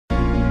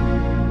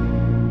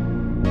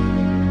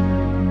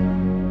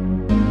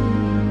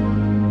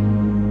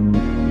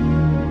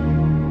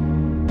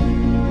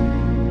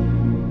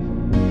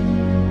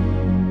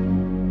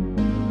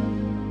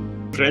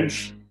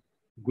friends,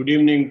 good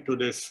evening to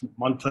this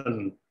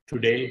Manthan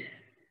today.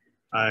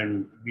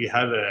 And we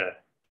are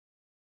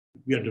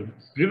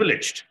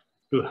privileged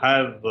to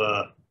have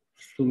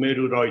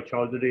Sumeru Roy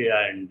Chaudhury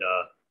and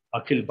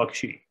Akhil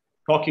Bakshi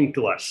talking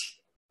to us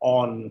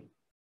on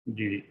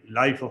the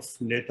life of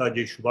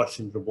Netaji Subhash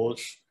Chandra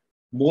Bose.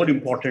 More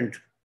important,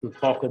 to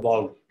talk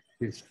about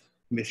his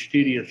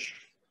mysterious,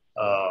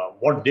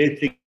 what they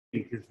think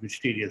is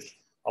mysterious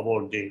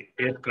about the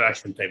air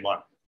crash in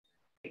Taiwan.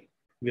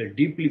 We are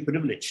deeply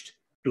privileged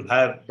to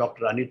have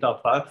Dr. Anita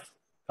Pfaff,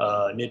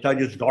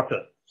 Netaji's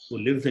daughter, who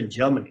lives in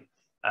Germany.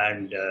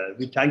 And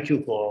we thank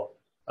you for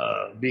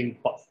being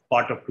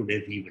part of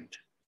today's event.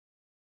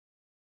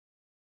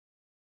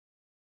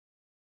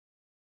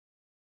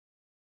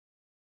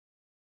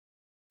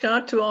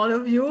 To all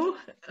of you,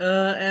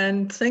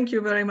 and thank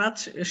you very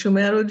much,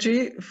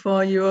 Sumeru-ji,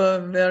 for your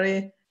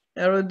very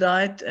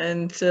erudite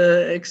and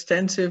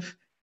extensive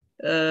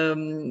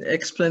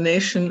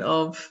explanation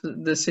of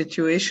the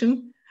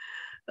situation.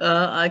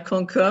 I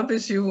concur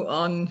with you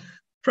on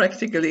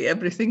practically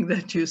everything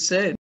that you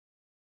said.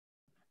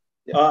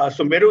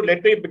 Sumeru,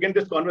 let me begin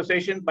this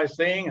conversation by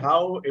saying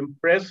how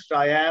impressed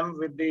I am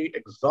with the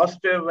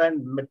exhaustive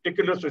and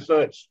meticulous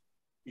research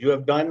you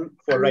have done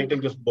for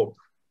writing this book.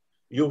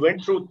 You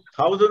went through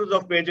thousands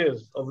of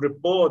pages of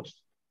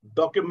reports,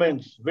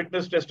 documents,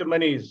 witness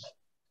testimonies,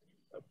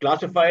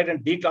 classified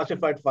and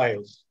declassified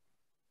files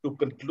to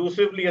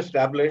conclusively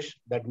establish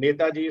that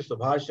Netaji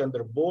Subhash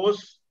Chandra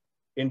Bose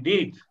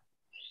indeed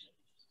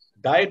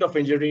died of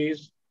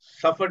injuries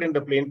suffered in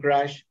the plane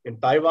crash in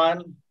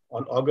Taiwan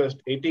on August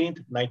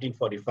 18th,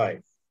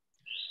 1945.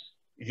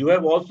 You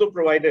have also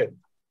provided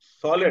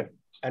solid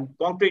and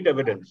concrete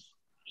evidence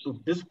to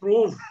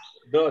disprove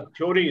the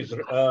theories,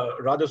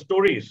 rather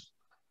stories,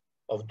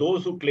 of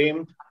those who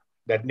claimed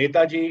that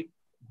Netaji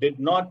did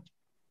not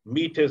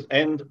meet his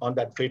end on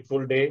that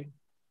fateful day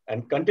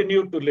and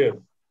continued to live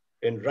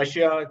in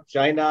Russia,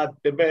 China,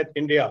 Tibet,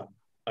 India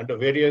under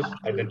various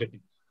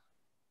identities.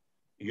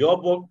 Your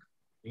book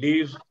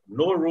leaves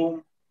no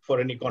room for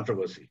any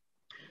controversy.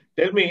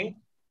 Tell me,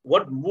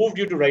 what moved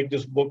you to write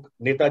this book,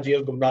 Netaji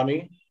as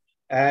Gumnami,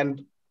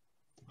 and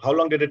how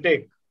long did it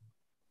take?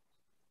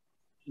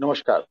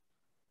 Namaskar.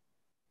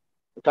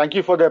 Thank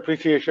you for the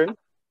appreciation.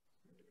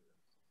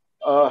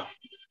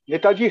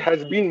 Netaji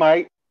has been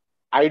my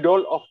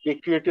idol of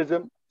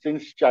patriotism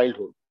since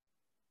childhood.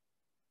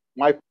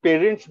 My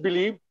parents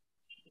believed,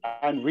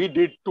 and we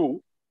did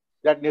too,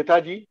 that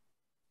Netaji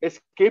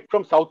escaped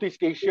from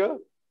Southeast Asia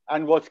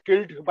and was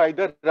killed by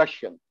the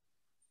Russians.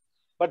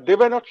 But they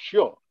were not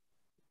sure.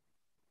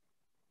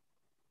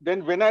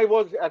 Then when I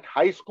was at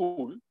high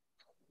school,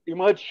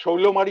 emerged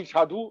Sholomari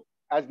Sadhu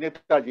as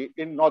Netaji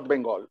in North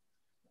Bengal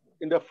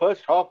in the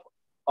first half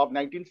of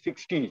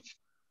 1960s.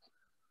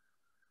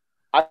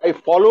 I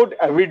followed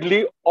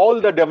avidly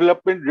all the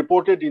development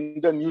reported in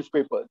the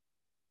newspapers.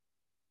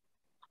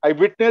 I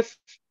witnessed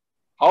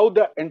how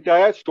the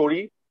entire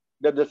story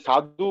that the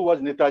Sadhu was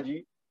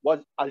Netaji was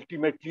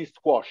ultimately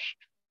squashed.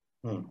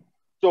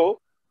 So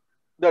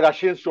the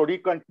Russian story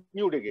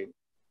continued again.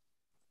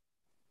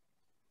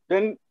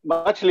 Then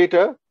much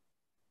later,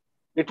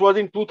 it was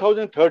in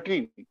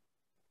 2013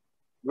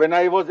 when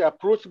I was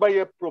approached by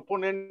a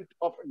proponent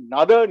of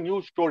another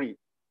news story,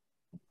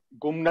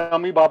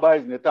 Gumnami Baba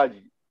as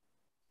Netaji.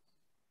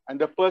 And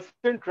the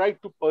person tried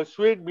to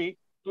persuade me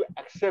to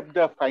accept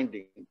the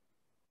finding.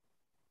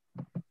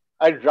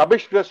 I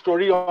rubbished the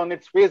story on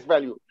its face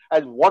value,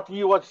 as what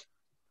he was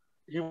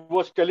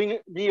telling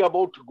me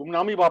about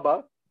Gumnami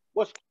Baba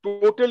was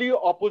totally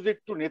opposite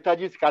to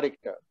Netaji's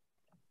character.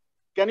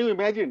 Can you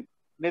imagine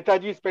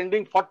Netaji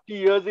spending 40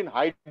 years in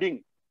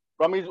hiding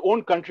from his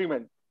own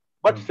countrymen,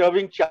 but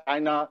serving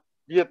China,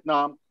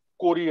 Vietnam,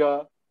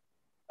 Korea,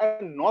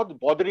 and not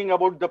bothering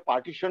about the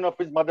partition of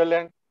his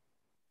motherland,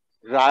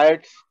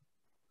 riots,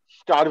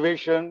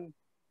 starvation,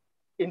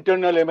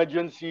 internal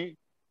emergency.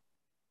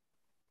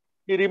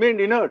 He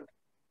remained inert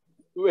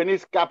when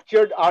his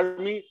captured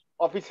army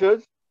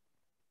officers,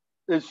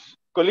 his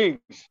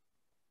colleagues,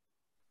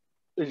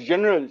 his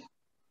generals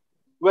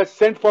were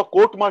sent for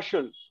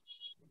court-martial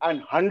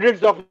and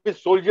hundreds of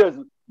his soldiers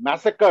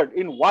massacred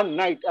in one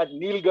night at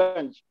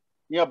Neelganj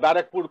near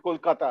Barakpur,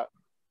 Kolkata.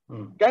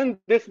 Can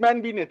this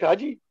man be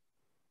Netaji?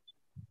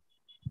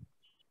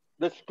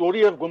 The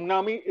story of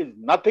Gumnami is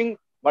nothing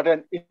but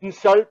an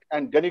insult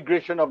and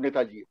denigration of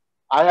Netaji.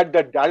 I had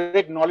the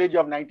direct knowledge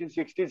of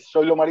 1960s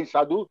Sholomari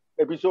Sadhu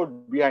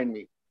episode behind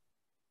me.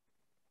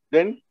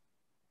 Then,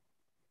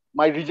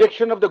 my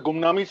rejection of the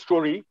Gumnami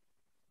story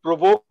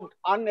provoked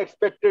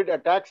unexpected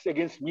attacks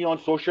against me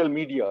on social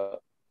media.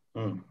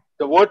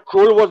 The word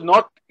troll was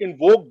not in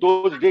vogue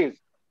those days.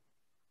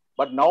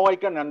 But now I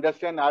can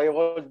understand I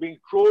was being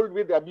trolled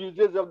with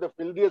abuses of the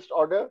filthiest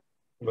order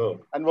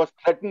and was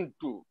threatened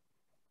to.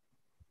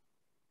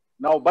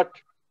 Now, but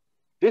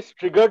this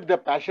triggered the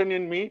passion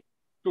in me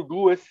to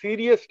do a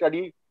serious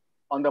study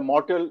on the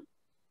mortal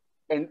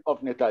end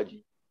of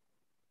Netaji.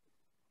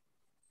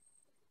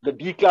 The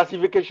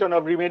declassification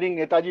of remaining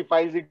Netaji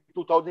files in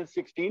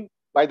 2016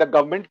 by the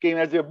government came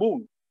as a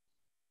boon.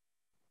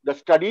 The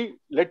study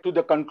led to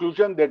the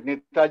conclusion that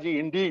Netaji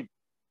indeed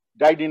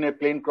died in a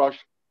plane crash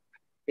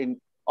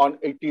on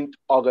 18th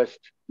August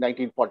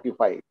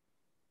 1945.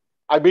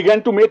 I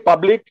began to make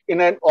public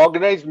in an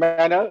organized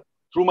manner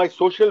through my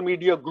social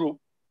media group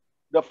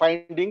the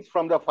findings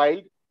from the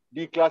file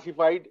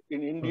declassified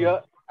in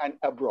India and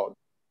abroad.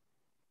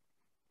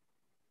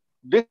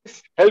 This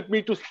helped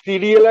me to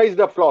serialize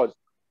the flaws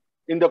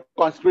in the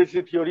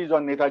conspiracy theories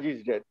on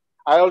Netaji's death.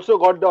 I also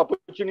got the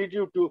opportunity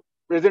to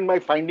present my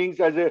findings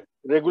as a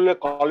regular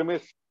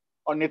columnist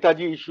on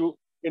Netaji issue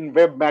in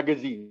web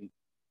magazine,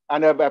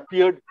 and have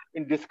appeared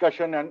in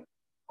discussion and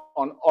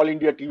on All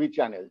India TV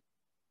channels.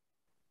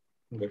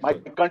 My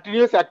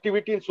continuous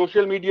activity in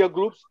social media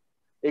groups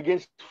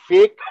against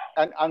fake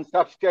and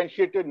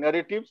unsubstantiated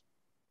narratives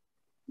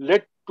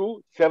led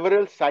to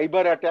several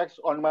cyber attacks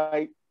on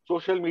my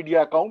social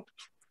media account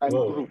and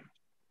group.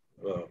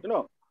 You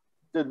know,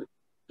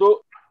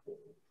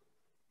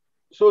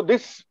 so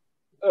this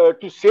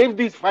to save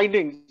these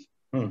findings,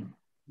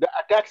 the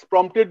attacks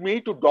prompted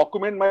me to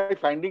document my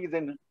findings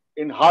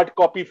in hard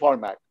copy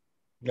format.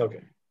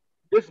 Okay.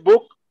 This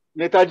book,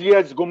 Netaji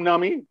as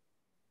Gumnami,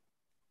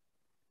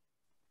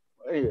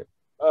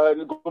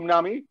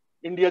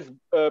 India's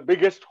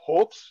biggest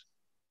hoax,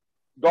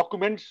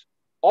 documents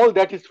all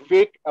that is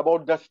fake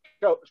about the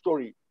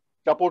story,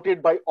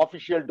 supported by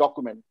official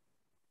documents.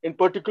 In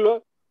particular,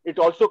 it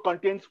also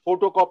contains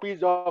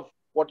photocopies of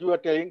what you are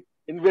telling,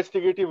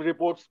 investigative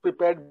reports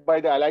prepared by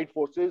the Allied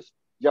forces,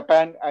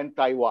 Japan and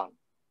Taiwan,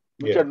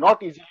 which are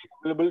not easily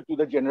available to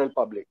the general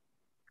public.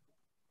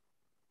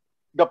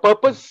 The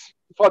purpose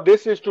for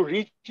this is to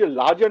reach a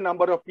larger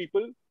number of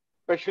people,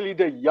 especially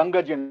the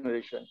younger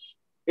generation,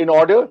 in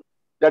order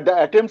that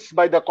the attempts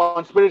by the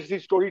conspiracy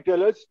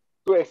storytellers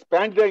to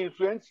expand their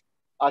influence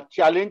are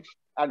challenged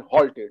and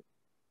halted.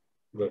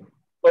 Good.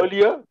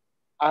 Earlier,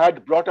 I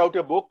had brought out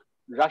a book,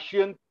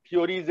 Russian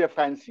Theory is a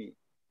Fancy,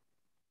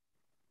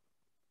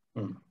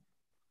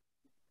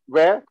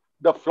 where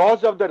the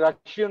flaws of the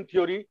Russian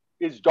theory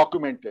is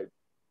documented.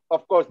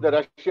 Of course, the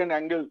Russian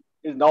angle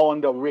is now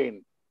on the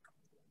wane.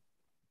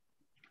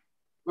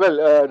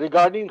 Well,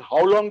 regarding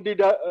how long did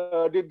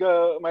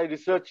my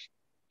research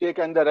take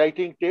and the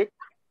writing take,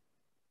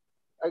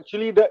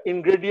 actually the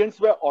ingredients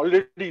were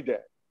already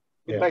there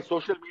in my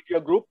social media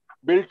group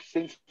built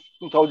since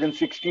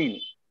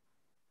 2016.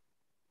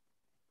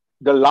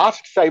 The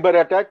last cyber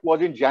attack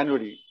was in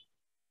January.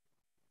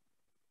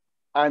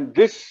 And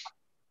this,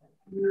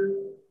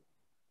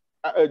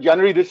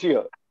 January this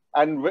year.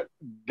 And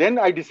then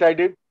I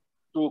decided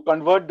to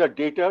convert the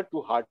data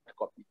to hard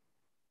copy.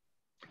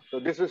 So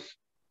this is...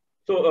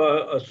 So,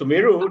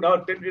 Sumeru,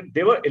 now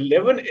there were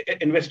 11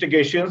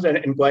 investigations and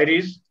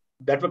inquiries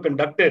that were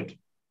conducted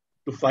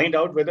to find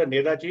out whether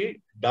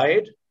Netaji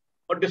died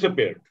or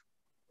disappeared.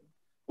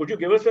 Could you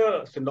give us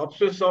a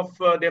synopsis of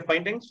their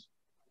findings?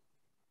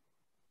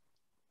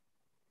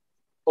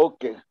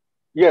 Okay.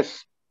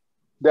 Yes.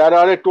 There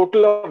are a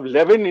total of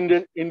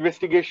 11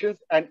 investigations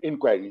and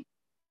inquiries.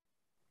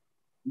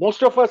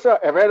 Most of us are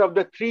aware of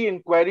the 3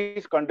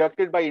 inquiries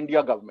conducted by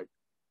India government.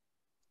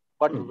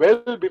 But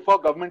well before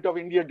Government of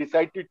India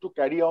decided to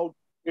carry out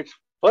its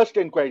first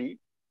inquiry,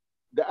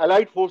 the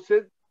Allied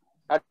forces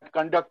had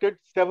conducted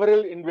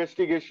several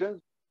investigations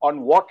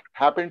on what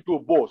happened to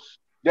Bose,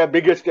 their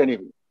biggest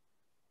enemy.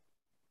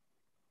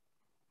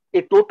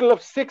 A total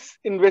of 6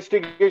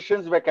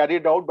 investigations were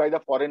carried out by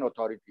the foreign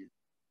authorities.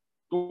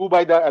 2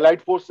 by the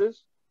Allied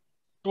forces,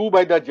 2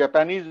 by the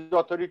Japanese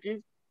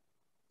authorities,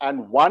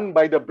 and 1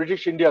 by the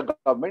British India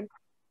government,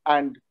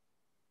 and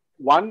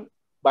 1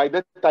 by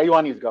the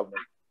Taiwanese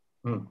government.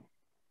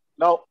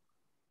 Now,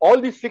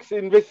 all these 6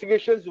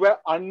 investigations were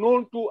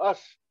unknown to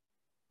us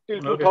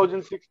till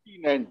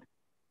 2016 end.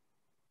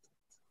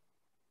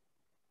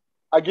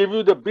 I give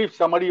you the brief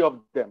summary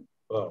of them.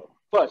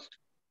 First,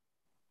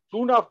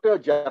 soon after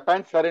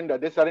Japan's surrender,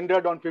 they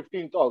surrendered on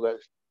 15th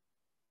August,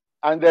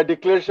 and their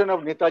declaration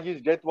of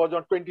Netaji's death was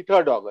on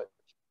 23rd August.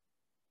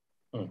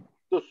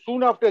 So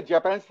soon after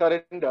Japan's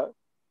surrender,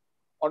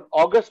 on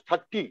August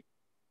 30,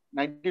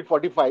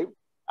 1945,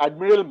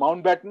 Admiral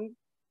Mountbatten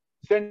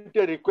sent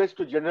a request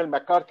to General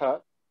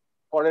MacArthur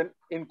for an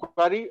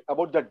inquiry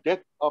about the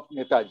death of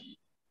Netaji.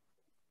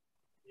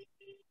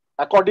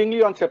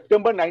 Accordingly, on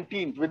September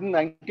 19th, within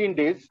 19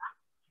 days,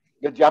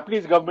 the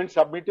Japanese government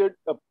submitted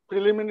a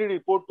preliminary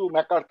report to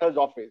MacArthur's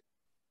office.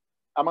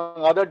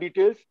 Among other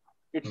details,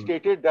 it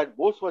stated that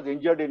Bose was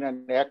injured in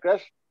an air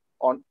crash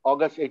on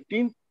August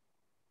 18th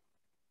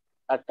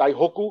at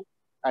Taihoku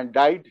and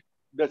died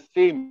the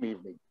same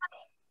evening.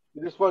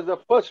 This was the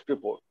first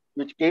report,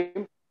 which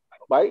came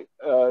by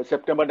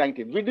September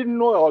 19th. We didn't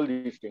know all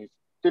these things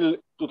till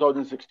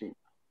 2016.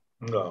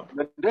 No.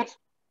 The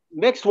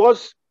next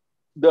was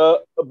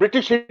the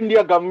British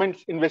India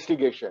government's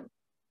investigation.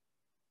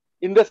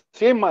 In the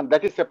same month,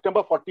 that is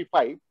September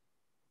 45,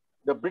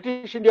 the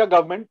British India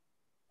government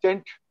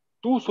sent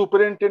 2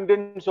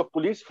 superintendents of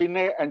police,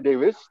 Finney and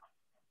Davis,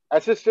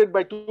 assisted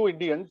by 2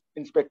 Indian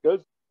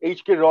inspectors,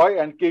 H.K. Roy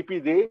and K.P.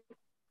 Dey,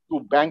 to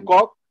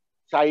Bangkok,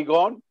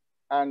 Saigon,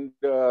 and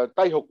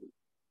Taihoku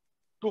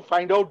to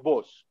find out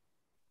Bose.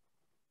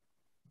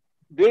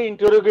 They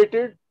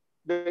interrogated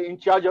the in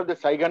charge of the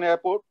Saigon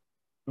airport,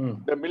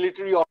 the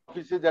military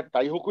officers at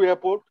Taihoku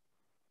airport,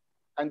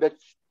 and the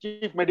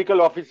chief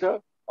medical officer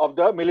of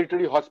the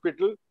military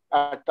hospital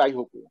at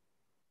Taihoku.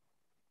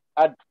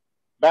 At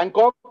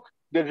Bangkok,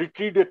 they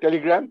retrieved a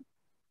telegram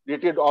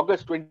dated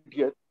August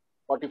 20th,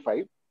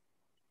 45,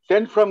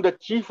 sent from the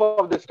chief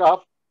of the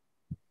staff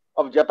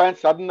of Japan's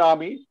Southern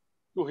Army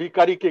to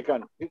Hikari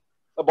Kekan.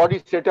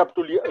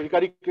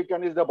 Hikari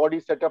Kekan is the body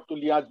set up to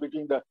liaise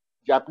between the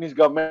Japanese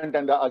government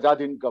and the Azad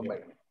Hind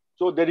government.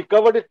 So they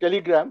recovered a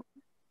telegram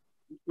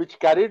which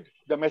carried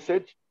the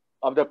message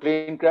of the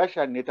plane crash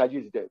and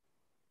Netaji's death.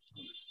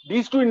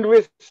 These two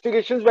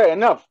investigations were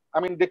enough. I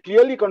mean, they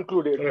clearly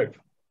concluded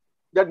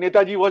that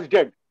Netaji was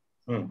dead.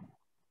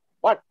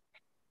 But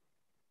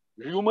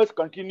rumors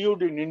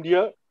continued in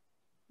India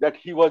that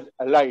he was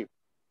alive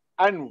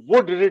and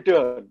would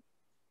return.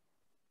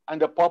 And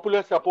the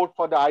popular support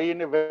for the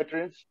INA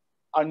veterans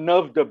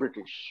unnerved the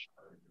British.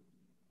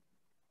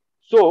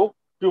 So, a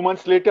few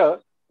months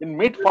later, in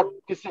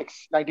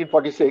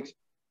mid-1946,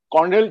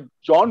 Colonel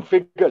John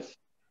Figgis,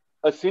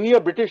 a senior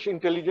British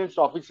intelligence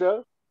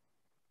officer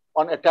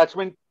on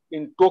attachment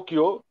in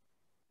Tokyo,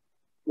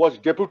 was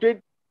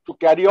deputed to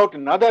carry out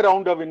another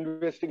round of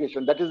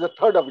investigation, that is the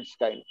third of its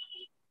kind,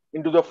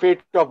 into the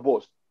fate of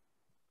Bose.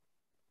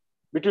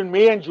 Between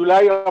May and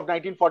July of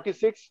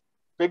 1946,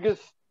 Figgis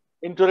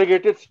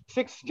interrogated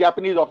 6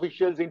 Japanese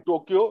officials in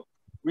Tokyo,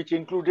 which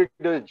included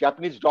the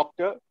Japanese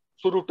doctor,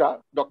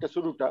 Dr.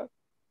 Suruta,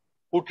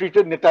 who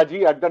treated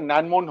Netaji at the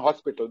Nanmon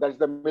Hospital, that's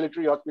the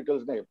military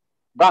hospital's name,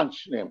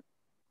 branch name,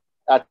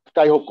 at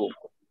Taihoku.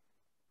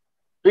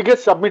 Figgis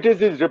submitted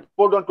his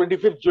report on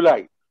 25th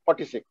July,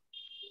 46,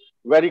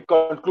 where he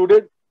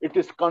concluded, it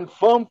is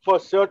confirmed for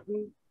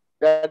certain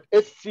that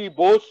S.C.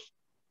 Bose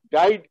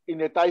died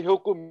in a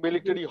Taihoku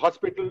military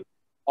hospital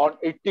on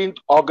 18th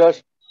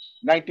August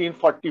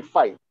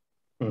 1945.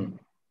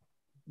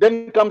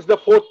 Then comes the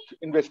fourth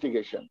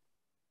investigation.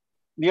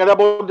 Near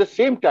about the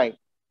same time,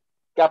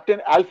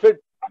 Captain Alfred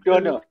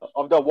Turner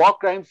of the War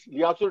Crimes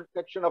Liaison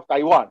Section of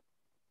Taiwan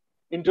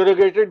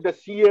interrogated the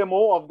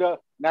CMO of the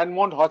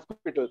Nanmon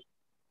Hospital,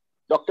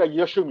 Dr.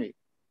 Yoshimi,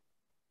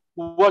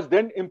 who was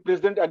then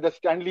imprisoned at the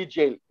Stanley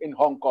Jail in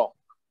Hong Kong.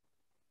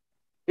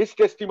 His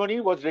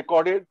testimony was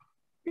recorded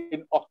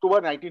in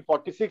October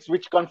 1946,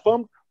 which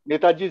confirmed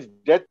Netaji's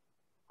death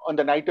on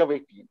the night of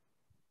 18th.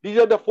 These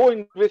are the 4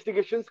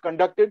 investigations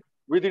conducted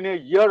within a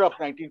year of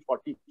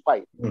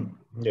 1945.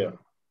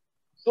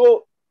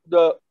 So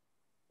the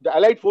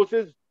Allied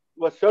forces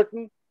were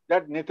certain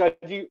that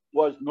Netaji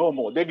was no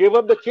more. They gave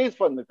up the chase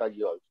for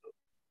Netaji also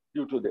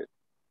due to this.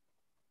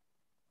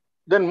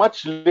 Then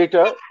much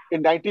later,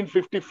 in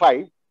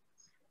 1955,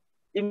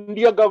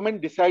 India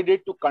government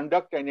decided to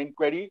conduct an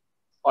inquiry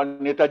on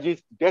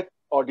Netaji's death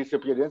or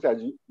disappearance,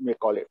 as you may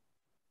call it.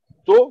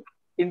 So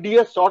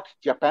India sought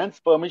Japan's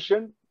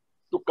permission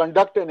to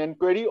conduct an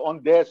inquiry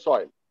on their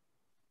soil.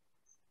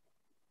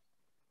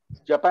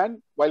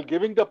 Japan, while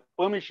giving the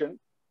permission,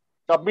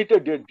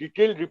 submitted a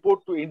detailed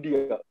report to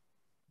India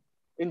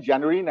in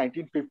January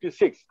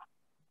 1956.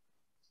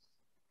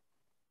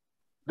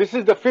 This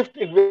is the 5th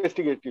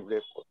investigative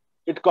report.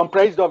 It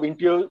comprised of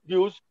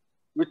interviews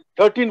with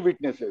 13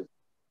 witnesses,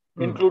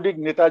 including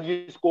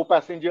Netaji's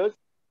co-passengers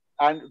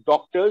and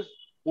doctors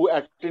who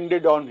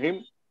attended on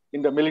him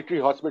in the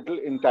military hospital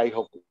in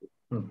Taihoku.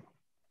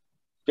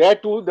 There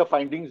too, the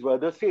findings were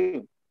the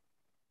same.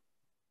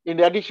 In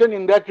addition,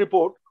 in that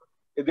report,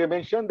 they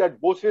mentioned that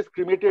Bose's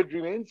cremated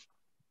remains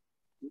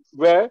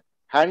were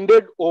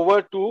handed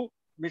over to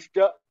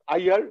Mr.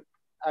 Iyer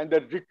and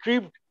the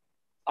retrieved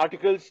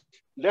articles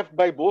left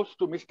by Bose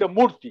to Mr.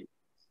 Murthy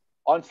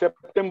on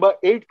September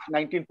 8,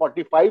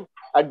 1945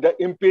 at the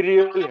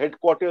Imperial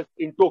headquarters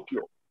in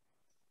Tokyo.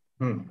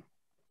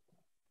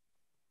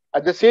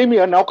 At the same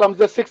year, now comes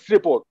the 6th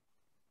report.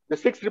 The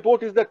 6th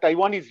report is the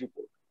Taiwanese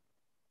report.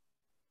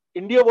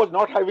 India was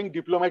not having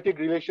diplomatic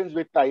relations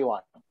with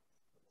Taiwan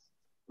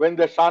when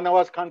the Shah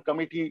Nawaz Khan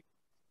committee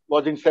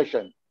was in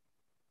session,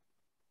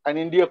 and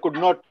India could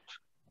not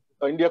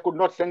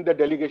send the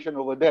delegation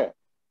over there.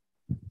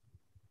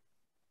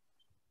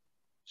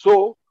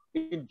 So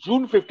in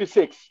June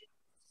 56,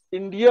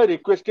 India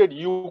requested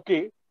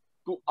UK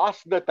to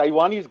ask the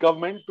Taiwanese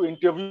government to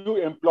interview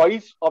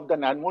employees of the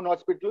Nanmon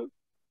Hospital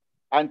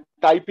and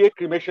Taipei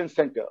Cremation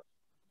Center.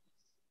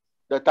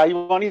 The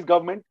Taiwanese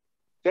government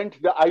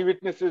sent the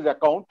eyewitnesses'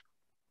 account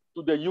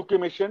to the UK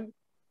mission,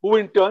 who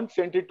in turn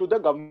sent it to the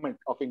government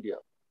of India.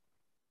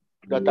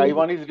 The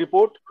Taiwanese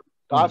report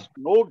cast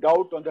no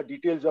doubt on the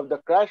details of the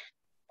crash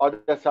or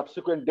the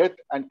subsequent death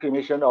and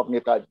cremation of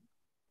Netaji.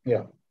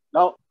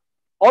 Now,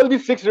 all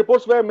these 6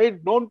 reports were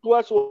made known to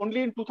us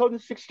only in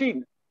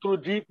 2016 through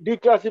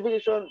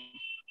declassification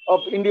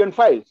of Indian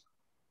files.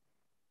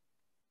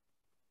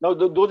 Now,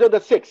 those are the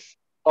 6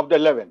 of the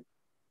 11,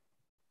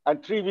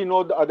 and 3 we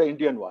know are the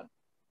Indian one.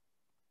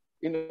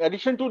 In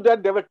addition to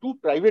that, there were 2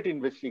 private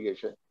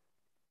investigations.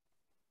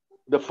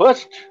 The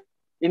first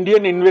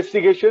Indian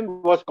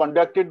investigation was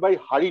conducted by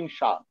Harin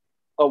Shah,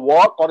 a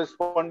war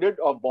correspondent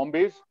of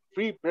Bombay's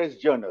Free Press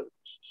Journal.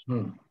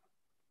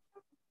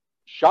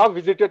 Shah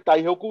visited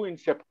Taihoku in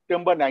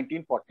September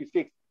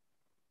 1946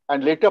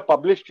 and later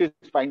published his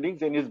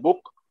findings in his book,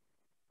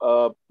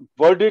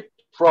 Verdict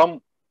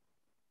from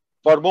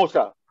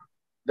Formosa,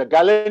 The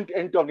Gallant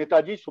End of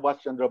Netaji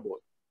Subhash Chandra Bose.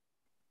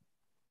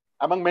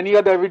 Among many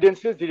other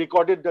evidences, he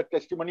recorded the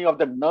testimony of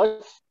the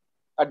nurse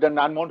at the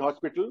Nanmount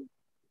Hospital.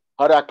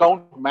 Her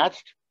account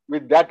matched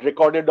with that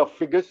recorded of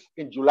Figgis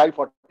in July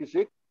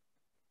 46.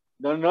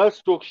 The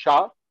nurse took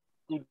Shah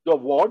to the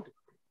ward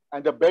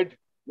and the bed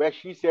where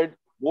she said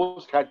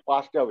Bose had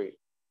passed away.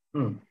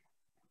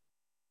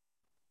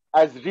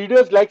 As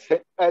readers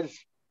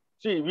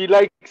we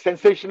like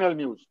sensational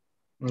news.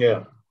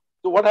 Yeah.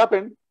 So what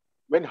happened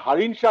when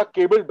Harin Shah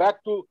cabled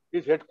back to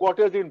his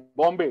headquarters in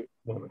Bombay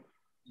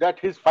that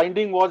his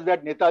finding was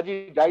that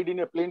Netaji died in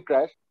a plane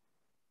crash?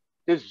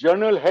 His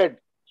journal head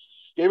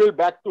cabled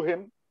back to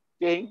him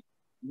saying,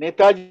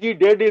 Netaji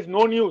dead is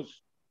no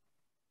news.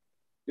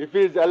 If he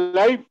is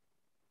alive,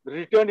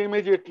 return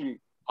immediately.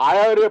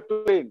 Hire a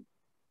plane.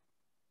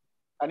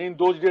 And in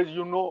those days,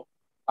 you know,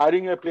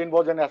 hiring a plane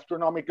was an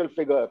astronomical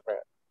figure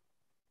affair.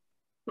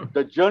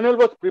 The journal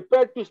was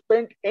prepared to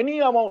spend any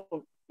amount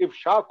if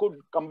Shah could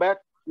come back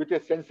with a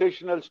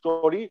sensational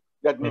story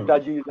that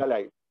Netaji is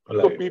alive.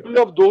 So people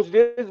of those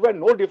days were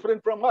no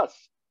different from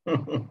us.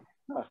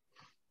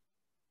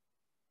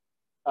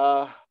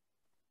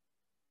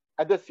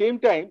 At the same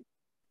time,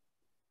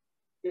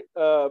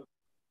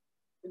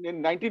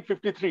 in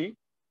 1953,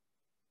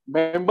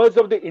 members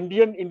of the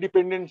Indian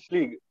Independence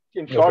League,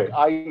 in short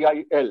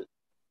IIL,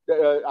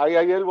 the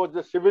IIL was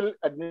the civil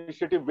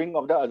administrative wing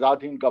of the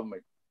Azad Hind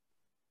government.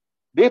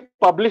 They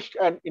published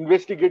an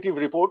investigative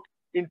report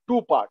in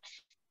two parts.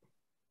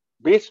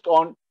 Based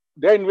on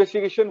their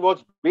investigation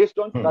was based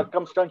on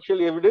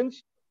circumstantial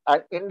evidence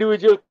and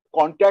individual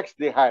contacts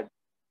they had,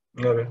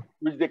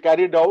 which they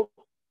carried out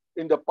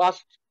in the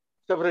past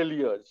several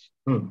years,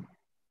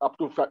 up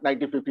to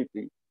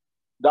 1953.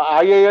 The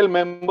IIL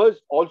members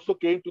also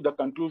came to the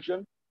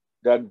conclusion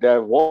that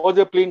there was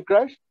a plane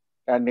crash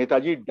and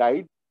Netaji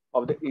died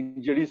of the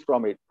injuries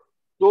from it.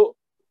 So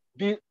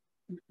these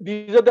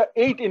are the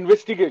 8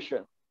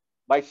 investigations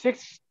by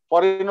 6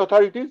 foreign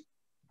authorities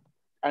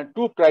and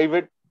 2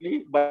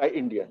 privately by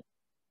Indians.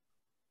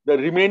 The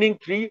remaining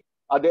 3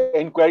 are the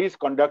inquiries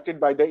conducted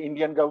by the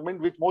Indian government,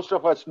 which most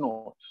of us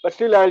know. But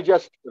still, I'll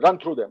just run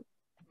through them.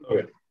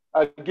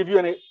 I'll give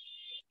you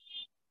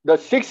the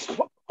 6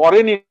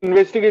 foreign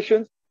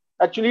investigations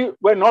actually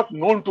were not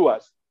known to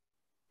us.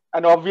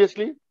 And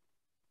obviously,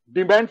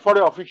 demand for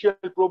an official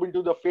probe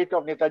into the fate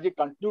of Netaji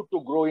continued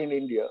to grow in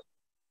India.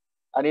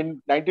 And in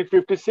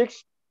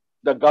 1956,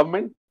 the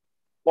government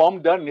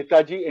formed the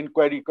Netaji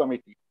Inquiry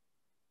Committee.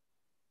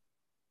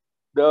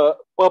 The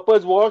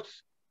purpose was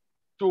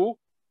to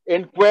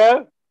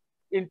inquire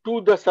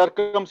into the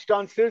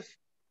circumstances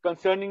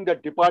concerning the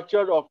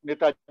departure of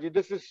Netaji.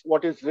 This is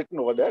what is written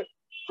over there.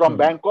 From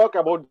Bangkok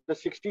about the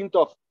 16th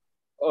of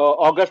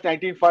August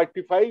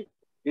 1945,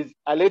 his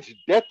alleged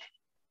death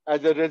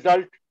as a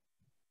result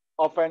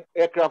of an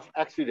aircraft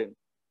accident.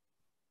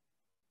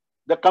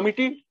 The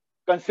committee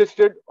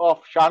consisted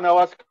of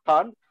Shahnawaz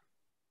Khan,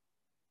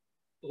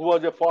 who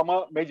was a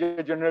former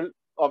Major General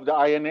of the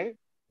INA.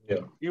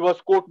 He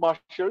was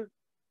court-martialed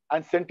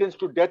and sentenced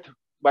to death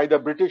by the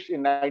British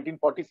in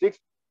 1946,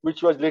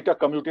 which was later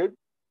commuted.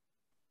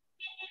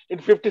 In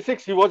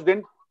 56, he was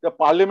then the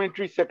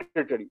parliamentary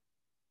secretary.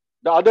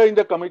 The others in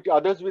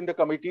the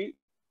committee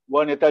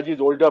were Netaji's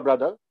older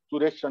brother,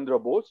 Suresh Chandra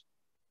Bose,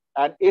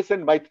 and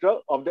S.N. Maitra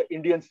of the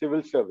Indian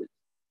Civil Service.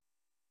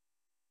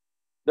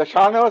 The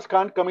Shahnawaz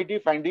Khan committee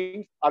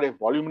findings are a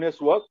voluminous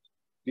work,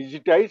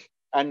 digitized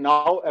and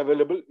now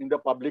available in the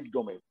public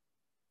domain.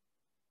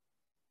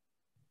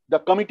 The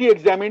committee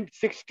examined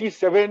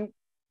 67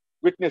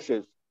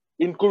 witnesses,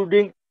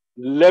 including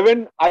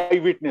 11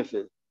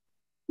 eyewitnesses,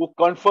 who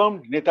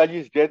confirmed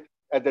Netaji's death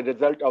as a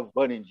result of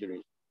burn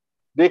injuries.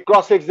 They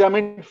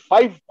cross-examined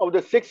 5 of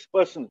the 6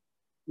 persons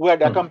who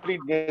had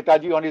accompanied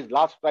Netaji on his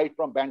last flight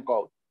from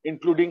Bangkok,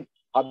 including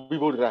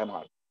Habibur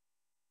Rahman.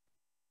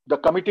 The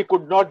committee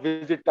could not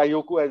visit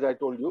Taihoku, as I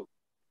told you,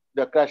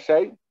 the crash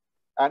site,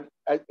 and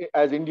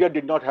as India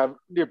did not have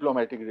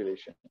diplomatic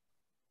relations.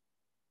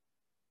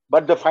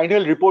 But the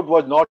final report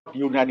was not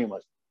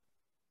unanimous.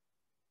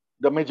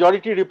 The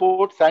majority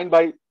report signed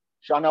by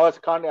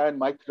Shahnawaz Khan and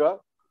Maitra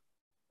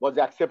was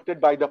accepted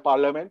by the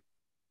parliament,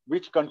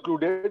 which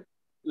concluded,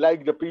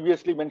 like the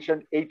previously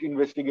mentioned 8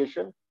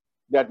 investigation,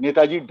 that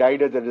Netaji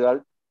died as a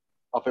result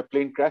of a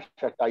plane crash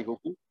at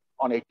Taihoku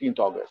on 18th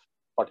August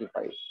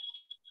 45.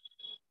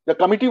 The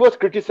committee was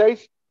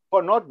criticized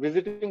for not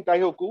visiting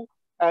Taihoku,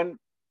 and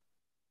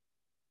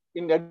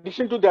in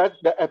addition to that,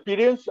 the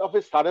appearance of a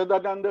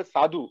Saradananda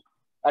Sadhu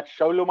at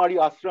Shaulomari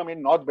Ashram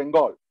in North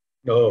Bengal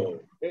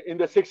in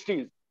the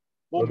 60s,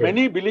 who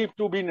many believed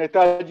to be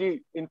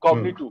Netaji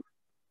incognito,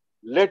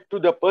 led to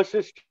the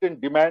persistent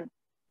demand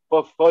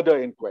for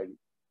further inquiry.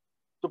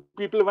 So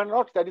people were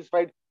not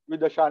satisfied with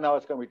the Shah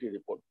Nawaz Committee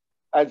report,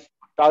 as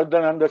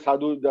Tardananda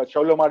Sadhu, the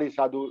Shaulomari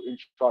Sadhu in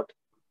short,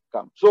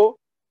 come. So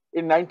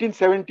in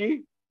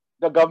 1970,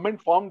 the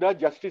government formed the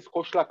Justice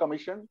Khosla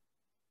Commission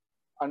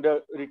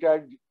under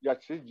retired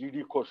Justice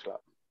G.D. Khosla.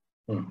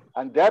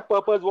 And their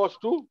purpose was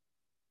to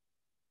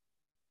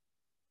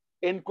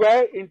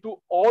inquire into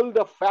all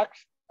the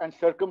facts and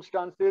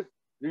circumstances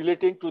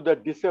relating to the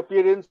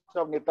disappearance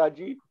of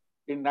Netaji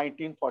in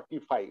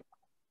 1945.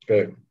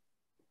 Okay.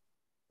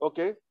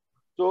 Okay.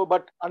 So,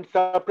 but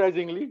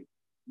unsurprisingly,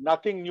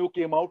 nothing new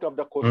came out of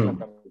the Khosla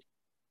Commission.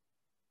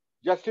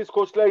 Justice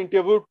Khosla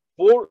interviewed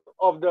four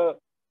of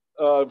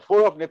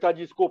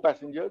Netaji's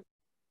co-passengers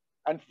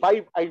and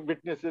 5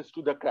 eyewitnesses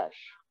to the crash.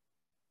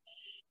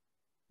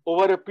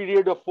 Over a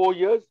period of 4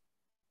 years,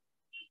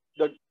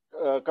 the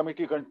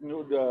commission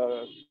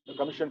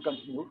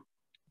continued.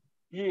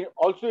 He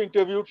also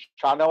interviewed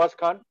Shah Nawaz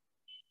Khan,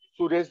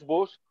 Suresh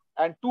Bose,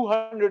 and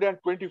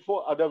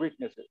 224 other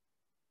witnesses.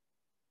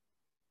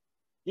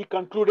 He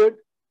concluded,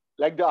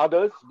 like the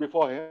others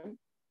before him,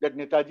 that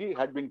Netaji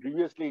had been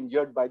grievously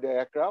injured by the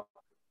aircraft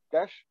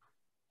crash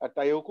at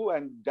Taihoku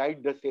and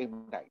died the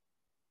same night.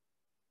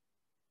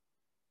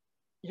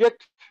 Yet,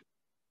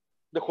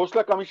 the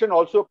Khosla Commission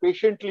also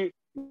patiently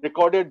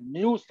recorded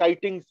new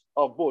sightings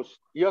of Bose.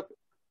 Here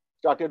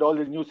started all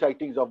the new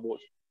sightings of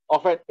Bose.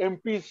 Of an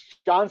MP's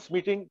chance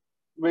meeting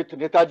with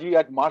Netaji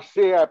at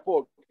Marseille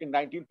airport in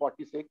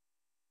 1946.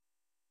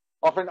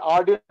 Of an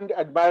ardent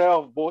admirer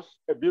of Bose,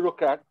 a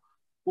bureaucrat,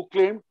 who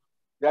claimed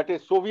that a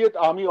Soviet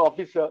army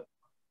officer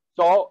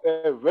saw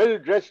a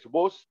well-dressed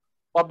Bose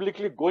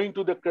publicly going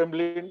to the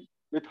Kremlin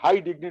with high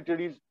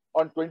dignitaries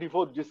on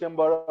 24th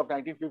December of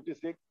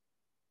 1956.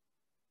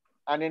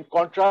 And in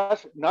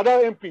contrast,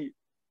 another MP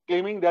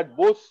claiming that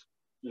Bose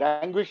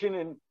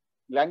languishing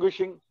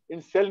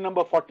in cell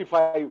number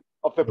 45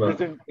 of a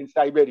prison in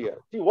Siberia.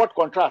 See what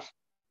contrast.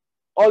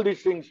 All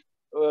these things.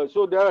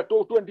 So there are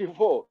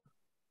 224.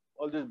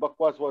 All this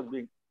bakwas was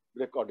being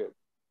recorded.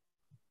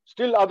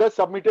 Still others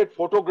submitted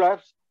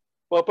photographs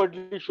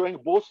purportedly showing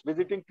Bose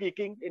visiting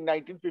Peking in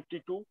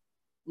 1952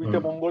 with a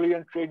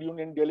Mongolian trade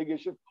union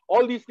delegation.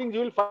 All these things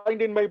you will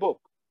find in my book.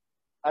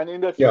 And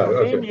in the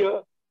same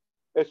year,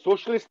 a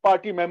Socialist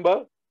Party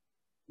member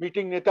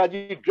meeting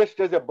Netaji dressed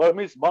as a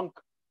Burmese monk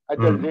at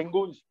the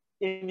Rangoon's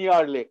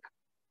Inyar Lake.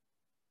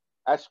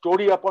 As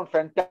story upon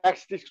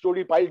fantastic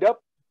story piled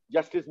up,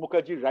 Justice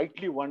Mukherjee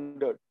rightly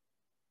wondered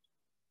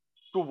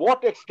to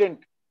what extent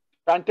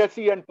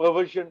fantasy and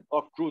perversion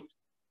of truth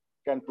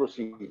can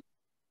proceed.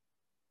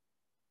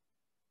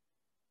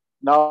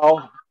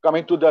 Now,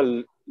 coming to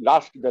the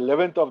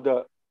 11th of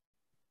the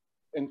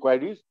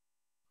inquiries.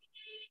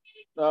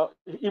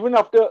 Even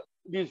after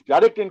these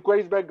direct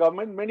inquiries by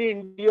government, many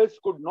Indians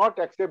could not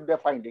accept their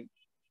findings.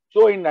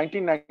 So in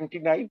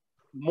 1999,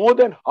 more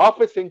than half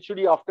a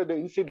century after the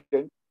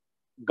incident,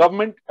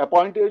 government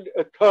appointed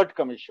a third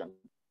commission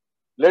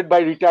led by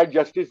retired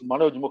Justice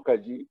Manoj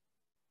Mukherjee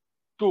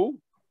to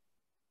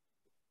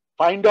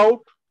find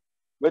out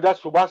whether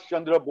Subhash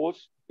Chandra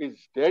Bose is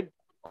dead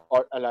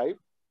or alive.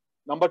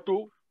 Number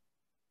 2,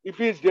 if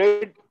he is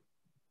dead,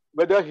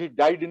 whether he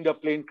died in the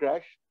plane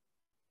crash.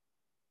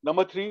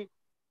 Number 3,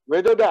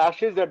 whether the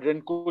ashes at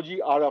Renkoji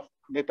are of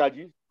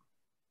Netaji's.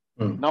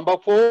 Number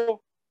 4,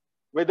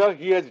 whether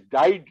he has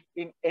died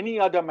in any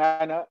other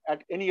manner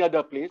at any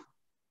other place,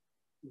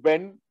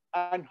 when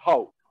and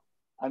how.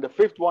 And the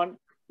 5th one,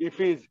 if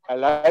he is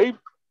alive,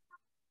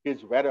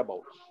 his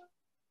whereabouts.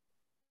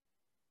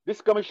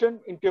 This commission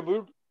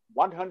interviewed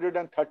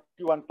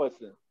 131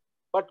 persons,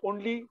 but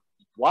only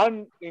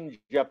 1 in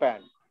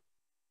Japan.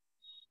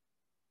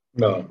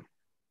 No.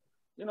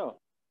 You know,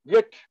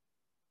 yet,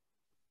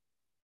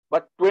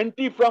 but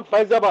 20 from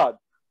Faizabad,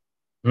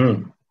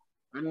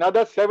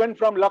 another 7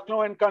 from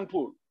Lucknow and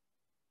Kanpur.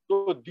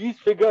 So these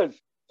figures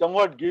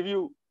somewhat give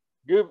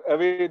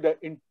away the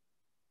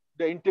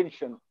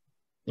intention.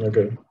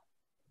 Okay.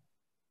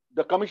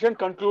 The commission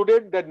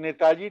concluded that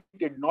Netaji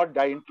did not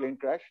die in plane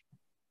crash.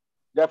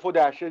 Therefore,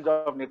 the ashes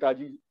of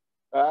Netaji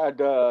at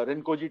the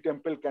Renkoji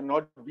temple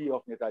cannot be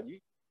of Netaji.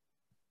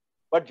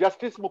 But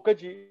Justice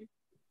Mukherjee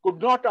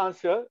could not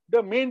answer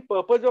the main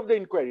purpose of the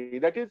inquiry.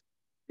 That is,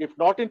 if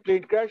not in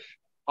plane crash,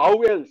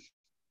 how else,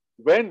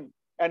 when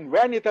and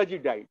where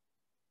Netaji died?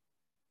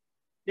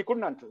 He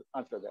couldn't answer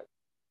that.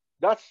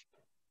 Thus,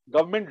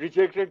 government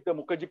rejected the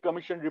Mukherjee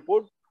Commission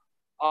report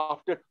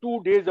after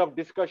 2 days of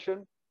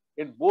discussion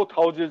in both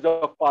houses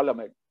of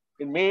parliament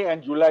in May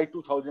and July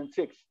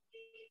 2006,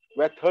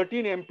 where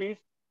 13 MPs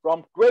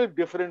from 12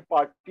 different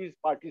parties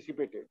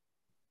participated.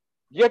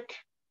 Yet,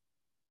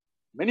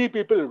 many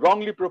people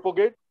wrongly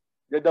propagate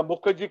that the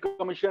Mukherjee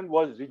Commission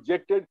was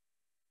rejected.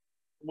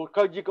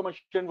 Mukherjee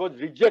Commission was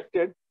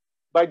rejected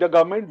by the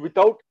government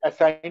without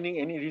assigning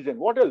any reason.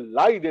 What a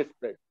lie they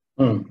spread.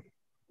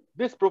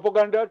 This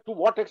propaganda, to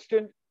what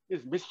extent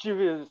is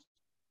mischievous,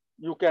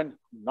 you can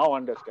now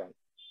understand.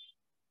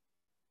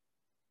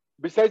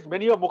 Besides,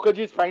 many of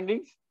Mukherjee's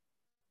findings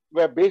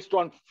were based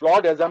on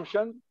flawed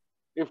assumptions.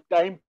 If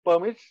time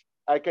permits,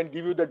 I can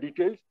give you the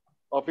details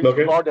of his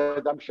flawed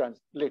assumptions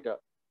later.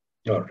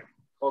 All right.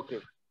 Okay.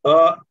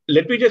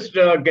 Let me just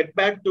get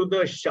back to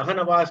the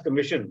Shahnawaz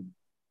Commission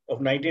of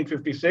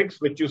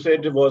 1956, which you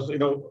said was,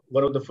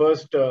 one of the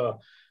first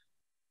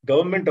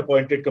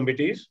government-appointed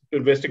committees to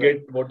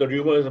investigate about the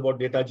rumors about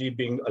Netaji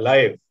being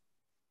alive.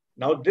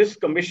 Now, this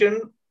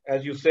commission,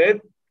 as you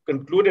said,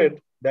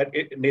 concluded that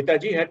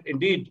Netaji had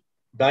indeed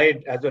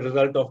died as a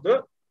result of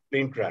the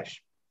plane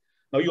crash.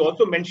 Now, you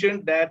also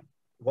mentioned that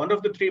one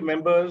of the three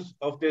members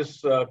of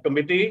this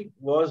committee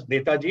was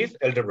Netaji's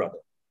elder brother,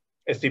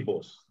 S.C.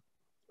 Bose,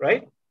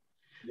 right?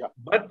 Yeah.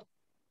 But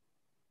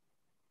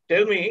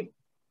tell me,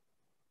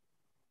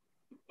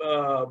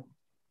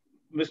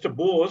 Mr.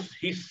 Bose,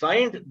 he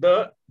signed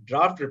the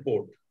draft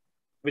report,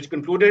 which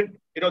concluded,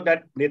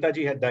 that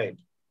Netaji had died.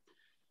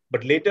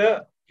 But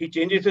later, he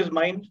changes his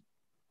mind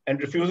and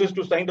refuses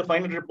to sign the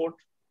final report.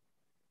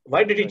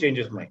 Why did he change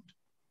his mind?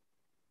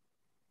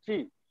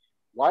 See,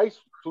 why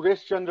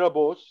Suresh Chandra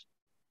Bose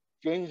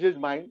changed his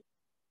mind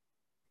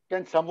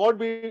can somewhat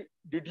be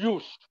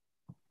deduced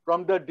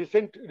from the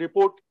dissent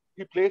report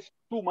he placed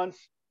 2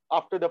 months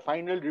after the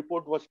final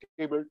report was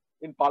tabled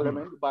in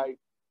Parliament by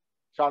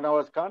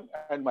Shahnawaz Khan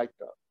and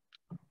Maitra.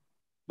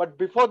 But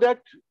before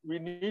that, we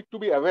need to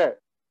be aware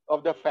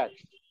of the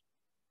facts.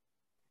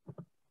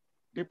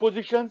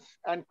 Depositions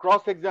and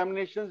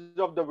cross-examinations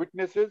of the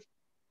witnesses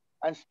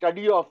and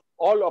study of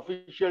all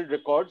official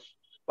records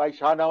by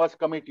Shahnawaz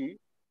Committee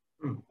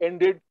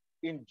ended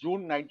in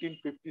June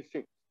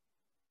 1956.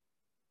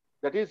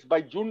 That is, by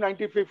June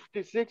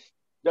 1956,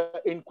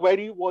 the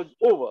inquiry was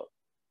over.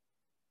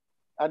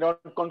 And on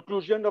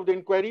conclusion of the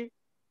inquiry,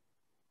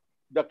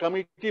 the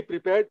committee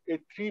prepared a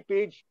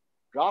 3-page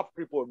draft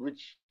report,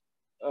 which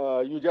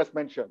you just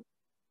mentioned.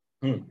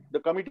 The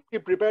committee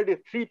prepared a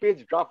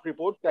 3-page draft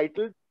report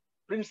titled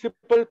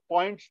Principal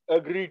Points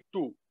Agreed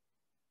To.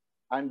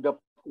 And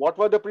what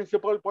were the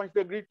principal points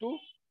they agreed to?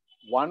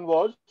 One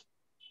was,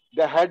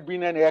 there had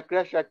been an air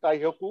crash at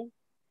Taihoku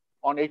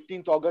on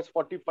 18th August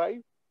 45,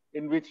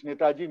 in which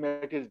Netaji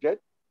met his death,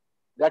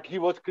 that he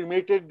was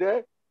cremated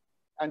there,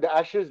 and the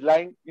ashes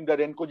lying in the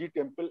Renkoji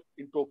temple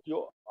in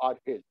Tokyo are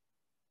held.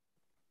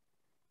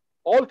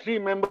 All three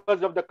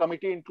members of the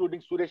committee,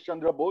 including Suresh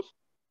Chandra Bose,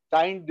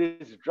 signed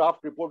this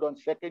draft report on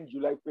 2nd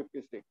July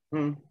 56.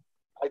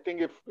 I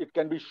think if it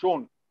can be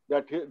shown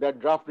that that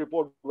draft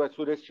report where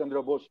Suresh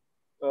Chandra Bose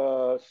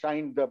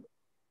signed the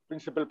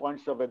principal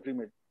points of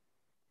agreement,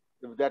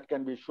 if that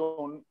can be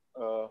shown.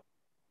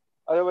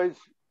 Otherwise,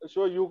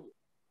 so you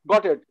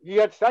got it. He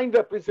had signed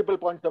the principal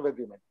points of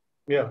agreement.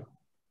 Yeah.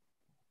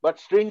 But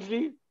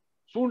strangely,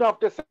 soon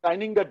after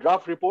signing the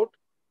draft report,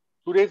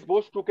 Suresh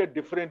Bose took a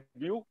different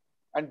view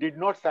and did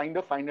not sign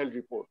the final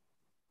report.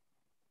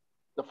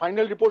 The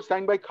final report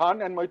signed by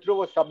Khan and Maitra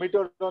was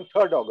submitted on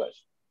 3rd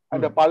August,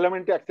 and the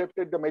parliament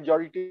accepted the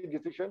majority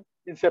decision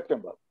in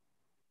September.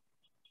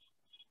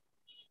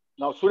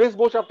 Now, Suresh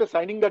Bose, after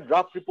signing the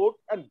draft report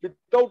and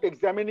without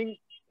examining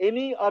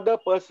any other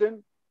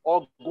person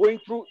or going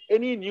through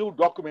any new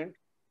document,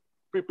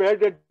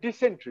 prepared a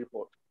dissent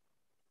report,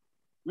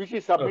 which he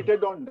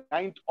submitted on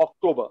 9th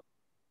October.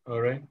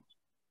 All right.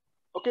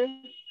 Okay.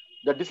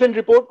 The dissent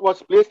report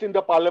was placed in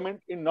the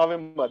parliament in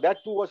November. That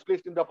too was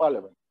placed in the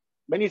parliament.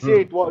 Many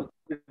say it was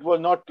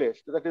not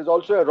placed. That is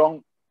also a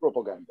wrong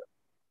propaganda.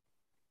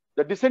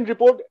 The dissent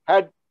report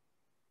had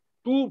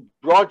two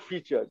broad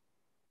features.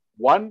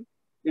 One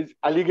is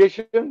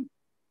allegation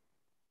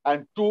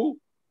and two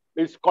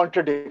is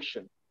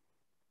contradiction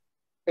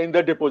in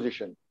the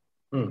deposition.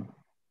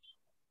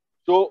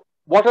 So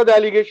what are the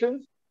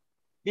allegations?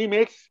 He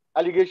makes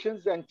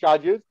allegations and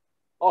charges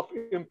of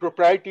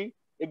impropriety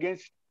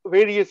against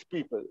various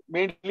people,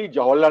 mainly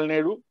Jawaharlal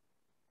Nehru,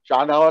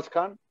 Shahnawaz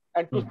Khan,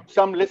 and to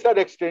some lesser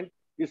extent,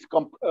 his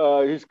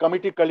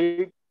committee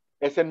colleague,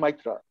 S.N.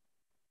 Maitra.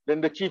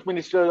 Then the Chief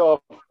Minister of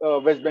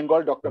West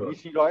Bengal, Dr.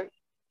 B.C. Roy.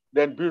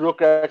 Then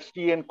bureaucrats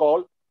T.N.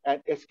 Kaul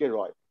and S.K.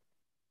 Roy.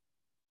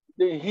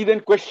 He then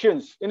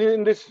questions,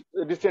 in this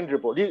dissent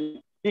report,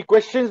 he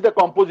questions the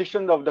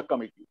composition of the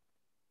committee.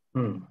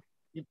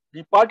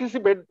 He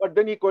participated, but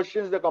then he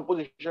questions the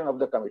composition of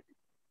the committee.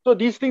 So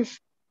these things,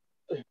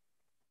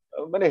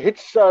 when it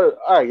hits our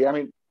eye, I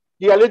mean,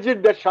 he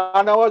alleged that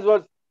Shahnawaz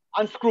was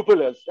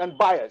unscrupulous and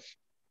biased.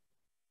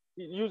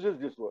 He uses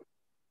this word.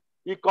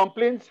 He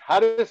complains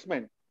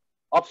harassment,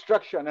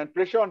 obstruction, and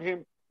pressure on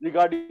him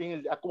regarding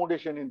his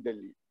accommodation in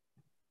Delhi.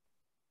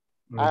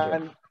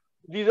 And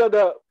these are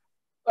the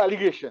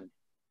allegations,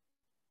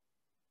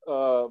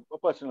 a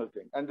personal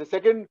thing. And the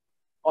second,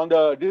 on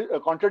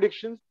the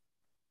contradictions,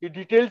 he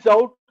details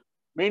out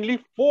mainly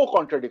 4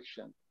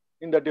 contradictions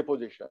in the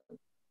deposition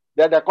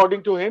that,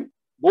 according to him,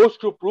 goes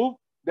to prove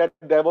that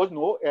there was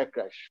no air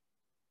crash.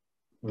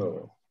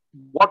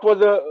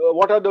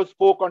 What are those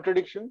 4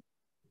 contradictions?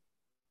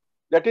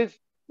 That is,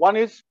 one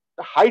is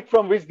the height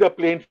from which the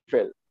plane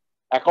fell.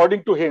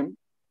 According to him,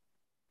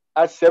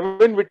 as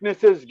 7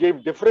 witnesses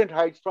gave different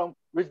heights from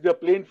which the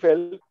plane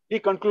fell, he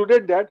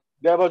concluded that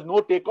there was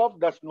no takeoff,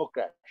 thus no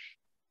crash.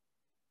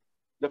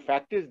 The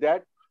fact is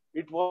that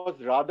it was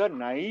rather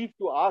naive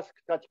to ask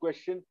such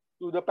questions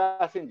to the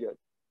passengers.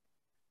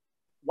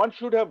 one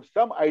should have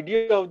some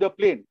idea of the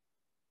plane.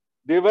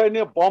 They were in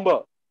a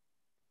bomber.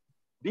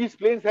 These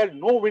planes had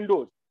no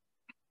windows.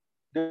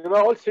 They were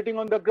all sitting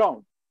on the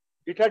ground.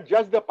 It had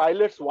just the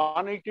pilot's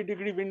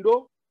 180-degree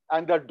window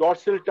and the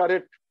dorsal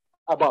turret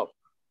above.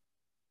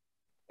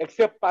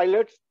 Except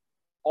pilots,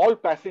 all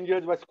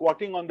passengers were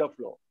squatting on the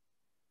floor.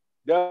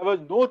 There was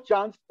no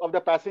chance of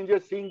the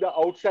passengers seeing the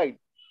outside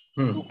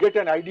to get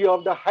an idea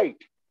of the height.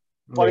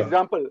 For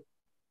example,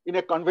 in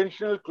a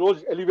conventional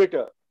closed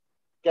elevator,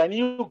 can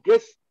you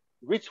guess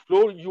which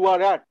floor you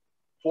are at,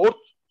 4th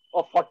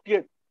or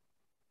 40th,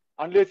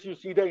 unless you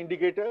see the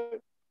indicator?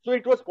 So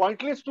it was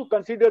pointless to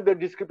consider the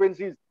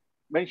discrepancies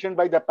mentioned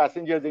by the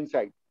passengers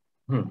inside.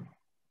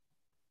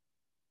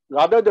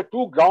 Rather, the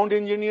two ground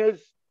engineers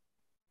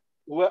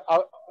who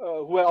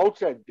were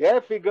outside,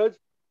 their figures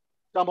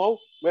somehow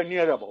were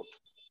near about.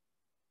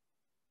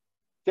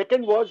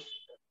 Second was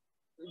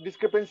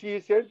discrepancy, he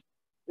said,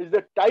 is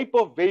the type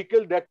of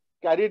vehicle that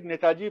carried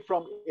Netaji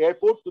from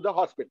airport to the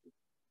hospital.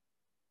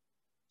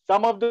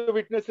 Some of the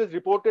witnesses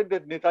reported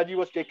that Netaji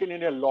was taken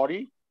in a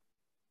lorry.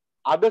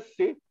 Others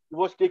say he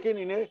was taken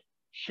in a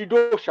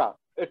shidosha,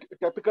 a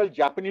typical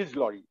Japanese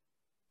lorry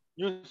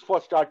used for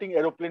starting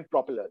aeroplane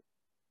propellers.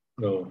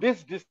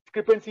 This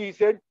discrepancy, he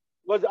said,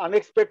 was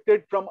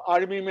unexpected from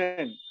army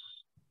men.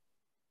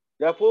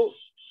 Therefore,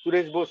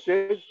 Suresh Bose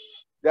says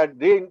that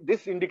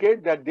this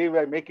indicates that they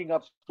were making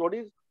up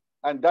stories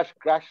and thus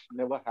crash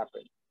never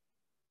happened.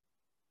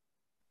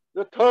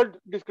 The third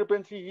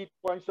discrepancy he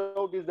points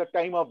out is the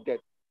time of death.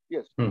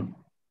 Yes.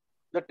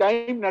 The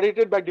time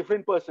narrated by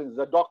different persons,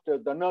 the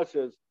doctors, the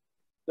nurses,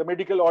 the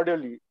medical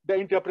orderly, the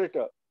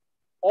interpreter,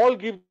 all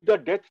give the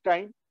death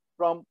time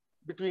from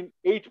between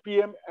 8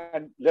 p.m.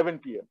 and 11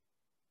 p.m.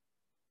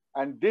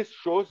 And this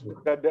shows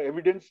that the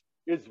evidence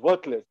is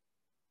worthless,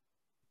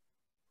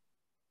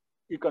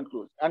 he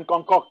concludes, and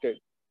concocted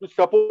to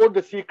support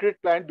the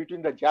secret plan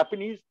between the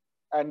Japanese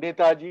and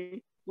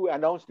Netaji to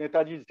announce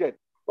Netaji's death.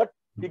 But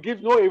he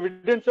gives no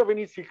evidence of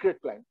any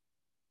secret plan.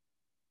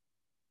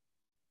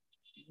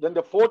 Then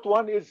the fourth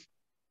one is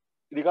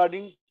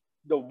regarding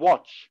the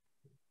watch,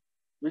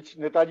 which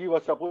Netaji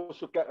was supposed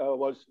to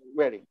was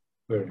wearing.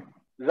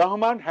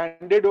 Rahman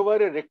handed over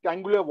a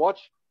rectangular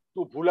watch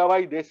to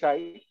Bhulabhai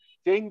Desai,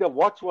 saying the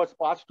watch was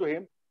passed to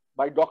him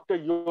by Dr.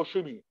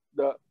 Yoshimi,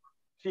 the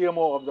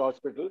CMO of the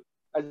hospital,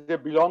 as a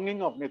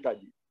belonging of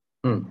Netaji.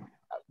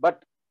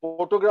 But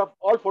all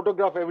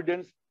photograph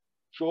evidence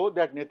show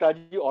that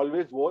Netaji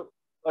always wore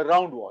a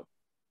round watch.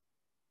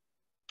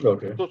 So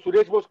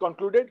Suresh Bose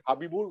concluded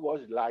Habibur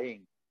was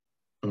lying.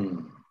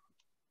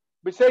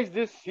 Besides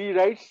this, he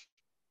writes,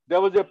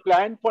 there was a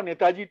plan for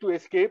Netaji to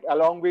escape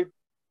along with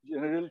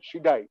General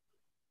Shidai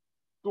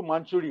to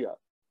Manchuria,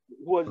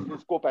 who was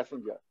his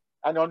co-passenger.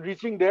 And on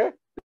reaching there,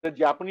 the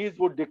Japanese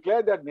would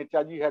declare that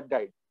Netaji had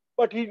died.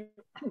 But he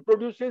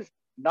produces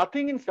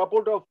nothing in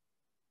support of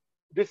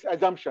this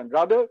assumption.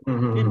 Rather,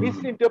 he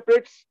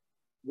misinterprets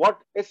what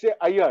S.A.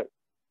 Iyer,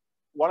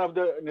 one of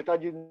the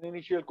Netaji's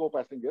initial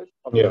co-passengers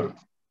of the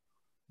six,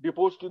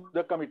 deposed to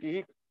the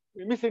committee.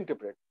 He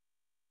misinterprets.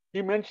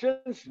 He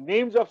mentions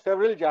names of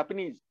several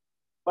Japanese,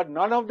 but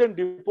none of them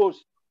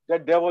deposed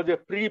that there was a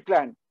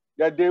pre-plan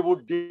that they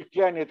would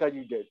declare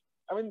Netaji dead.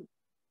 I mean,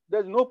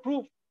 there's no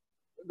proof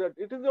that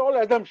it is all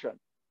assumption.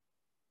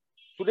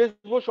 Suresh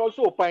Bose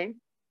also opined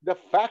the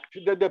fact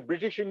that the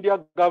British India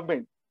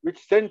government, which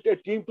sent a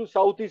team to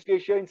Southeast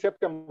Asia in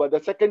September,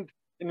 the second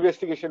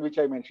investigation which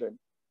I mentioned,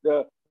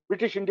 the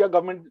British India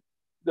government,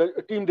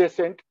 the team they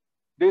sent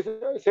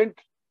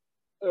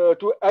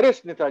to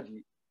arrest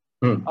Netaji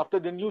after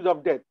the news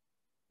of death.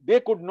 They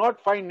could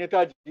not find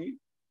Netaji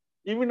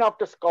even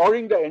after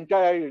scouring the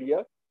entire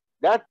area.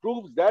 That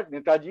proves that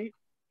Netaji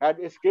had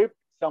escaped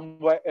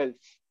somewhere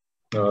else.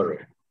 All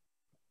right.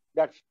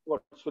 That's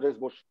what Suresh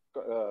Bose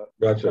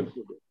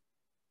concluded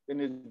in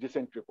his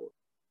dissent report.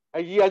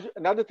 He has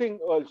another thing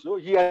also.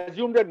 He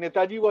assumed that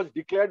Netaji was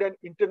declared an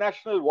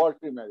international war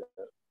criminal,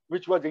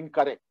 which was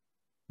incorrect.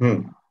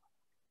 And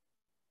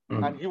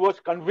he was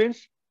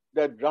convinced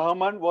that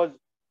Rahman was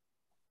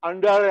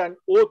under an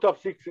oath of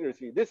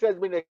secrecy. This has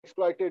been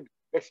exploited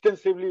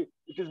extensively.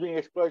 It is being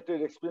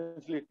exploited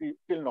extensively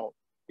till now.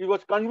 He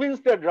was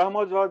convinced that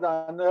Rahman was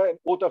under an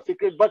oath of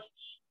secret, but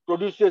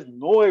produces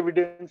no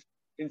evidence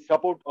in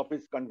support of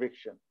his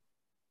conviction.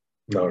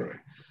 All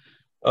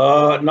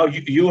right. Now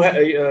you've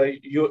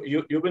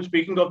been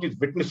speaking of these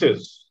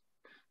witnesses.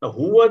 Now,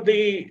 who were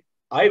the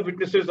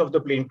eyewitnesses of the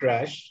plane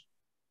crash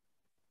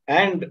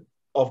and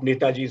of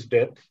Netaji's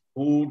death,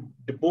 who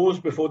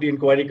deposed before the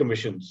inquiry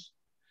commissions?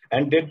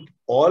 And did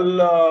all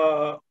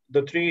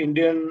the three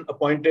Indian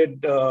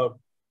appointed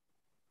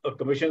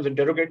commissions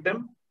interrogate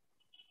them?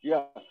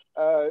 Yeah,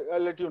 I'll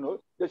let you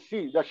know. The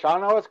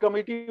Shahnawaz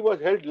committee was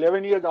held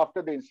 11 years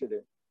after the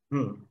incident.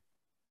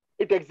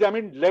 It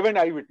examined 11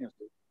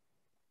 eyewitnesses,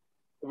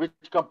 which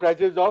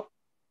comprises of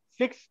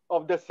 6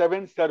 of the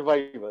 7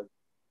 survivors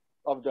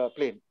of the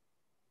plane.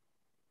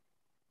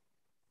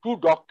 2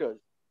 doctors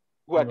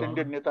who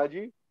attended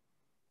Netaji,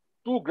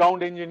 2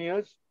 ground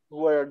engineers who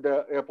were at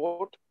the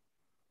airport,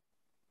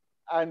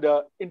 and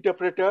the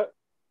interpreter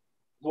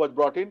who was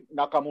brought in,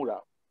 Nakamura.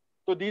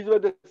 So these were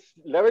the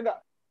 11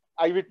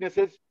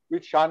 eyewitnesses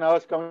which Shah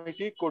Nawaz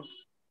committee could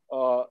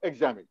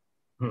examine.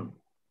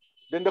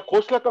 Then the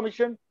Khosla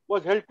Commission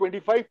was held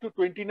 25 to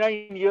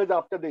 29 years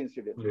after the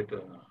incident.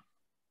 Later.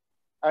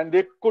 And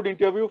they could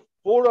interview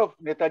 4 of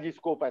Netaji's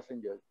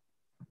co-passengers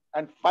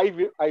and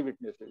 5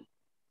 eyewitnesses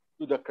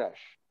to the crash.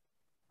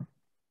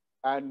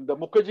 And the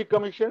Mukherjee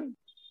Commission,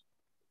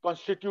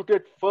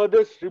 constituted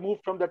furthest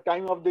removed from the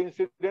time of the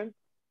incident,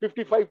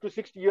 55 to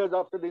 60 years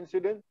after the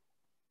incident,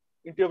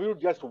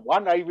 interviewed just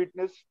 1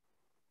 eyewitness,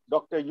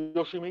 Dr.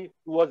 Yoshimi,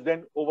 who was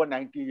then over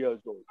 90 years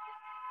old.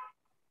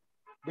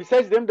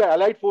 Besides them, the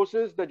Allied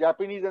forces, the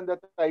Japanese and the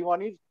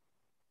Taiwanese,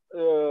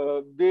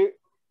 they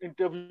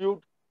interviewed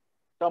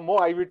some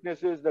more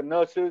eyewitnesses, the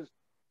nurses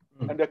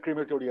and the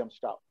crematorium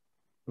staff.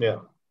 Yeah.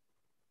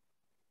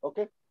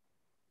 Okay.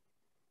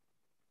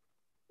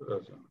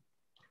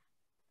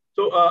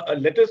 So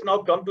let us now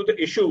come to the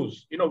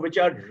issues, which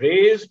are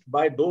raised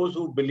by those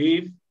who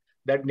believe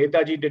that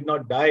Netaji did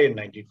not die in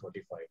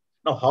 1945.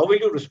 Now, how will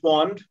you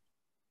respond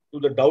to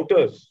the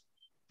doubters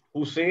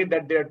who say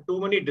that there are too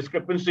many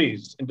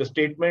discrepancies in the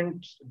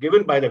statements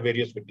given by the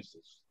various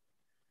witnesses?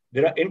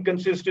 There are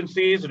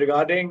inconsistencies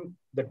regarding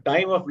the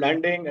time of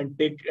landing and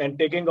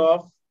taking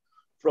off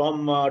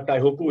from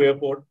Taihoku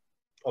airport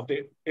of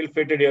the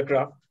ill-fated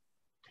aircraft.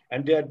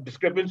 And there are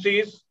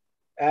discrepancies,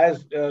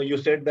 as you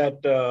said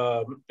that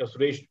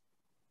Suresh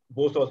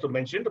Bose also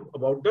mentioned,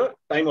 about the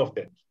time of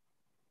death.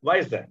 Why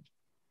is that?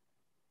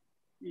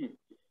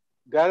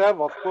 There have,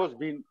 of course,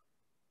 been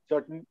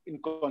certain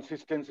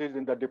inconsistencies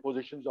in the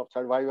depositions of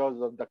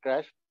survivors of the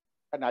crash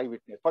and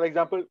eyewitness. For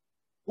example,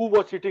 who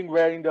was sitting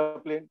where in the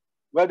plane?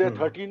 Were there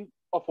 13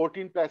 or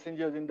 14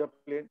 passengers in the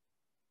plane?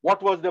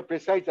 What was the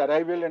precise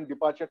arrival and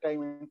departure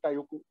time in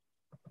Taihoku?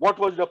 What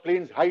was the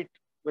plane's height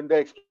when the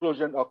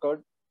explosion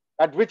occurred?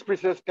 At which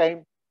precise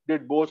time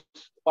did Bose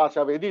pass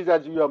away? These,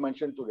 as you have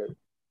mentioned together.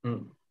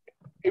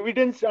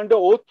 Evidence under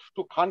oath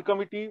to Khan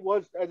Committee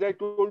was, as I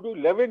told you,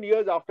 11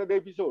 years after the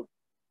episode.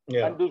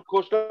 Yeah. And the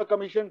Khosla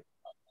Commission,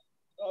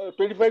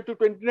 25 to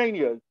 29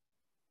 years.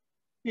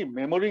 The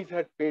memories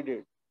had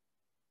faded.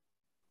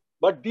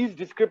 But these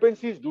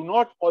discrepancies do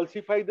not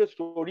falsify the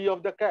story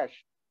of the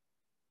crash.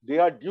 They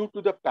are due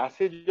to the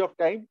passage of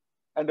time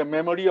and the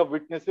memory of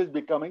witnesses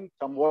becoming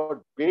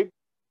somewhat vague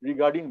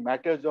regarding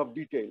matters of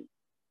detail.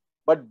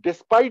 But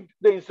despite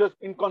the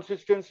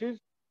inconsistencies,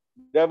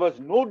 there was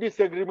no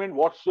disagreement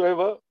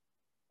whatsoever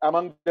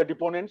among the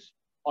deponents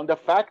on the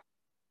fact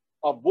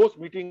of Bose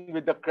meeting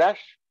with the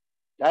crash,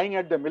 dying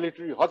at the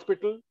military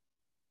hospital,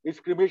 his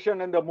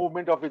cremation and the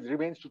movement of his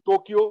remains to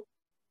Tokyo,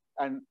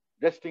 and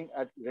resting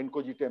at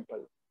Renkoji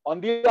Temple.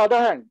 On the other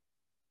hand,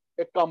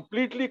 a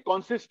completely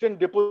consistent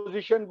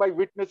deposition by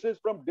witnesses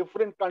from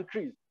different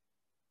countries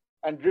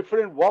and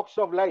different walks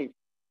of life,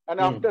 and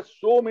after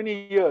so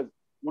many years,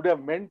 would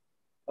have meant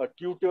a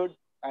tutored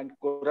and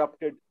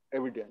corrupted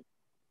evidence.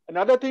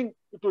 Another thing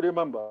to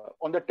remember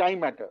on the time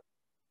matter,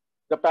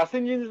 the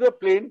passengers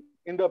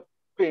in the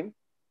plane,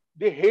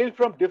 they hail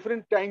from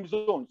different time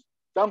zones,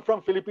 some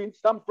from Philippines,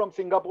 some from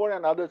Singapore,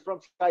 and others from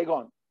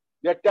Saigon.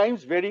 Their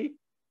times vary,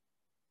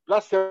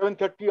 plus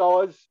 7:30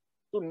 hours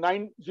to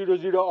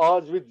 9:00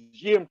 hours with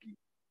GMT.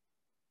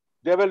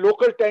 There were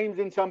local times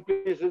in some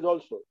places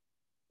also.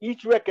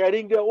 Each were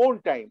carrying their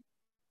own time.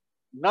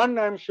 None,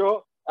 I'm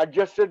sure,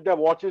 adjusted their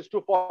watches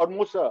to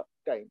Formosa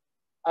time,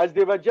 as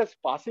they were just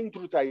passing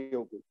through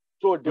Taihoku.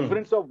 So a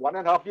difference of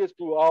 1.5 years,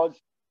 2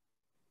 hours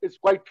is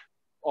quite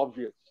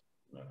obvious.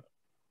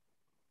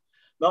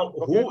 Now,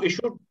 who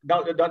issued,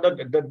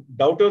 the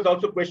doubters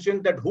also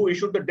questioned that who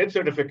issued the death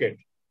certificate.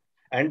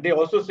 And they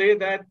also say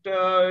that,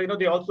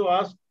 they also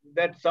asked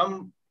that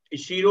some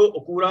Ichiro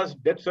Okura's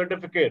death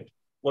certificate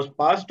was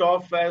passed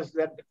off as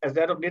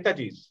that of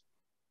Netaji's.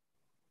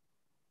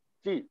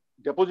 See,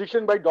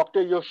 deposition by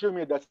Dr.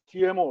 Yoshimi, the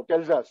CMO,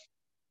 tells us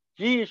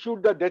he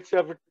issued the death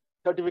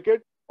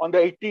certificate on the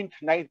 18th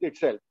night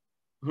itself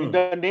in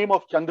the name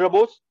of Chandra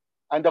Bose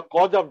and the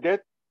cause of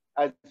death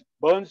as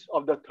burns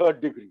of the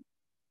 3rd degree.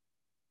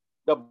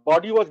 The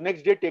body was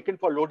next day taken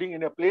for loading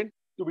in a plane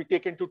to be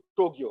taken to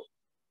Tokyo.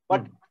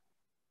 But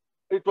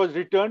it was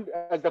returned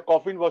as the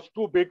coffin was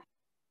too big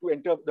to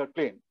enter the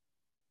plane.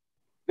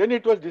 Then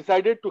it was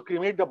decided to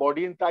cremate the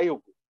body in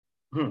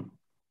Taihoku.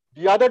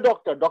 The other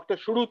doctor, Dr.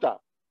 Shuruta,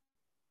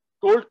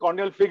 told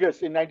Colonel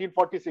Figgis in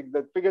 1946,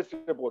 the Figgis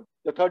report,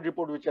 the 3rd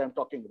report which I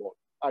talked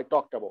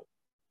about,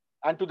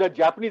 and to the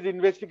Japanese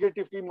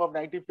investigative team of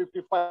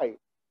 1955,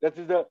 that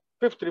is the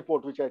 5th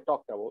report which I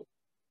talked about,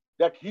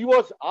 that he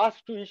was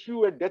asked to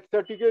issue a death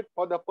certificate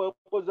for the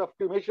purpose of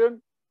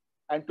cremation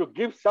and to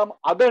give some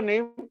other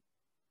name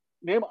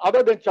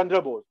other than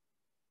Chandra Bose,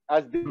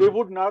 as they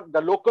would not,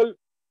 the local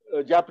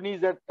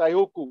Japanese at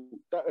Taihoku,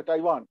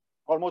 Taiwan,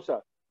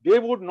 Formosa, they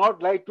would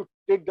not like to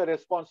take the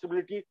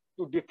responsibility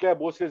to declare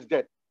Bose's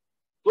death.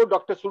 So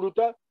Dr.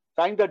 Suruta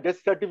signed the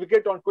death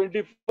certificate on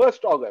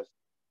 21st August.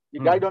 He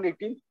died on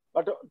 18th,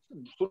 but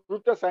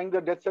Suruta signed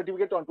the death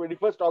certificate on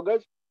 21st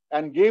August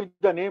and gave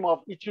the name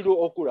of Ichiro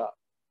Okura.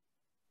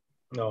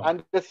 No.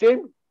 And the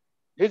same,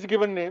 his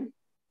given name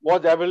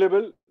was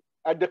available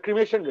at the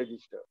cremation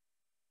register.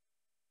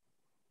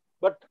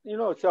 But, you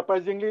know,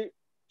 surprisingly,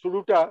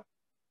 Suruta,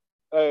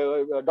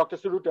 Dr.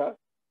 Suruta,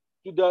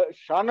 to the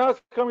Shahnaaz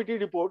committee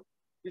report,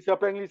 he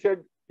surprisingly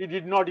said he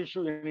did not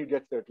issue any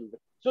death certificate.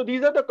 So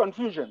these are the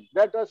confusions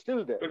that are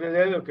still there.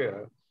 Okay.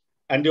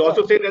 And they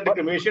also say that the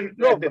cremation...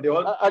 No,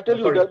 I tell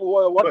you that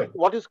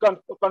what is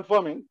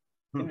confirming,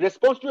 in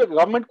response to a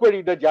government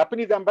query, the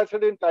Japanese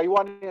ambassador in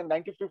Taiwan in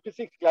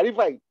 1956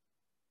 clarified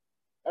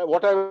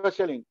what I was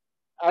telling.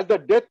 As the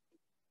death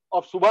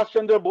of Subhash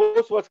Chandra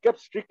Bose was kept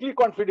strictly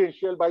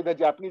confidential by the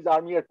Japanese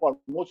army at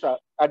Formosa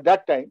at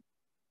that time,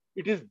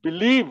 it is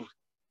believed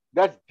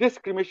that this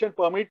cremation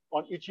permit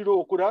on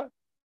Ichiro Okura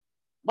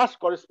must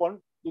correspond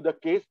to the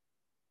case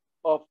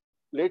of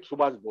late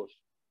Subhash Bose.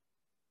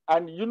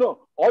 And you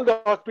know, all the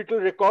hospital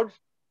records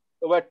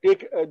were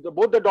taken,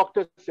 both the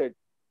doctors said,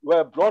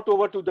 were brought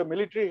over to the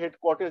military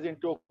headquarters in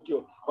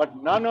Tokyo, but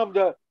none of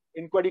the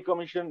inquiry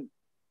commission,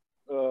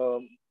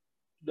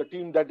 the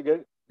team that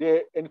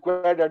they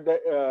inquired at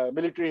the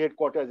military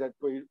headquarters at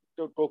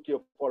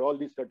Tokyo for all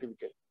these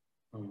certificates.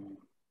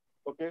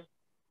 Okay.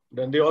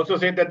 Then they also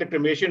say that the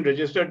cremation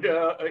registered,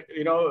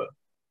 you know,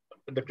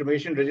 the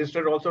cremation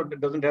register also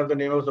doesn't have the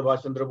name of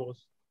Subhash Chandra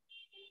Bose.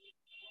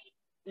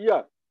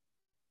 Yeah.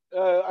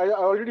 I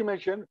already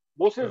mentioned,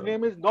 Bose's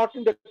name is not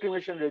in the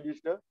cremation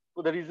register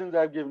for the reasons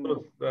I've given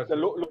you, the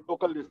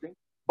local listing.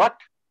 But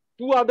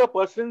two other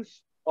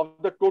persons of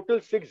the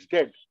total 6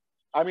 dead.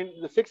 I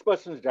mean, the 6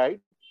 persons died.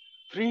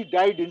 3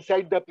 died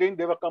inside the plane.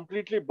 They were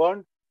completely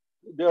burned.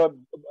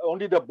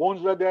 Only the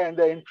bones were there and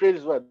the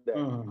entrails were there.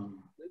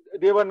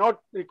 They were not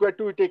required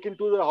to be taken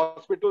to the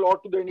hospital or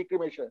to any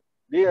cremation.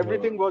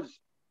 Everything was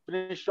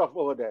finished off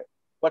over there.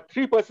 But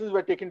 3 persons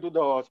were taken to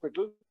the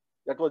hospital.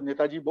 That was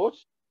Netaji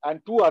Bose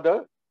and 2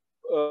 other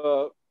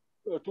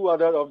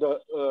of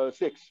the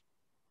 6.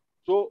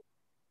 So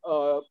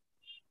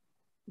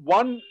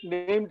one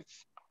named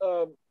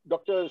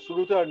Dr.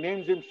 Suruta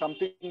names him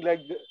something like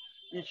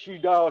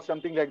Ishida or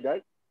something like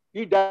that.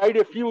 He died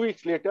a few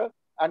weeks later,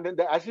 and then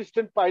the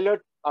assistant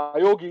pilot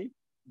Ayogi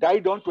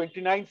died on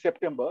 29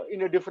 September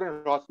in a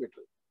different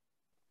hospital.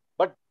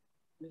 But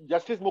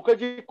Justice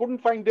Mukherjee couldn't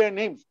find their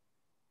names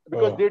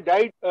because they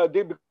died.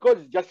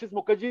 Because Justice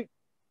Mukherjee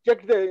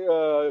checked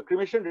the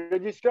cremation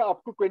register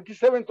up to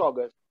 27th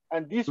August,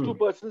 and these 2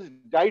 persons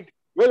died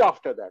well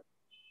after that.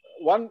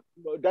 One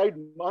died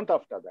a month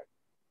after that.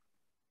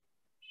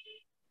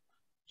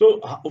 So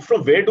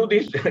from where do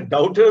these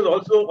doubters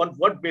also, on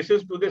what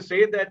basis do they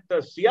say that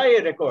the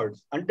CIA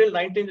records until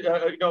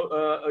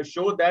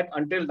show that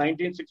until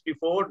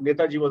 1964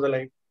 Netaji was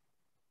alive?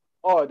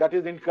 Oh, that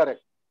is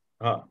incorrect.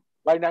 By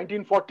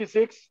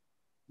 1946,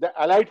 the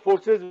Allied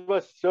forces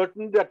were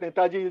certain that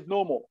Netaji is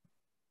no more.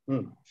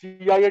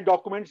 CIA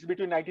documents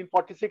between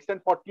 1946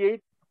 and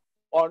 48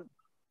 on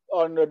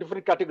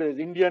different categories,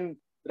 Indian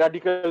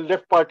radical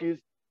left parties,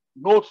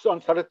 notes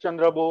on Sarat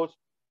Chandra Bose,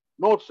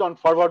 notes on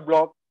forward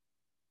bloc.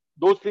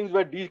 Those things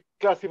were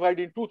declassified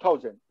in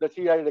 2000, the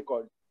CIA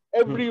record.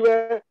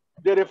 Everywhere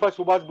they refer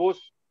Subhash Bose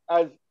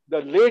as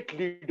the late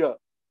leader.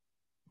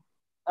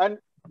 And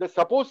the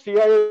supposed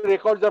CIA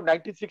records of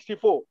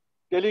 1964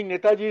 telling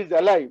Netaji is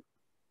alive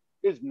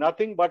is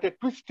nothing but a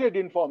twisted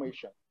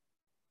information.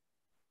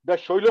 The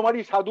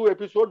Shoilomari Sadhu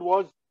episode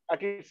was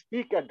at its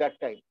peak at that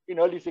time, in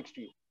early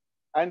 60s.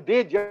 And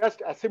they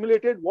just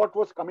assimilated what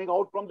was coming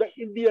out from the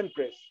Indian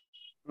press.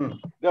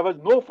 There was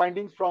no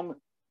findings from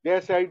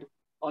their side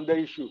on the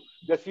issue.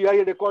 The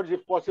CIA records,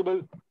 if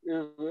possible,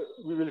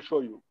 we will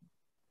show you,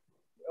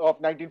 of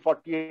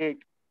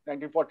 1948,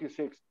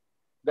 1946,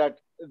 that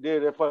they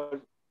refer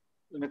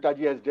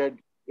Netaji as dead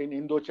in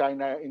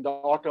Indochina in the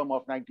autumn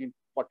of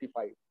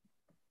 1945.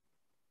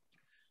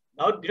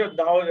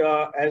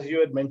 Now, as you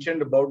had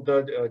mentioned about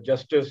the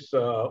Justice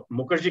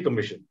Mukherjee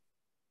Commission,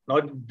 now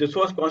this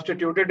was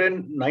constituted in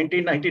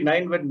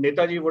 1999 when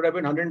Netaji would have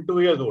been 102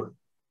 years old.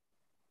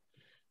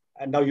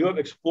 And now you have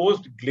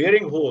exposed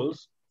glaring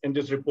holes in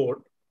this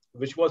report,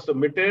 which was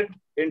submitted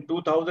in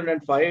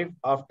 2005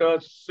 after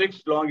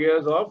 6 long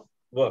years of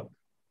work.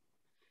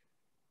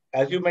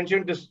 As you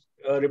mentioned, this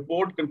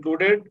report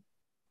concluded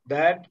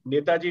that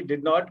Netaji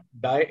did not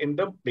die in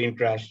the plane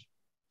crash,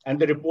 and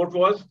the report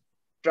was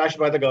trashed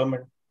by the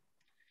government.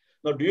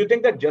 Now, do you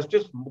think that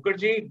Justice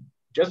Mukherjee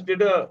just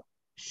did a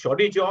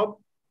shoddy job,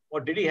 or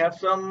did he have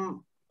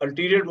some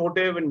ulterior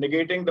motive in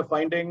negating the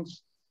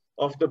findings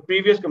of the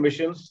previous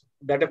commissions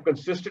that have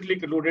consistently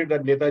concluded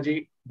that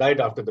Netaji died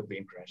after the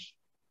plane crash?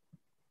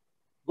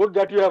 Good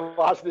that you have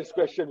asked this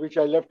question, which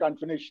I left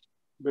unfinished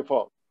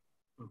before.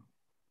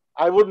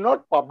 I would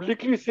not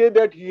publicly say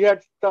that he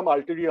had some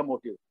ulterior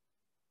motive,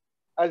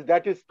 as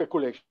that is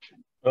speculation.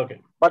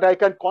 Okay. But I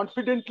can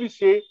confidently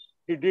say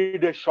he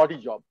did a shoddy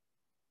job.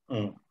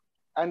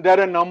 And there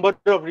are a number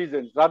of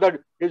reasons,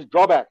 rather his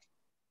drawbacks,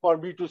 for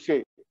me to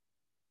say.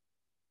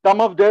 Some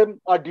of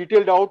them are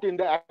detailed out in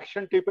the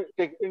action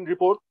taken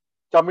report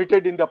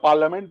submitted in the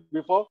parliament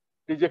before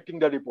rejecting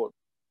the report.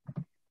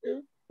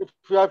 If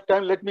you have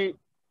time, let me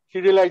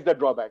serialize the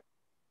drawback.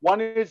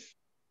 One is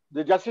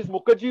the Justice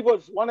Mukherjee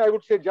was, one I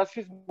would say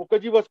Justice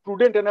Mukherjee was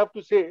prudent enough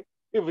to say,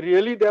 if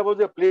really there was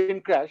a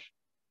plane crash,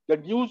 the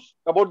news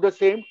about the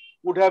same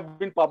would have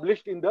been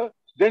published in the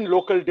then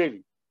local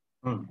daily.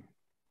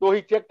 So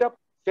he checked up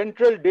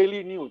Central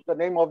Daily News, the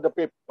name of the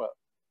paper.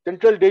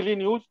 Central Daily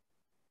News,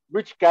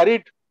 which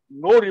carried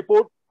no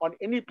report on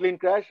any plane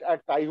crash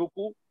at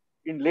Taihoku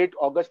in late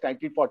August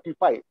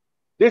 1945.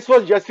 This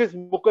was Justice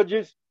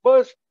Mukherjee's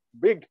first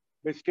big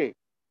mistake.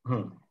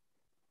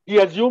 He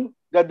assumed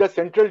that the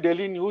Central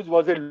Daily News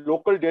was a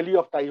local daily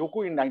of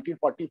Taihoku in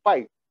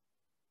 1945.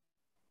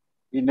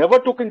 He never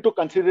took into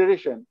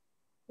consideration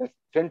that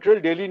Central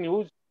Daily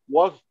News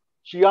was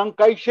Chiang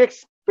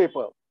Kai-shek's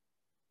paper,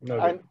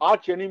 an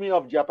arch enemy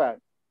of Japan.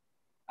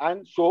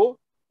 And so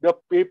the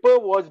paper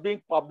was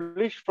being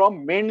published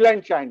from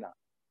mainland China,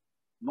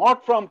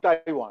 not from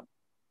Taiwan.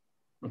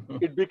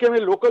 It became a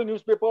local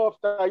newspaper of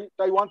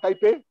Taiwan,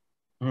 Taipei,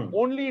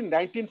 only in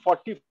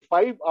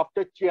 1945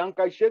 after Chiang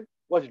Kai-shek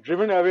was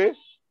driven away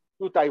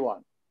to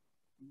Taiwan.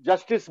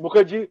 Justice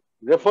Mukherjee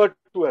referred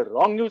to a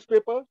wrong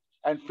newspaper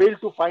and failed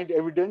to find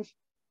evidence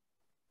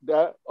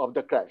of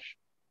the crash.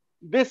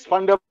 This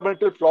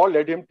fundamental flaw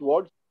led him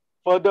towards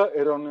further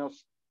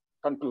erroneous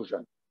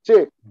conclusion.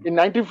 Say, in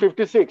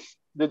 1956,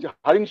 the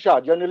Harin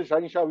Shah, journalist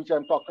Harin Shah, which I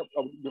talked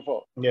about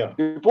before,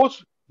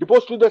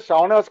 deposed to the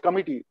Shahnaaz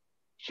committee,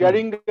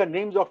 sharing the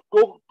names of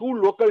two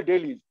local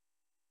dailies.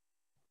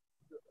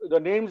 The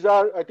names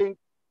are, I think,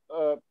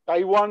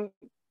 Taiwan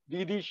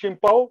Didi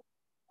Shimpao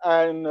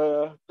and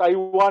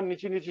Taiwan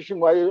Nichi Nichi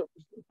Shingwai.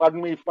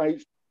 Pardon me if my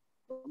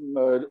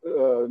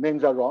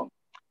names are wrong.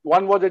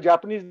 One was a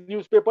Japanese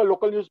newspaper,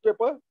 local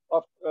newspaper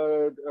of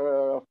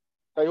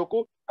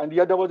Taihoku, and the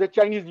other was a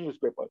Chinese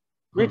newspaper,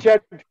 which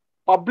had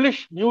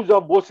published news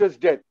of Bose's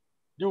death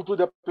due to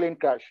the plane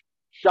crash.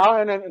 Shah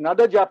and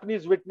another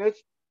Japanese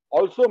witness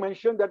also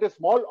mentioned that a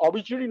small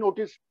obituary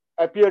notice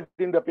appeared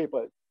in the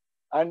paper.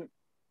 And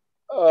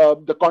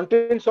the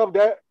contents of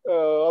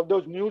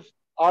those news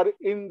are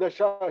in the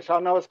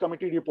Shahnaaz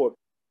committee report.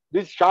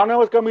 This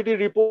Shahnaaz committee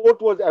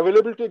report was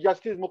available to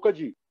Justice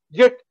Mukherjee,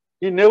 yet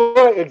he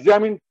never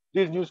examined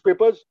these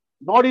newspapers,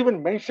 not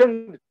even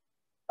mentioned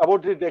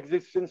about its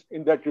existence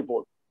in that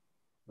report.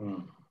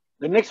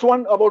 The next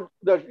one about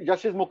the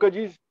Justice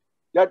Mukherjee's,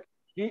 that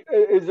he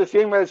is the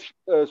same as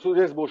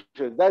Suresh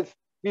Bose.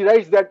 He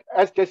writes that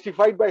as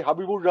testified by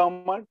Habibur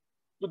Rahman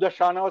to the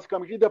Shahnaaz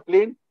committee, the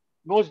plane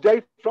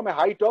nosedived from a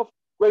height of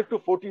 12 to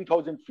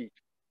 14,000 feet.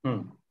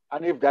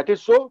 And if that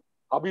is so,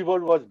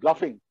 Habibur was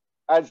bluffing,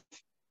 as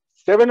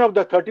 7 of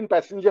the 13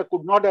 passengers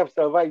could not have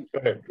survived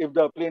if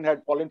the plane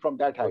had fallen from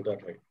that height.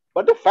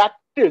 But the fact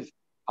is,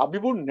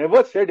 Habibur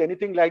never said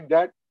anything like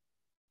that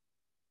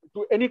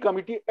to any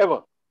committee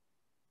ever.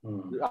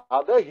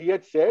 Rather, he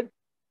had said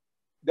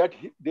that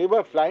they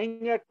were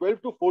flying at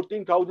 12 to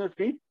 14,000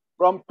 feet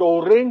from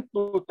Toren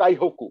to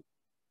Taihoku,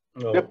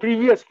 the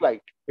previous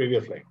flight.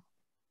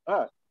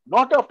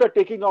 Not after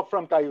taking off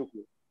from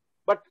Taihoku.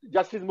 But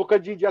Justice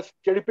Mukherjee just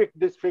cherry-picked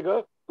this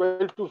figure,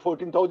 12 to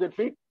 14,000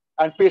 feet,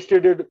 and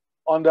pasted it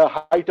on the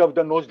height of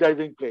the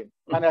nosediving plane,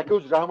 and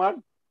accused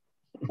Rahman,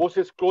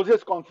 Bose's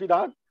closest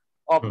confidant,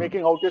 of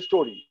making out a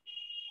story.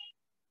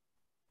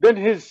 Then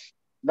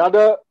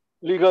another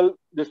legal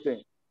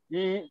thing.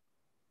 The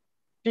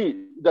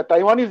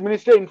Taiwanese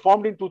minister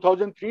informed in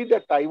 2003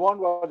 that Taiwan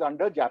was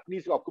under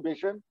Japanese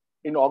occupation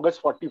in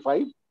August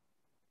 45,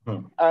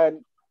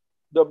 and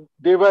the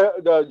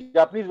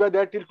Japanese were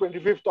there till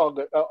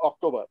 25th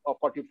October of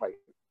 45.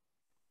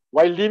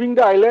 While leaving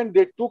the island,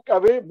 they took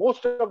away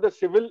most of the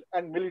civil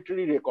and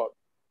military records.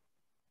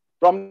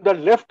 From the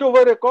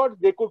leftover records,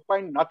 they could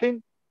find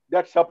nothing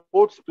that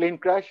supports plane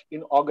crash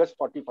in August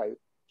 45.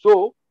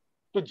 So,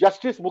 to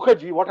Justice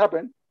Mukherjee, what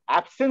happened?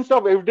 Absence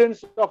of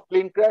evidence of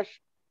plane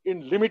crash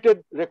in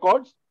limited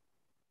records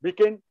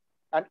became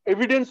an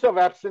evidence of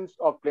absence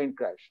of plane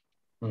crash.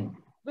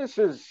 This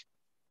is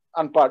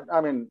unpardonable.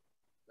 I mean,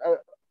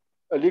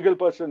 a legal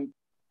person,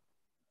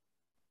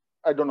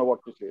 I don't know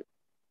what to say.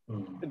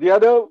 The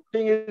other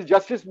thing is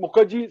Justice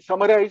Mukherjee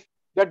summarized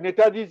that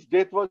Netaji's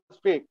death was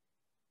fake.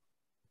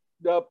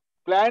 The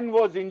plan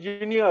was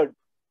engineered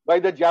by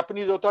the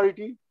Japanese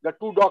authority, the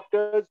 2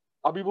 doctors,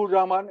 Habibur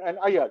Rahman and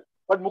Iyer.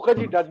 But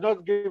Mukherjee does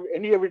not give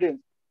any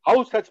evidence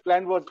how such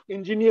plan was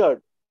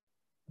engineered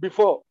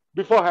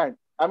beforehand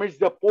amidst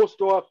the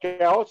post-war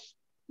chaos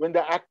when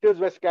the actors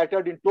were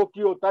scattered in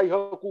Tokyo,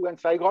 Taihoku and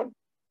Saigon.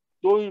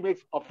 So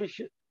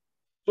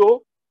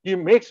he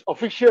makes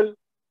official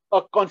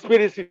a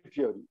conspiracy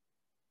theory.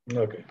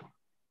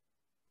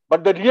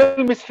 But the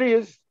real mystery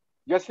is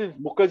Justice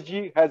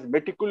Mukherjee has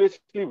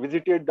meticulously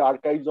visited the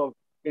archives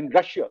in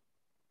Russia.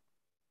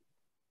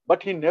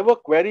 But he never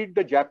queried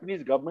the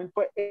Japanese government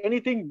for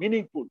anything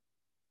meaningful.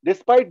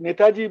 Despite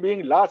Netaji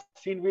being last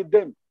seen with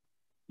them,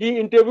 he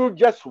interviewed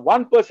just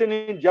one person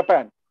in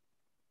Japan.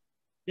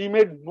 He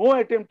made no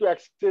attempt to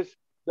access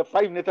the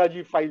 5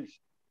 Netaji files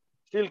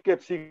still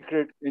kept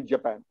secret in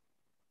Japan.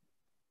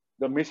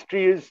 The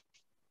mystery is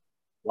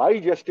why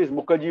Justice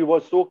Mukherjee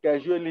was so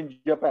casual in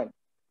Japan.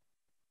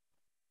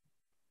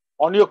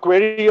 On your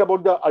query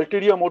about the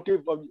ulterior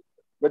motive,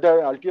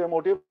 whether ulterior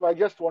motive, I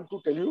just want to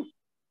tell you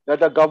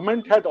that the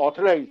government had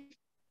authorized,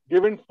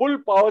 given full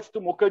powers to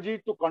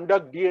Mukherjee to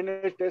conduct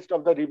DNA test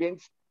of the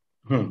remains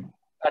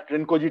at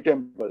Rinpoche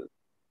temple.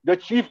 The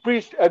chief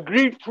priest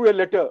agreed through a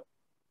letter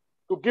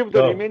to give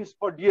the remains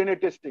for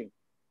DNA testing.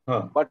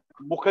 But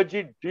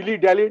Mukherjee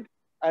dilly-dallied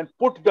and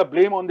put the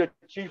blame on the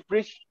chief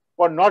priest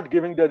for not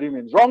giving the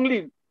remains,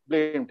 wrongly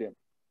blamed him.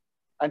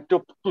 And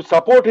to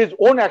support his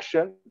own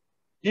action,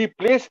 he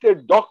placed a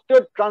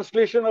doctored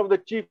translation of the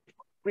chief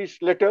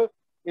priest's letter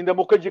in the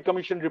Mukherjee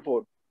Commission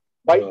report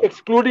by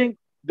excluding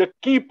the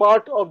key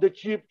part of the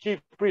chief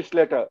priest's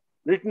letter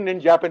written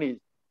in Japanese.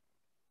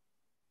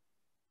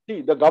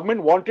 See, the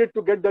government wanted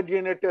to get the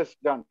DNA test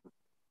done,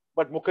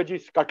 but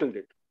Mukherjee scuttled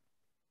it.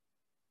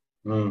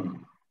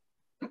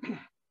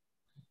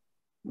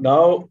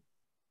 Now,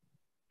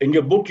 in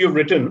your book, you've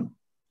written,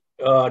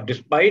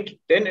 despite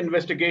 10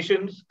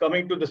 investigations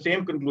coming to the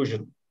same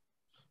conclusion,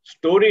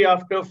 story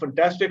after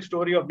fantastic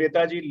story of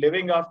Netaji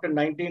living after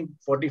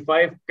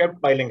 1945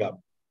 kept piling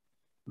up.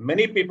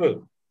 Many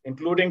people,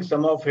 including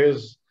some of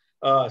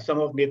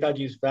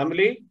Netaji's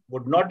family,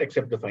 would not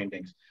accept the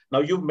findings. Now,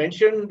 you've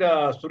mentioned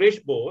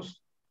Suresh Bose.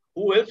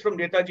 Who else from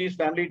Netaji's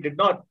family did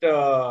not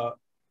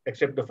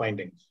accept the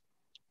findings?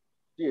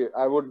 Yeah,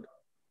 I would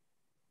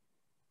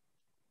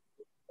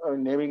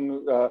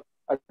naming,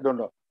 I don't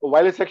know.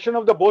 While a section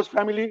of the Bose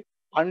family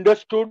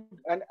understood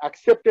and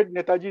accepted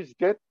Netaji's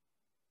death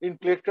in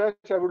plane crash,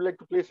 I would like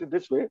to place it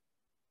this way.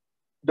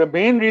 The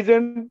main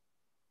reason,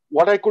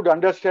 what I could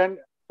understand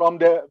from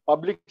the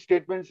public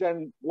statements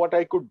and what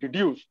I could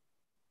deduce,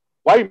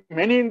 why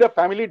many in the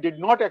family did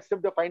not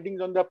accept the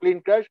findings on the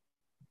plane crash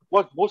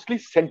was mostly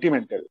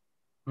sentimental.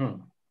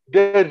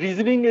 Their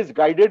reasoning is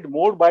guided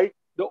more by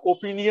the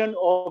opinion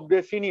of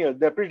their seniors,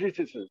 their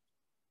predecessors.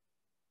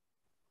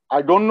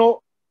 I don't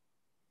know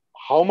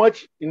how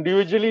much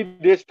individually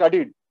they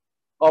studied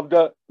of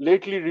the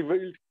lately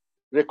revealed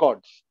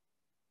records,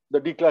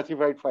 the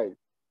declassified files.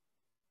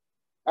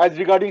 As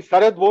regarding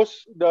Sarat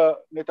Bose, the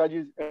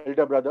Netaji's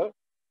elder brother,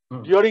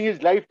 during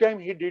his lifetime,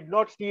 he did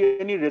not see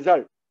any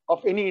result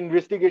of any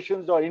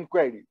investigations or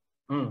inquiries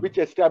which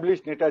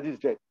established Netaji's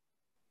death.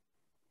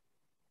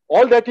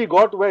 All that he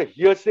got were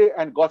hearsay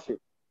and gossip.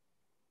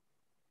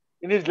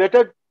 In his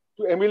letter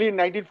to Emilie in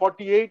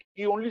 1948,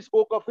 he only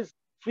spoke of his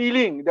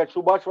feeling that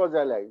Subhash was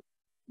alive.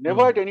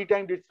 Never at any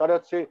time did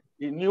Sarat say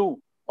he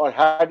knew or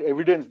had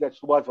evidence that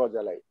Subhash was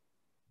alive.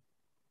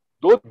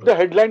 Though the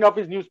headline of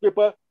his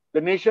newspaper,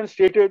 The Nation,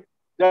 stated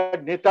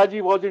that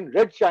Netaji was in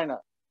Red China,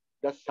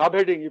 the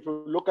subheading, if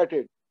you look at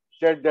it,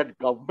 said that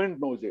government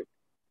knows it.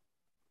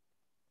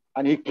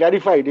 And he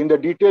clarified in the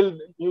detailed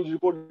news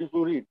report, if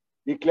you read,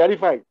 he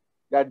clarified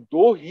that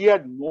though he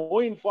had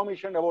no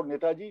information about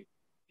Netaji,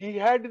 he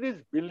had this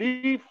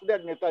belief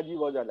that Netaji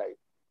was alive.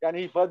 And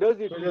he furthers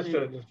it.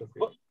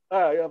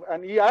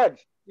 And he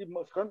adds, he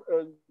must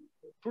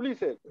truly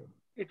says,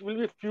 it will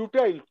be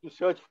futile to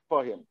search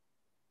for him.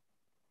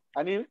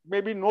 And he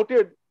maybe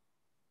noted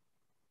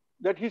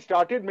that he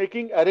started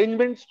making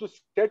arrangements to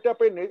set up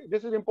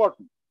this is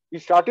important. He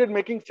started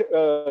making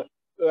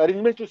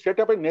arrangements to set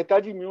up a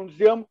Netaji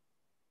museum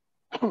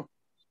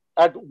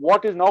at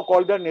what is now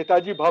called the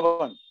Netaji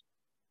Bhavan.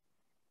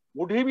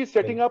 Would he be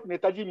setting up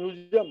Netaji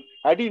museum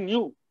had he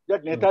knew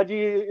that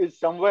Netaji is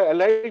somewhere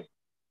alive?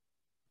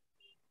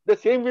 The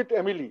same with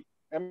Emilie.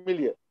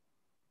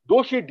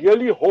 Though she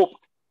dearly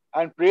hoped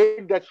and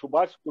prayed that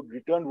Subhash could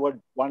return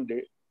one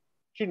day,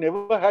 she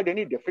never had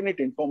any definite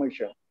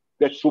information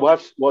that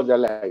Subhash was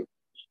alive.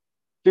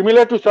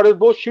 Similar to Sarat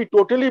Bose, she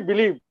totally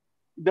believed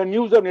the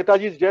news of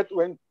Netaji's death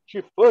when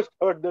she first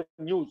heard the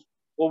news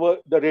over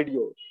the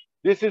radio.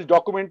 This is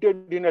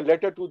documented in a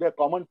letter to their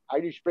common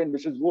Irish friend,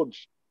 Mrs.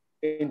 Woods,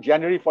 in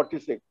January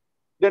 46.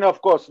 Then,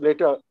 of course,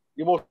 later,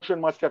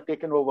 emotion must have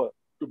taken over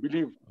to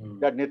believe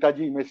that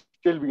Netaji may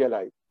still be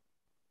alive.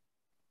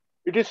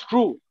 It is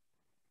true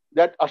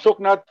that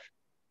Ashoknath,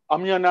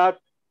 Amyanath,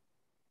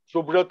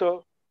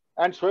 Subrata,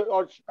 and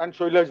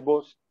Shailash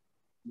Bose,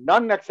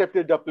 none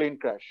accepted the plane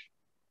crash.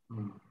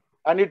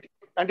 And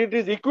it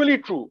is equally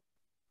true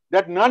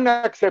that none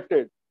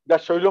accepted the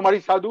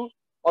Shailomari Sadhu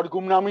or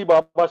Gumnami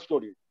Baba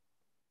story.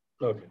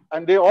 Okay.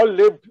 And they all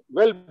lived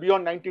well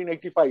beyond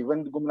 1985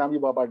 when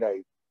Gumnami Baba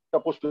died,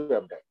 supposed to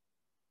have died.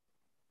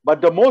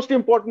 But the most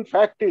important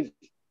fact is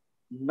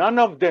none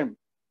of them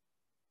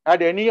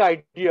had any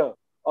idea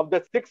of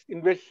the 6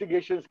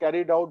 investigations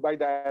carried out by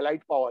the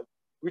Allied powers,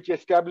 which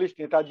established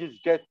Netaji's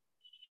death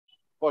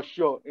for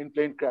sure in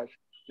plane crash,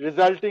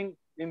 resulting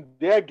in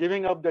their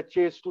giving up the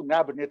chase to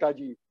nab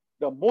Netaji,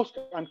 the most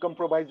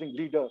uncompromising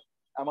leader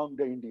among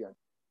the Indians.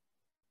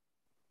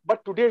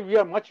 But today we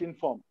are much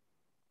informed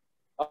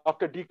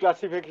after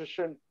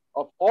declassification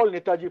of all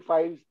Netaji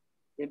files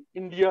in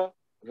India,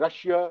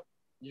 Russia,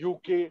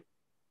 UK,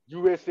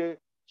 USA,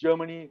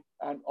 Germany,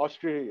 and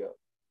Australia.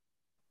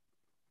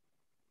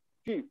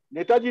 See,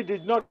 Netaji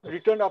did not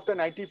return after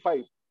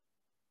 95,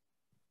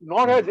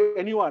 nor has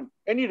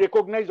any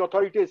recognized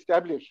authority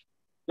established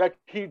that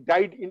he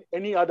died in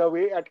any other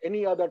way, at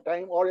any other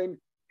time, or in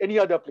any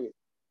other place.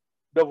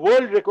 The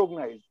world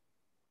recognized,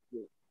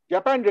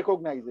 Japan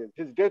recognizes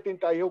his death in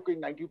Taihoku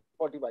in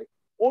 1945.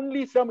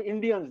 Only some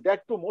Indians,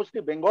 that too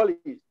mostly Bengalis,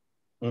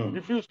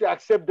 refused to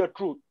accept the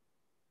truth,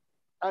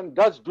 and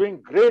thus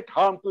doing great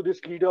harm to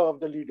this leader of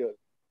the leaders,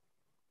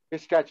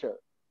 his stature,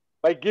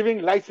 by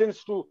giving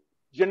license to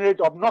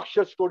generate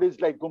obnoxious stories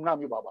like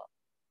Gumnami Baba.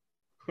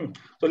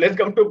 So let's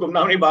come to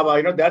Gumnami Baba.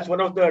 You know, that's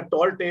one of the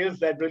tall tales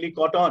that really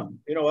caught on,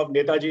 you know, of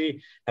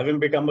Netaji having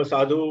become a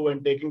sadhu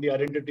and taking the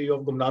identity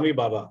of Gumnami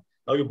Baba.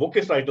 Now, your book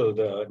is titled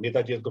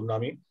Netaji's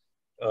Gumnami,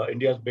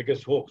 India's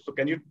biggest hoax. So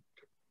can you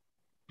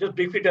just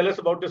briefly tell us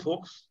about this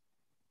hoax?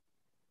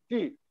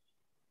 See,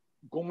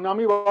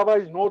 Gumnami Baba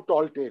is no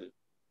tall tale.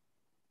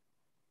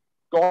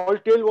 Tall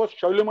tale was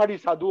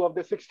Shaulamari Sadhu of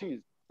the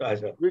 60s,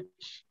 which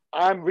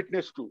I am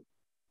witness to.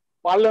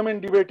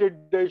 Parliament debated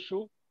the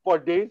issue for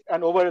days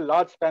and over a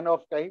large span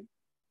of time.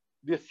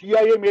 The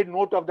CIA made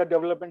note of the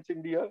developments in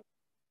India.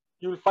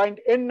 You will find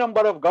n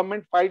number of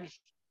government files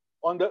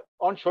on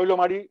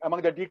Shaulamari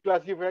among the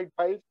declassified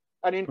files,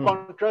 and in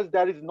contrast,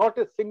 there is not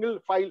a single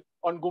file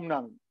on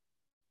Gumnami.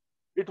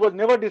 It was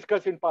never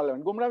discussed in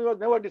Parliament. Gumnami was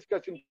never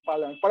discussed in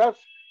Parliament, perhaps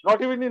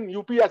not even in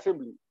UP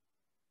Assembly.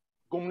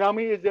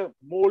 Gumnami is a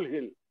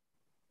molehill.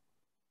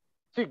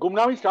 See,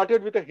 Gumnami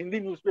started with a Hindi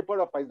newspaper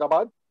of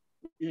Faizabad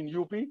in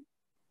UP,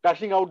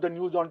 flashing out the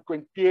news on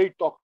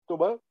 28th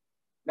October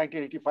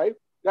 1985.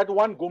 That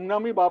one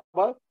Gumnami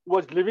Baba who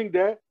was living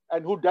there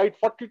and who died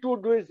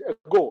 42 days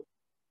ago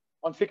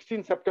on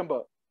 16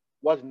 September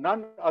was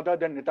none other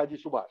than Netaji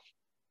Subhash.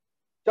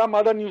 Some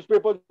other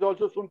newspapers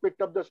also soon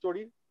picked up the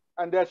story,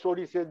 and their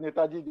story says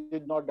Netaji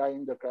did not die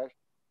in the crash.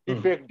 He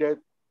faked death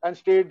and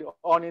stayed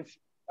on in,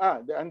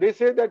 and they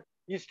say that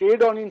he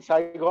stayed on in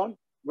Saigon,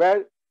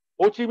 where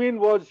Ho Chi Minh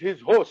was his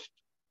host.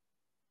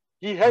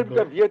 He helped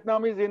the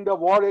Vietnamese in the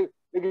war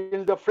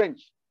against the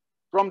French.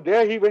 From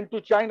there, he went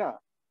to China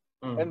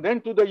and then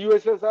to the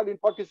USSR in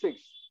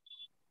 46.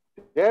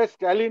 There,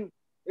 Stalin,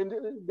 in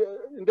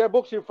their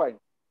books you find,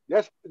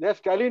 there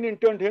Stalin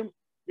interned him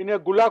in a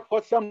gulag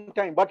for some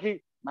time, but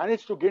he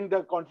managed to gain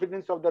the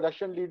confidence of the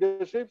Russian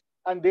leadership,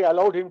 and they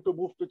allowed him to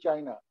move to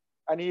China.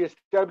 And he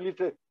established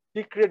a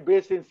secret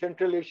base in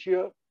Central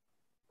Asia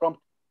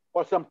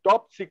for some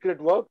top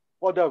secret work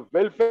for the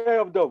welfare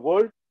of the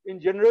world in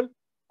general,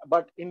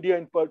 but India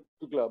in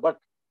particular. But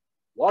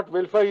what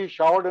welfare he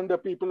showered on the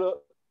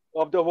people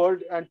of the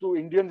world and to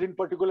Indians in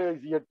particular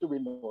is yet to be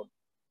known.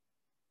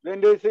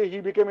 Then they say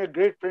he became a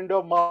great friend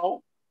of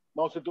Mao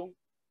Zedong,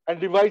 and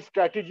devised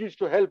strategies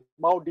to help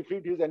Mao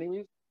defeat his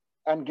enemies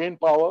and gain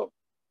power.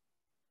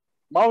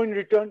 Mao in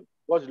return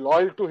was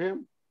loyal to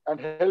him and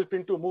helped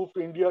him to move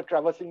to India,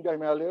 traversing the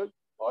Himalayas,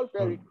 all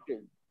fairy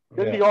tales.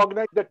 Then he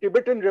organized the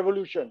Tibetan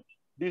revolution,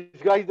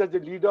 disguised as the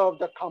leader of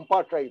the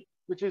Khampa tribe,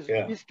 which is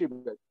East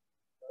Tibet,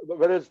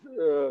 whereas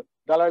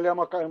Dalai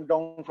Lama came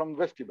down from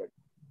West Tibet,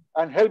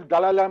 and helped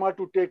Dalai Lama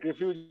to take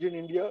refuge in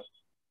India.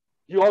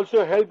 He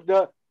also helped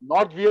the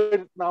North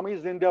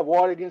Vietnamese in their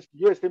war against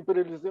US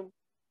imperialism.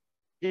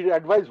 He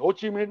advised Ho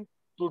Chi Minh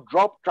to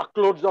drop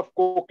truckloads of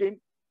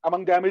cocaine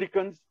among the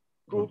American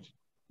troops,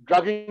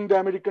 drugging the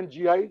American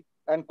GIs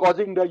and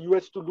causing the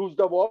US to lose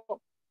the war.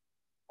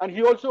 And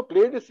he also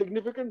played a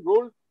significant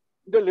role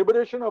in the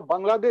liberation of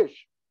Bangladesh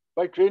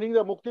by training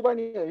the Mukti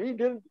Bahini. He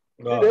did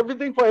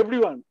everything for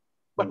everyone,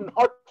 but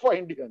not for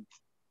Indians.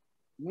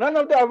 None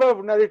of the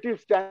above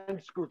narratives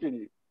stand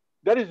scrutiny.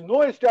 There is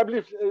no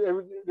established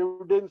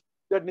evidence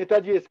that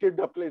Netaji escaped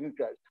the plane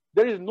crash.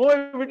 There is no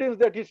evidence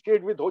that he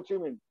stayed with Ho Chi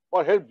Minh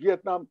or helped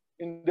Vietnam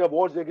in their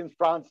wars against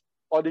France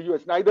or the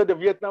US. Neither the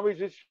Vietnamese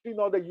history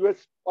nor the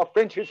US or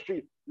French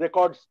history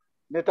records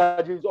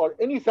Netaji's or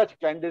any such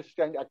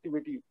clandestine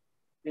activity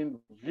in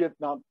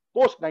Vietnam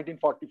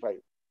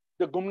post-1945.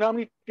 The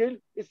Gumnami tale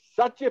is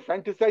such a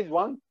fantasized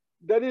one.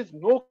 There is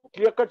no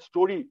clear-cut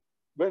story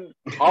when,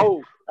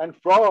 how, and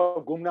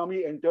from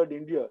Gumnami entered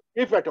India,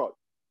 if at all.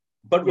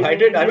 But why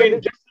did, I mean,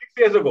 just 6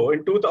 years ago,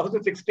 in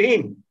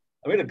 2016,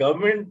 I mean, the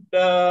government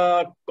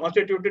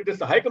constituted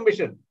this High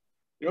Commission,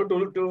 you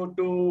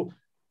know,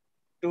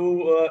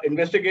 to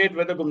investigate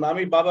whether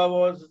Gumnami Baba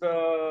was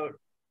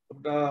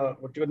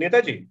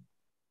Netaji.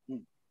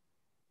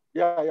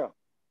 Yeah.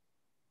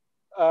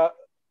 So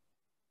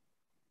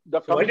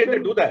why did they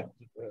do that?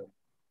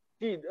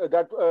 See,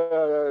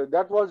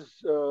 that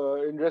was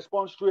in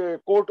response to a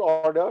court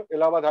order,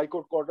 Allahabad High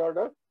Court court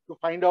order, to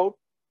find out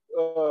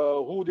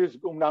who this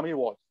Gumnami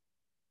was.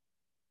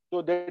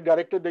 So they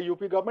directed the UP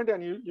government,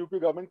 and UP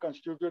government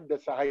constituted the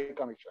Sahai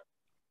Commission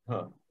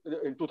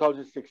in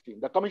 2016.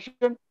 The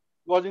commission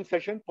was in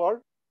session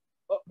for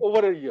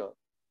over a year.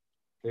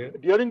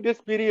 During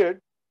this period,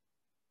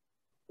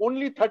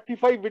 only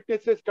 35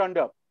 witnesses turned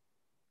up.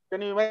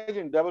 Can you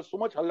imagine? There was so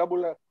much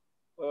hullabulla,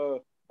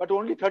 but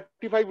only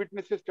 35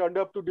 witnesses turned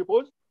up to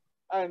depose,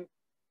 and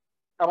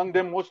among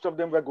them, most of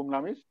them were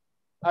Gumnamis.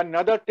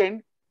 Another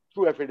 10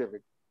 through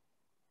affidavit.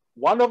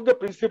 One of the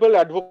principal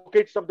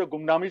advocates of the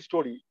Gumnami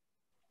story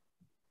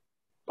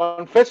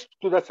confessed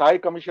to the Sahai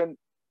Commission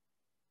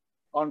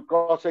on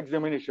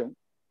cross-examination,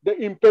 the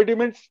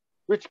impediments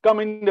which come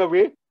in the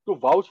way to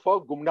vouch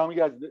for Gumnami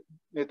as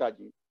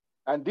Netaji.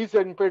 And these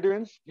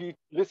impediments he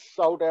lists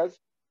out as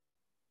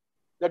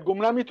that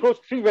Gumnami throws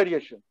three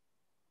variations,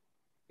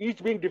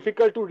 each being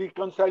difficult to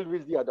reconcile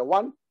with the other.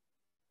 One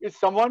is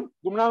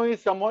Gumnami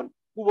is someone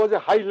who was a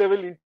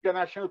high-level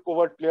international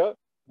covert player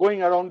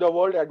going around the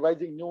world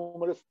advising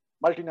numerous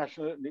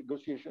multinational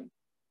negotiations.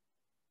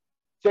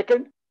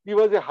 Second, he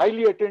was a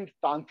highly attained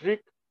tantric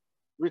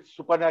with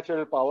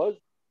supernatural powers.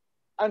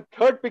 And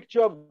third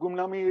picture of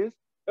Gumnami is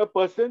a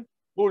person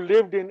who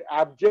lived in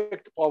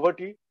abject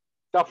poverty,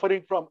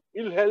 suffering from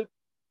ill health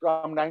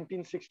from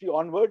 1960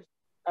 onwards,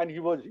 and he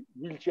was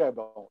wheelchair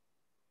bound.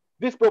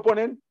 This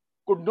proponent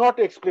could not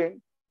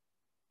explain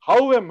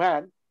how a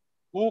man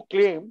who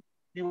claimed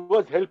he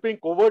was helping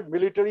covert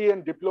military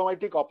and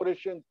diplomatic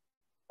operations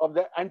of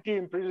the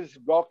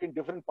anti-imperialist bloc in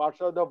different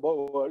parts of the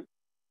world,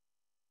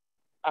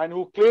 and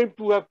who claimed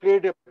to have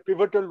played a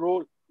pivotal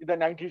role in the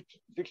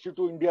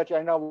 1962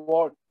 India-China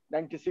War,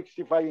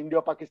 1965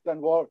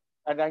 India-Pakistan War,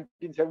 and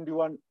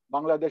 1971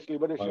 Bangladesh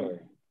Liberation,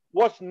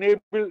 was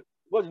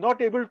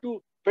not able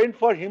to fend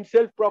for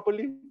himself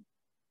properly.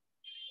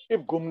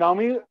 If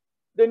Gumnami,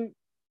 then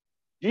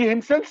he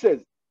himself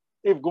says,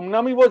 if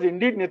Gumnami was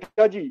indeed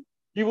Netaji,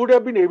 he would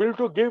have been able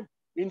to give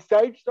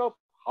insights of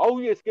how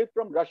he escaped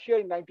from Russia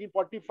in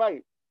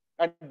 1945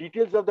 and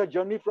details of the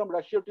journey from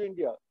Russia to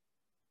India.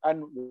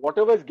 And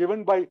whatever is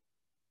given by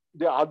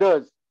the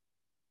others,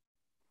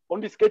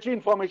 only sketchy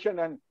information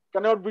and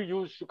cannot be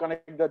used to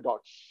connect the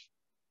dots.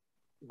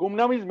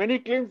 Gumnami's many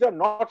claims are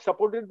not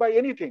supported by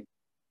anything.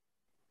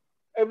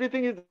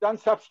 Everything is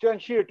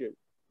unsubstantiated.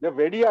 The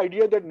very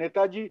idea that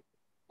Netaji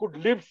could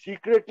live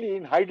secretly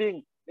in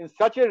hiding in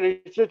such a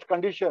wretched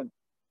condition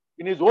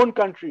in his own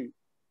country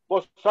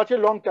for such a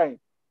long time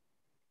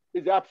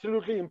is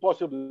absolutely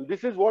impossible.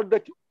 This is what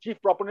the chief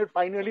proponent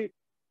finally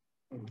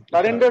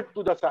surrendered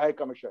to the Sahai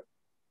Commission.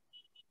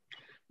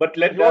 But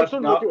let us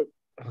now,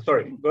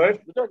 sorry, go ahead.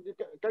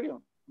 Carry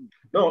on.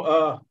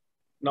 No,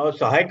 now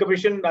Sahai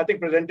Commission, I think,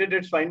 presented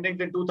its findings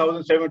in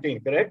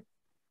 2017, correct?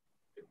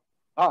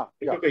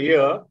 It took a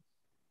year,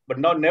 but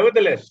now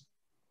nevertheless,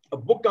 a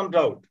book comes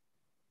out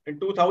in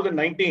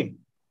 2019,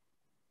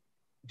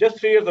 just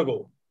 3 years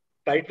ago,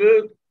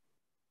 titled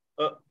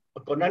A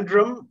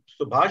Conundrum,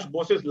 Subhash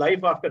Bose's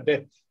Life After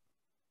Death.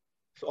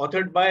 It's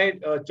authored by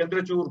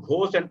Chandrachud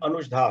Ghosh and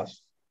Anuj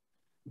Das.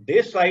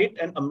 They cite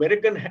an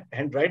American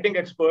handwriting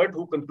expert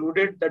who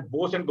concluded that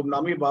Bose and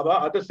Gumnami Baba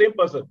are the same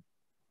person.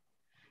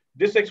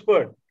 This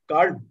expert,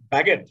 Carl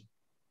Baggett,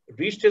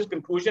 reached his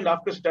conclusion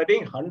after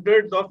studying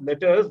hundreds of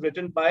letters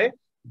written by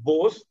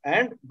Bose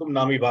and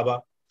Gumnami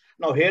Baba.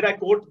 Now, here I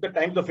quote the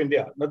Times of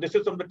India. Now, this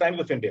is from the Times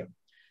of India.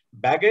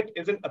 Baggett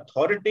is an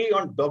authority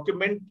on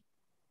document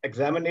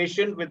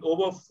examination with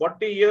over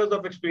 40 years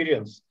of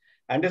experience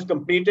and has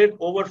completed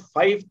over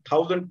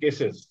 5,000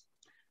 cases.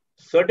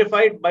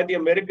 Certified by the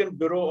American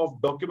Bureau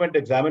of Document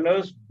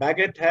Examiners,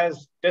 Baggett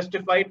has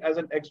testified as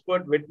an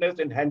expert witness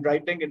in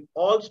handwriting in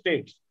all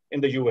states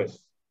in the US.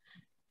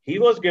 He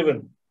was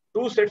given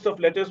 2 sets of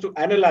letters to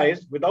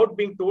analyze without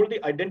being told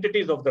the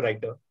identities of the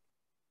writer.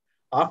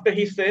 After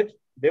he said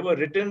they were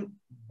written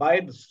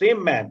by the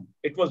same man,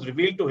 it was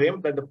revealed to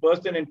him that the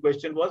person in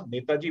question was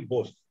Netaji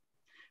Bose.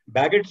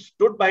 Baggett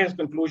stood by his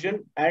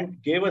conclusion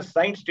and gave a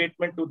signed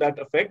statement to that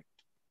effect,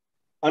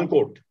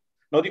 unquote.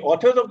 Now, the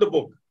authors of the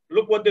book,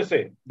 look what they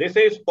say. They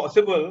say it's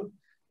possible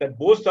that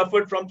Bose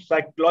suffered from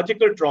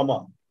psychological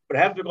trauma,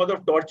 perhaps because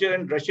of torture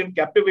and Russian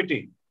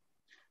captivity,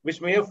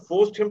 which may have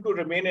forced him to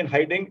remain in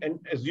hiding and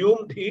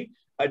assume the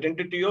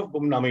identity of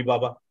Gumnami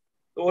Baba.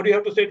 So what do you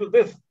have to say to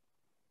this?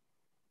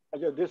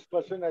 This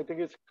person, I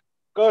think, is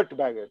Kurt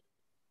Baggett.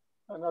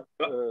 That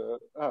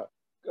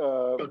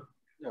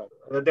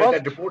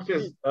report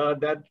says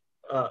that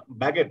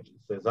Baggett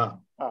says.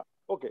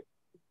 Okay.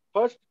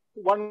 First,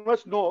 one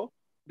must know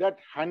that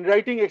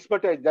handwriting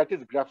expertise, that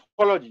is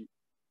graphology,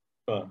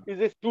 is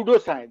a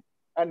pseudoscience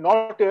and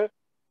not a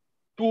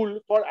tool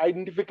for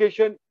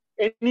identification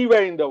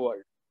anywhere in the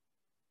world.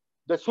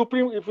 The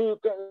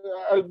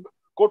I'll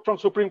quote from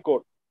Supreme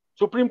Court.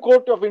 Supreme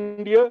Court of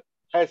India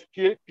has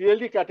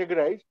clearly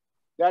categorized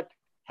that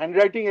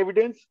handwriting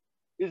evidence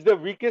is the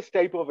weakest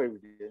type of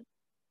evidence.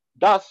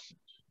 Thus,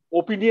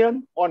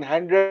 opinion on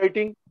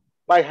handwriting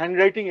by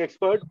handwriting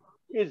expert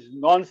is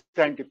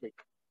non-scientific.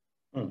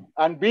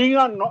 And being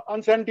an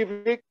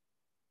unscientific,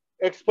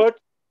 experts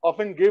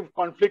often give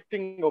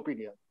conflicting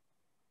opinions.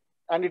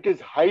 And it is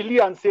highly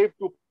unsafe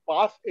to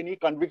pass any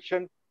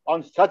conviction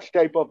on such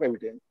type of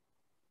evidence.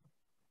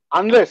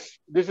 Unless,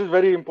 this is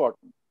very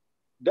important,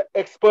 the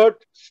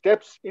expert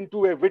steps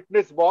into a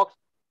witness box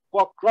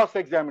for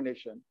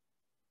cross-examination.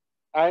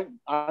 And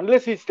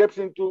unless he steps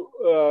into,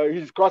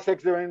 he's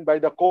cross-examined by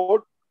the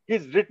court,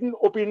 his written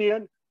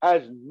opinion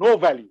has no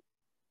value.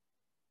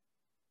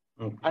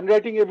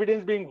 Handwriting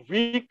evidence being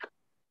weak,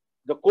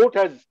 the court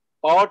has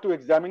power to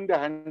examine the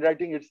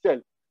handwriting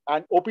itself.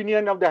 And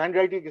opinion of the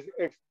handwriting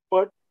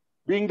expert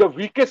being the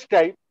weakest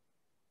type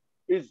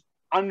is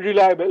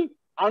unreliable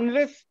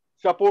unless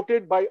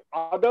supported by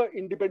other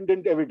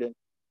independent evidence.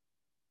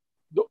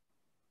 The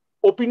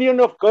opinion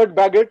of Kurt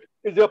Baggett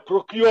is a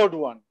procured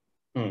one.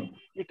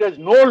 It has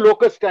no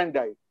locus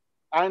standi,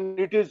 and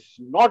it is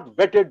not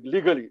vetted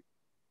legally.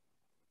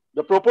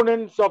 The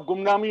proponents of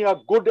Gumnami are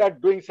good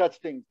at doing such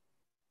things.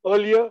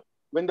 Earlier,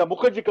 when the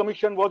Mukherjee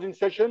Commission was in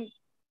session,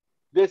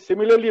 they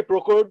similarly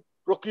procured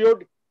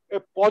a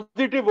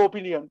positive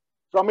opinion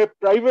from a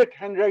private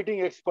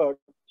handwriting expert,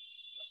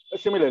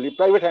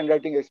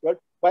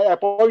 by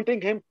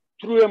appointing him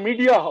through a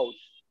media house.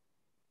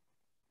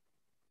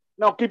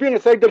 Now, keeping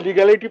aside the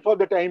legality for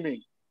the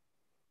timing,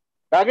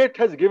 Baggett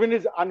has given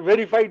his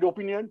unverified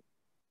opinion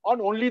on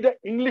only the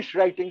English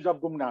writings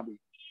of Gumnami.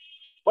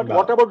 But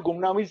what about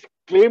Gumnami's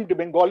claimed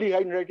Bengali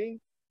handwriting?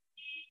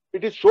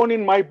 It is shown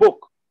in my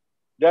book.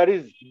 There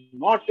is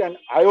not an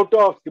iota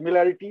of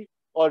similarity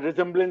or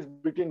resemblance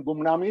between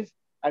Gumnami's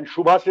and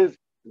Subhas's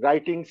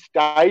writing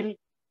style,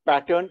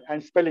 pattern,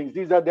 and spellings.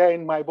 These are there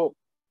in my book.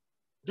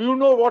 Do you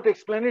know what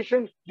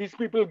explanation these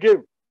people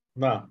give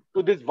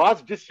to these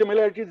vast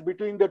dissimilarities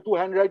between the two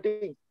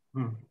handwritings?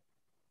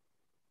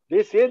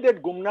 They say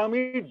that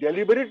Gumnami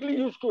deliberately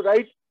used to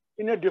write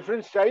in a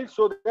different style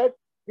so that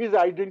his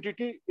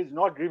identity is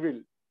not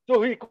revealed.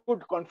 So he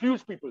could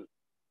confuse people.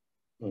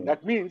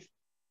 That means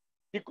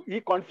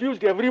he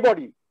confused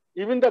everybody,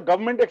 even the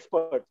government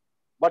experts,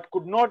 but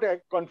could not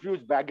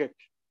confuse Baggett.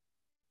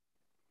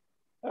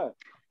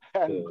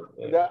 And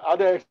the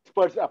other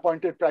experts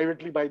appointed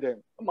privately by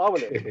them.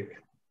 Marvelous.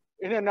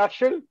 In a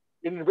nutshell,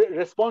 in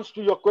response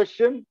to your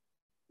question,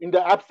 in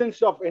the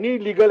absence of any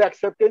legal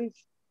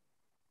acceptance,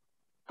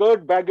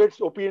 Kurt Baggett's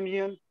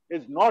opinion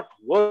is not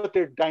worth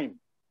a dime.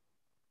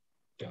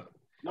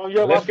 Now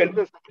you let's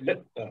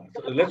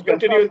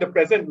continue in the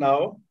present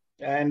now.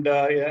 And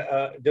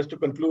just to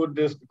conclude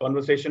this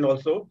conversation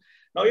also,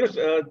 now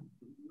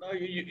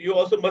you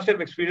also must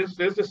have experienced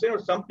this.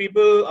 Some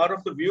people are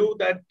of the view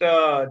that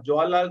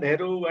Jawaharlal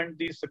Nehru and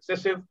the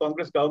successive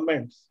Congress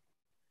governments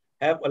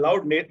have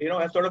allowed,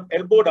 have sort of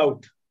elbowed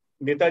out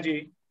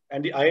Netaji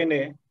and the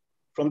INA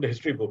from the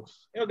history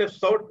books. They've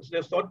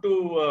sought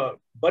to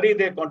bury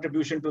their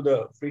contribution to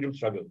the freedom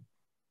struggle.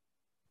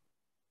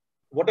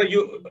 What are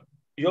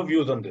your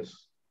views on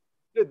this?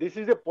 This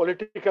is a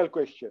political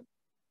question,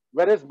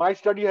 whereas my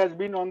study has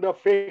been on the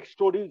fake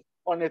stories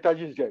on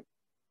Netaji's death.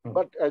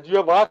 But as you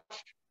have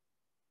asked,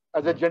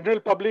 as a general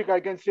public, I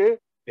can say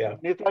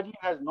Netaji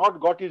has not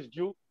got his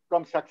due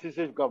from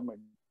successive government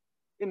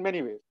in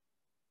many ways.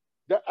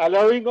 The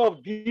allowing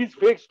of these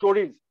fake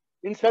stories,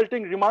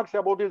 insulting remarks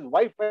about his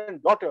wife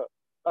and daughter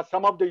are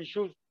some of the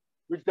issues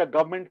which the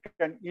government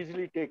can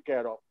easily take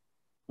care of.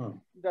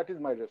 That is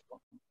my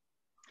response.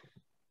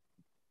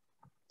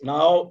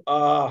 Now,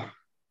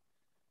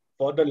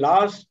 for the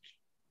last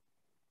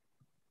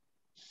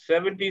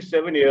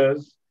 77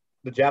 years,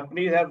 the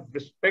Japanese have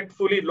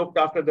respectfully looked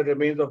after the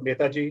remains of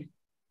Netaji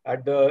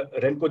at the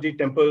Renkoji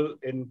temple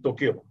in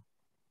Tokyo.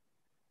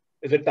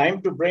 Is it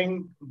time to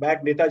bring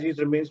back Netaji's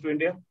remains to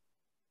India?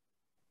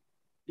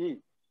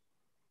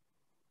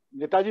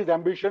 Netaji's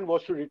ambition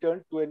was to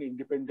return to an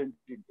independent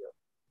India.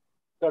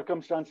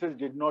 Circumstances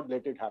did not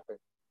let it happen.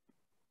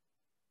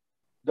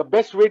 The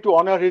best way to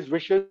honor his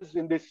wishes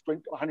in this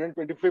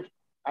 125th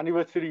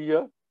anniversary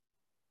year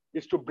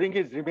is to bring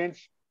his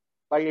remains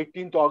by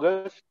 18th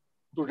August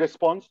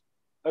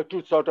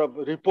to sort of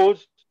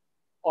repose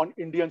on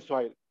Indian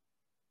soil.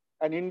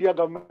 And India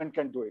government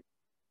can do it.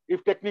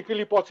 If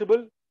technically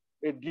possible,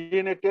 a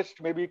DNA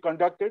test may be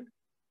conducted.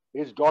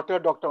 His daughter,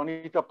 Dr.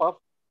 Anita Puff,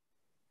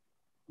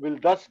 will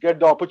thus get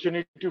the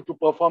opportunity to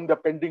perform the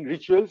pending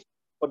rituals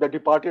for the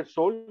departed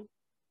soul,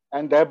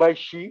 and thereby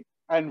she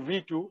and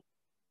we too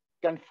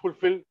can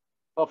fulfill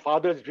her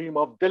father's dream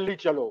of Delhi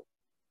Chalo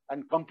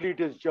and complete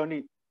his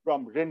journey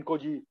from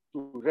Renkoji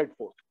to Red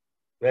Fort.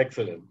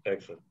 Excellent,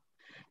 excellent.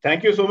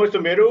 Thank you so much,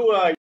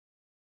 Sumeru.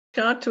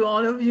 To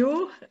all of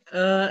you,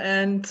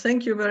 and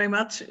thank you very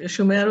much,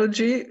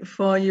 Sumeru-ji,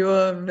 for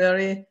your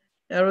very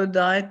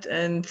erudite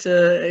and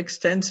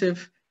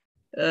extensive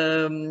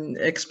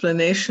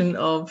explanation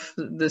of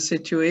the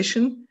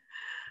situation.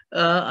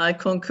 I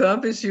concur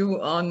with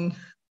you on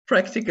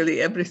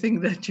practically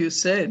everything that you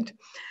said.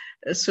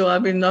 So I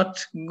will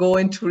not go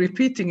into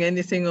repeating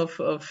anything of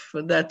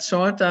that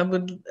sort. I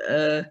would,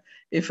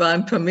 if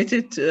I'm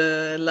permitted,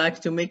 like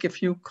to make a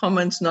few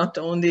comments, not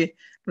only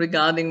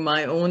regarding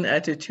my own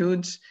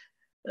attitudes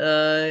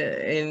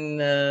in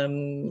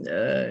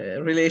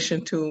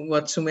relation to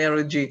what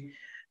Sumeru-ji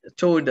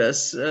told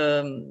us.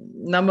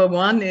 Number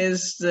one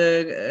is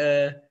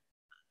the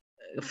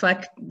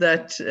fact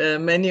that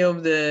many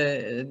of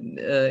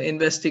the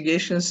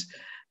investigations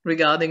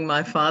regarding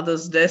my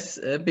father's death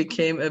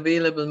became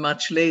available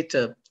much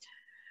later.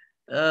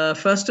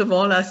 First of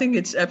all, I think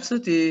it's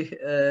absolutely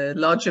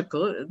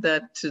logical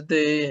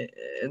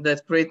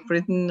that Great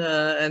Britain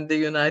and the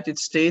United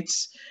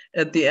States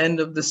at the end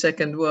of the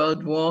Second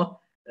World War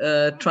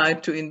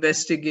tried to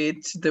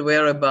investigate the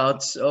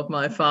whereabouts of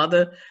my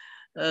father,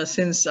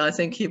 since I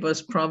think he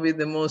was probably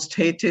the most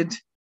hated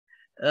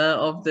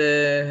of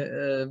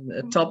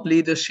the top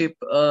leadership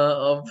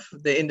of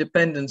the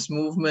independence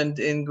movement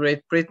in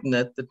Great Britain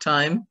at the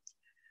time.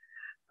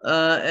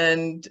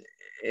 And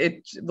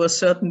it was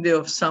certainly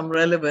of some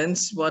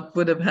relevance what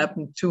would have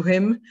happened to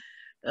him.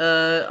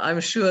 I'm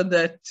sure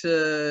that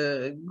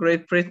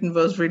Great Britain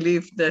was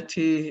relieved that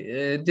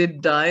he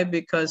did die,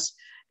 because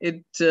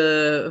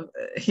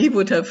he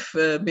would have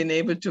been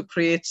able to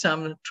create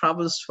some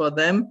troubles for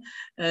them.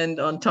 And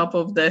on top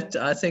of that,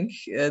 I think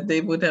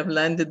they would have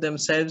landed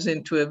themselves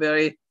into a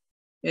very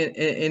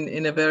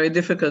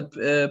difficult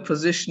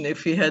position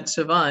if he had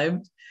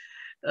survived.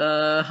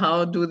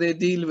 How do they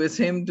deal with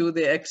him? Do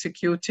they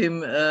execute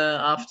him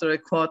after a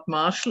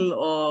court-martial,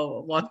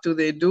 or what do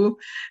they do?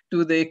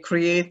 Do they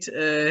create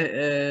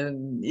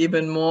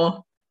even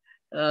more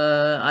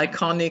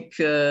iconic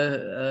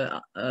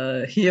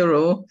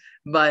hero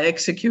by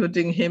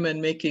executing him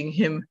and making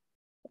him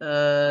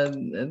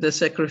the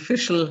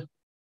sacrificial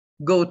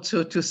goat,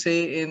 so to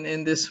say,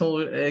 in this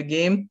whole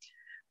game?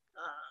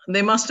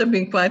 They must have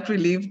been quite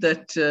relieved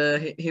that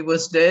he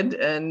was dead,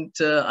 and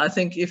I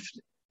think if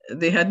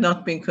they had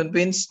not been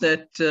convinced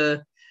that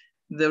the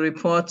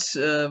reports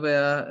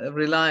were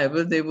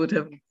reliable, they would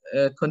have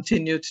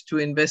continued to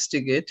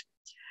investigate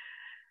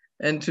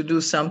and to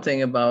do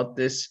something about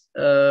this.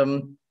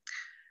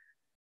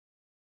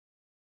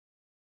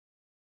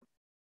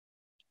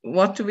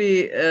 What do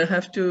we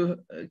have to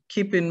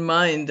keep in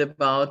mind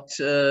about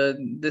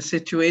the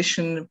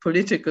situation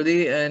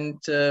politically and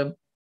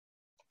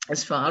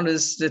as far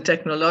as the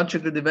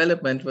technological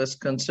development was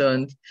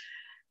concerned?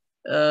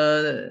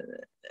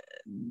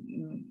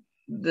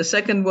 The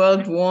Second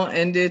World War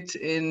ended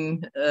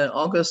in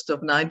August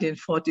of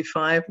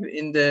 1945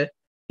 in the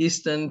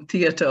Eastern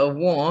Theater of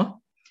War.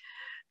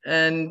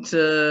 And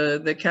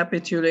the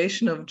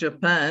capitulation of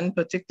Japan,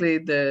 particularly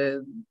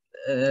the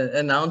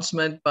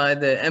announcement by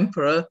the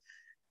emperor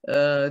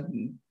to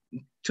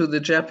the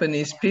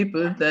Japanese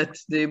people that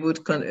they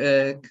would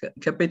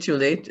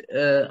capitulate,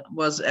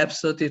 was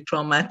absolutely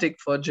traumatic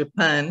for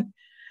Japan.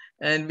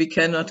 And we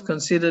cannot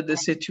consider the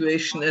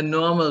situation a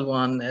normal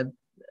one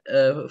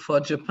for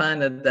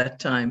Japan at that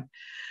time.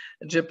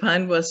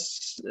 Japan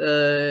was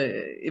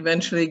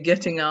eventually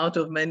getting out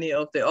of many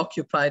of the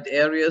occupied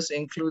areas,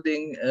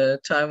 including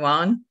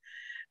Taiwan,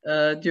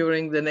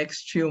 during the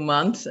next few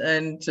months,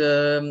 and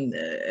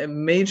a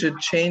major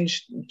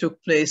change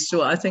took place.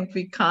 So I think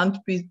we can't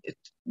be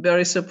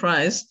very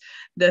surprised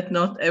that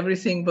not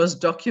everything was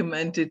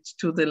documented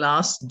to the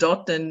last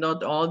dot, and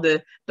not all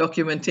the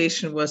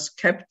documentation was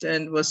kept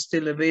and was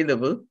still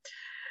available.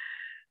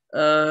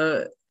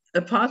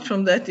 Apart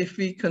from that, if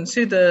we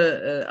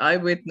consider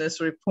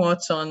eyewitness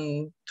reports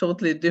on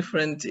totally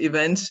different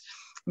events,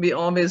 we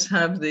always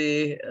have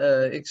the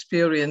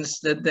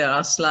experience that there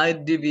are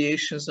slight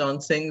deviations on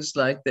things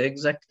like the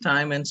exact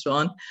time and so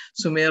on.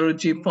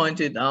 Sumeru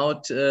pointed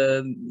out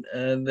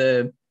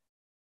the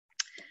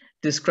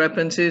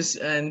discrepancies,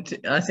 and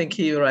I think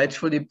he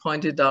rightfully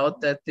pointed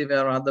out that they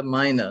were rather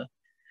minor.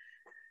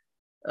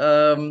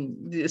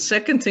 The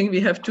second thing we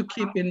have to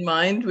keep in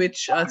mind,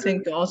 which I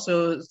think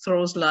also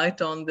throws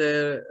light on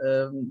the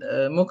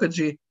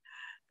Mukherjee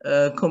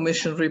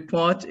Commission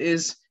report,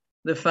 is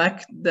the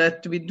fact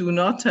that we do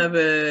not have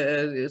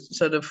a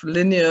sort of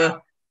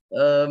linear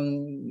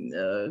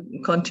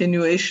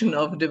continuation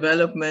of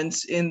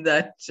developments in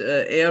that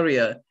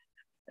area.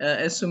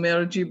 As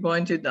Sumeru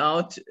pointed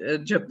out,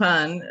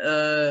 Japan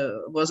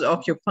was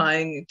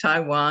occupying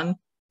Taiwan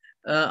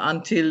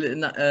until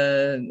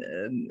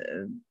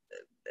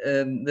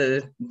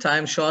the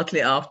time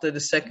shortly after the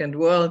Second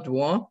World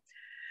War.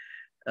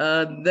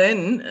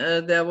 Then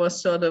there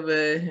was sort of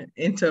an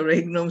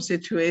interregnum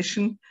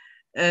situation,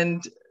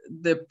 and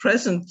the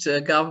present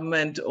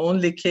government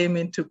only came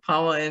into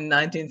power in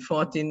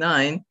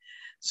 1949.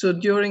 So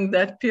during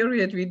that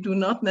period, we do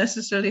not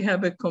necessarily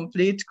have a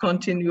complete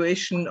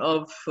continuation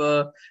of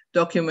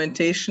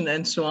documentation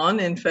and so on.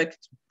 In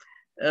fact,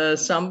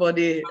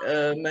 somebody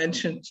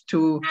mentioned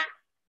to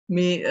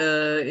me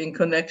in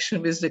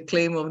connection with the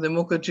claim of the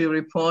Mukherjee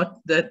report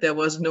that there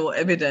was no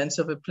evidence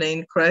of a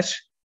plane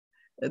crash,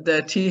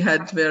 that he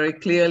had very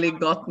clearly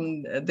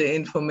gotten the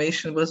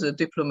information, was a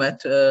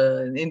diplomat,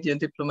 an Indian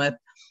diplomat,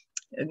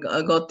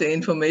 got the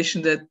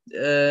information that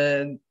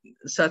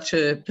such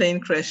a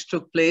plane crash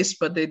took place,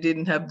 but they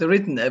didn't have the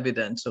written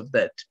evidence of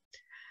that.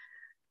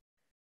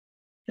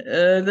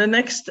 The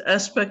next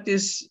aspect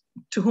is,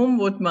 to whom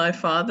would my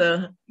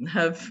father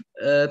have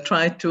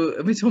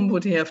with whom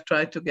would he have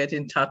tried to get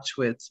in touch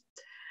with?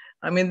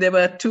 I mean, there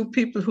were two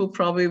people who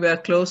probably were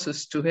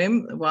closest to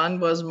him. One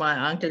was my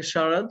uncle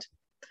Sarat,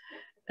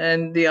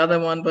 and the other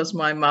one was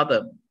my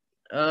mother.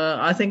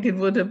 I think it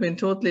would have been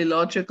totally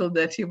logical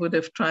that he would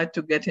have tried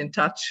to get in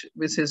touch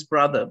with his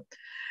brother,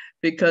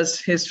 because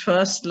his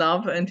first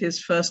love and his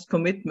first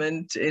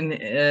commitment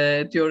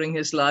during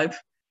his life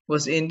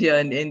was India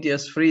and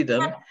India's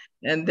freedom.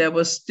 And there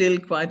was still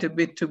quite a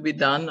bit to be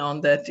done on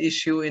that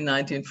issue in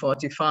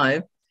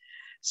 1945.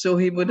 So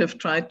he would have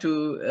tried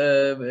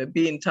to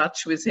be in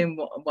touch with him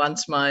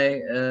once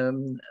my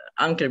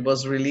uncle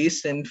was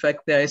released. In fact,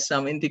 there is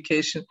some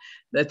indication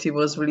that he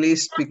was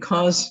released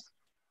because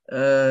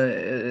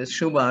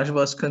Subhash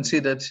was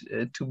considered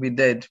to be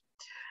dead.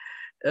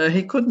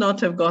 He could not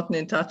have gotten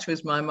in touch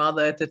with my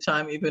mother at the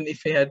time, even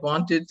if he had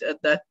wanted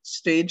at that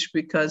stage,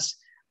 because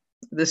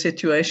the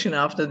situation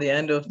after the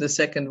end of the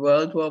Second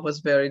World War was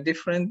very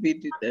different. We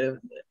did,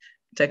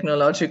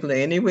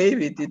 technologically anyway,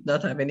 we did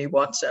not have any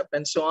WhatsApp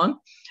and so on.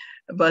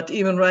 But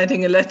even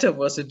writing a letter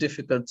was a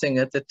difficult thing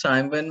at the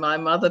time. When my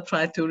mother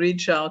tried to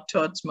reach out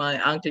towards my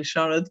uncle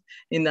Sarat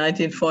in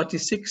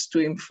 1946 to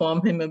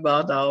inform him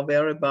about our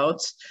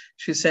whereabouts,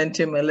 she sent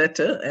him a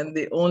letter, and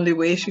the only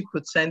way she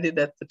could send it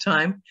at the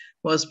time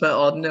was by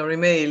ordinary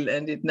mail,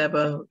 and it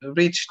never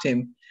reached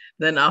him.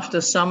 Then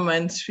after some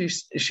months,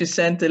 she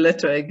sent the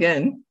letter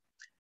again,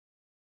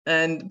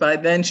 and by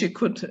then she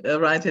could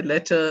write a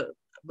letter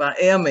by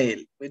airmail,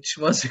 which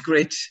was a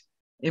great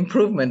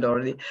improvement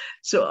already.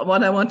 So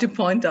what I want to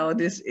point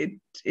out is it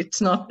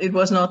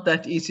was not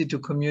that easy to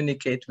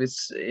communicate with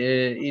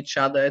each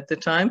other at the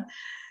time.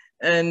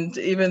 And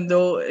even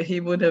though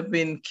he would have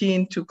been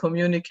keen to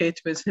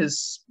communicate with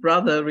his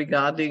brother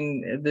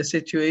regarding the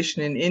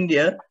situation in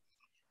India,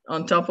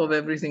 on top of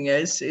everything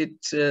else, it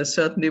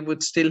certainly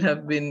would still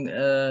have been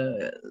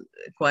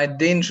quite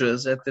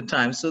dangerous at the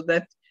time. So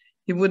that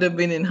he would have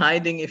been in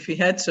hiding if he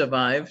had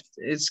survived,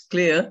 it's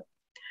clear.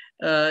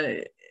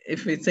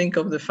 If we think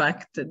of the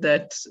fact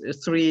that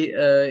three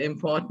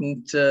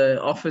important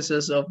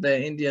officers of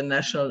the Indian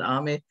National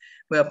Army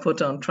were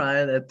put on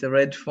trial at the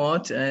Red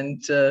Fort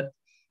and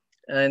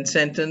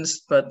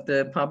sentenced, but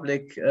the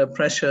public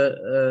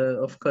pressure,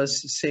 of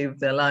course,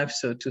 saved their lives,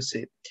 so to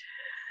say.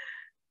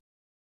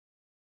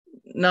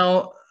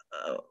 Now,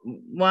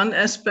 one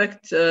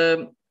aspect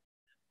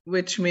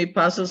which may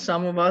puzzle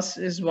some of us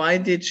is why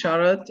did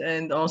Sarat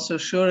and also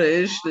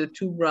Suresh, the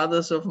two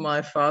brothers of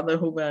my father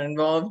who were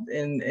involved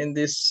in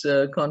this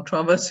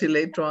controversy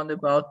later on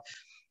about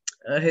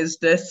his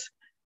death,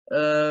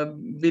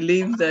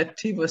 believe that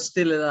he was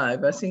still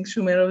alive. I think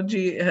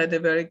Sumeru had a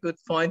very good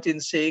point in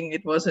saying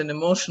it was an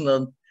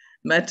emotional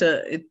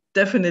matter. It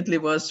definitely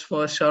was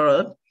for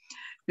Sarat,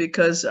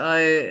 because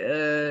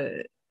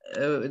I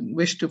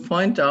wish to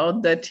point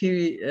out that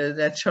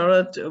that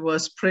Sarat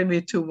was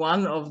privy to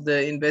one of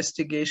the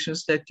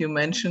investigations that you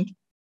mentioned.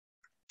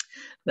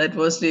 That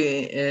was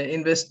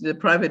the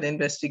private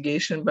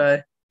investigation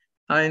by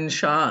Hein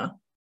Shah.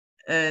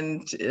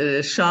 And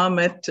Shah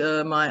met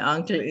my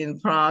uncle in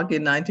Prague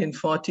in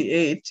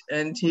 1948,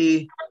 and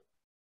he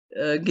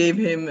gave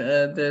him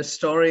the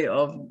story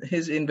of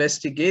his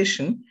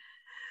investigation.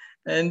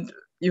 And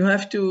you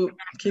have to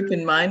keep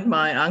in mind,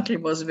 my uncle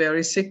was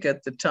very sick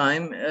at the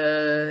time.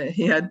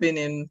 He had been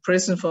in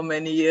prison for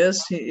many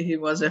years. He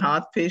was a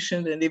heart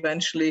patient, and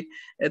eventually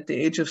at the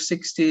age of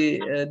 60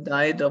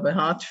 died of a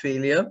heart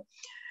failure.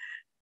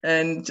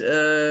 And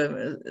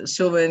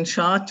so when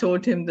Shah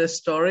told him the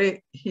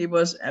story, he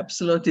was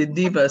absolutely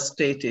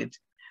devastated.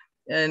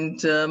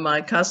 And my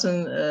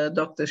cousin,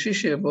 Dr.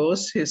 Ichiro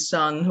Bose, his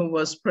son, who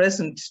was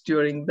present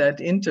during that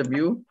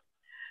interview,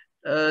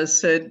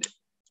 said,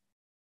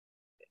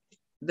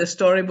 the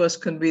story was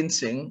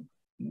convincing,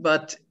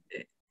 but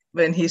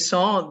when he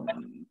saw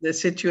the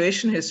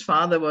situation his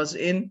father was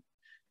in,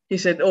 he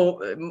said, oh,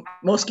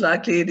 most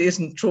likely it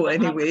isn't true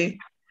anyway,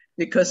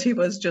 because he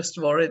was just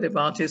worried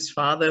about his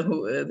father,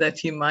 that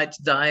he might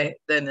die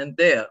then and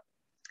there.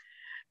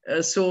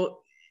 So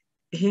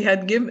he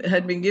had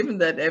been given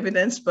that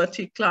evidence, but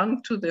he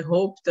clung to the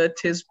hope that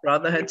his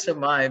brother had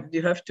survived.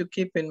 You have to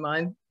keep in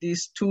mind,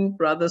 these two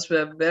brothers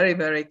were very,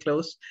 very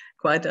close,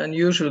 quite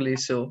unusually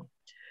so.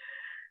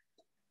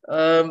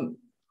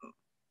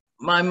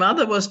 My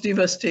mother was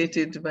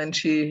devastated when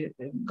she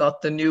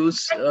got the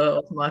news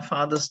of my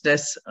father's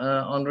death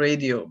on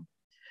radio.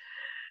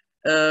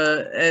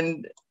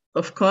 And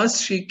of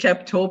course, she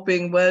kept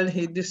hoping, well,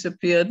 he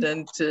disappeared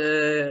and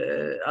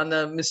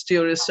under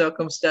mysterious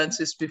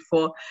circumstances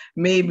before,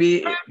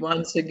 maybe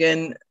once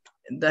again,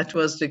 that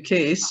was the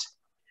case.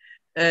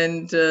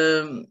 And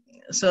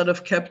sort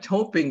of kept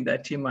hoping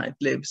that he might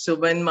live. So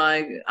when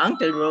my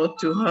uncle wrote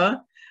to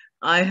her,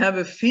 I have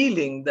a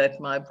feeling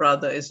that my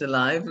brother is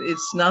alive.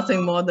 It's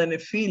nothing more than a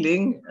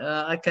feeling.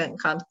 I can't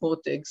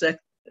quote the exact,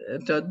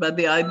 but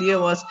the idea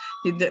was,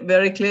 he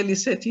very clearly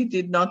said he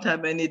did not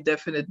have any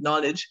definite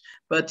knowledge,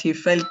 but he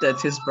felt that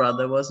his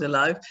brother was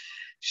alive.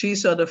 She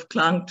sort of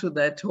clung to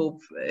that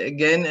hope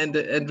again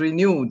and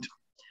renewed.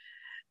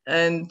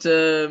 And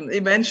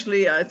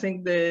eventually, I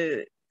think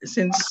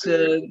since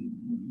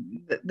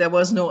there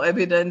was no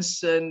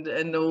evidence and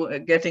no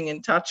getting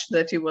in touch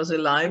that he was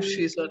alive,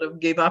 she sort of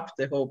gave up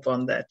the hope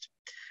on that.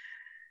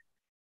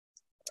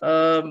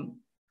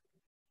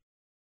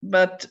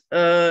 But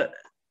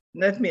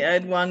let me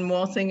add one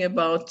more thing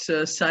about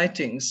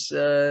sightings.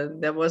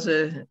 There was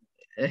a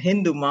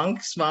Hindu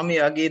monk, Swami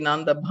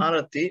Aginanda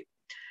Bharati,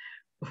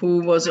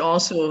 who was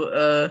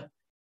also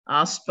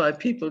asked by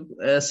people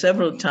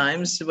several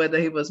times whether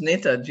he was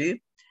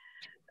Netaji.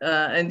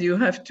 And you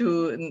have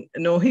to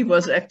know he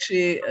was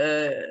actually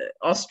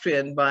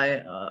Austrian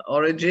by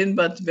origin,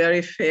 but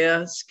very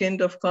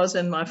fair-skinned, of course,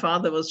 and my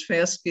father was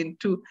fair-skinned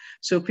too.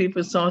 So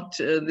people thought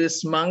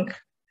this monk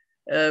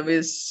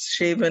with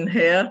shaven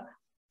hair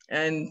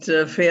and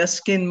fair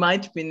skin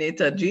might be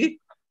Netaji,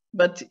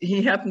 but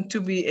he happened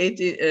to be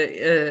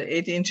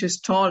 8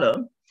 inches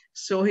taller.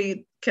 So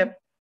he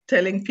kept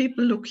telling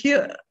people, look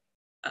here,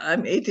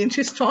 I'm 8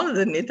 inches taller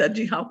than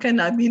Netaji. How can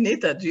I be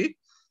Netaji?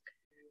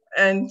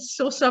 And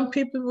so some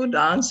people would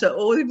answer,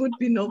 oh, it would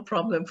be no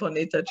problem for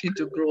Netaji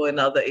to grow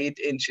another 8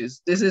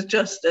 inches. This is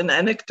just an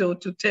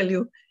anecdote to tell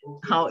you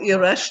how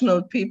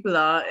irrational people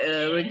are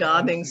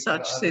regarding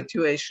such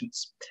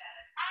situations.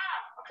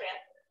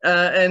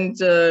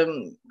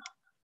 The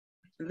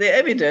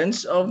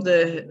evidence of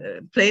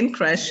the plane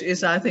crash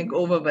is, I think,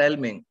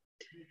 overwhelming.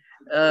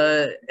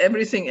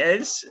 Everything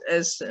else,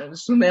 as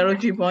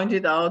Sumeru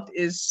pointed out,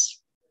 is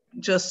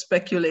just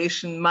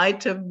speculation.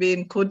 Might have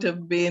been, could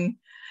have been,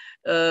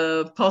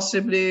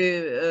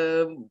 possibly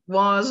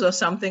was or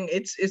something.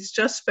 It's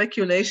just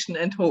speculation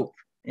and hope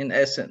in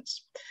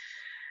essence.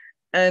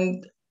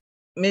 And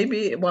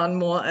maybe one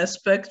more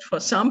aspect for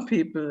some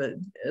people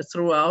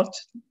throughout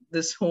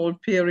this whole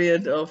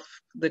period of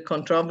the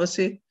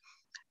controversy,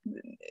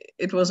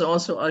 it was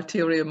also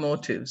ulterior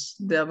motives.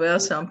 There were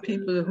some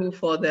people who,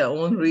 for their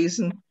own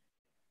reason,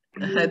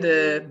 had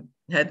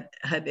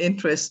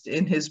interest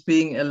in his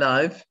being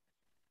alive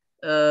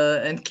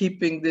and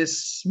keeping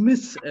this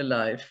myth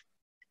alive.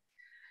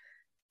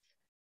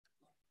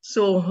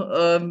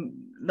 So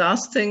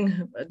last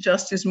thing,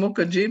 Justice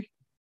Mukherjee,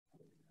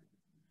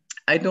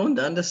 I don't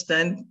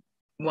understand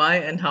why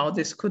and how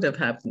this could have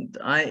happened.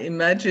 I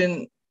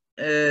imagine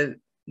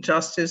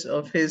justice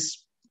of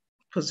his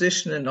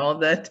position and all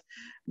that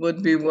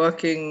would be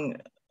working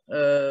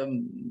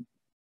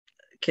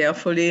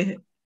carefully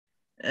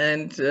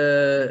and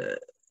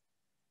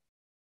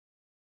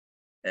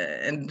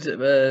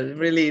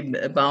really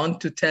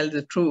bound to tell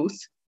the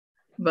truth.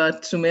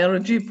 But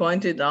Sumeru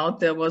pointed out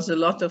there was a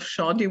lot of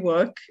shoddy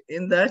work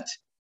in that.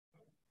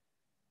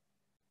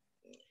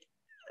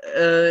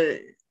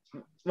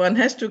 One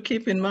has to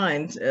keep in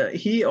mind,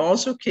 he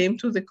also came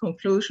to the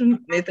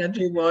conclusion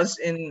Netaji was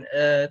in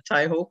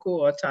Taihoku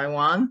or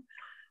Taiwan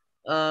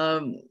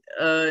on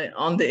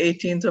the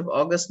 18th of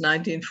August,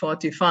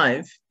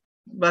 1945.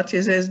 But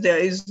he says there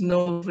is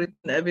no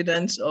written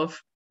evidence of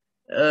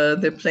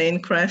the plane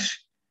crash.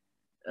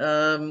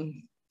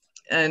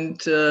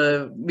 And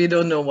we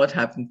don't know what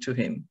happened to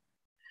him.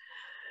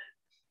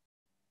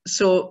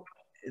 So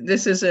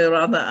this is a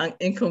rather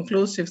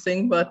inconclusive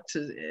thing, but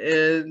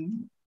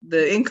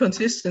the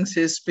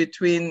inconsistencies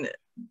between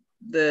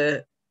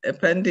the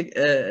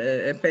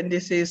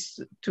appendices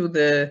to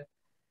the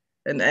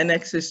and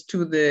annexes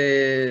to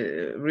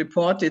the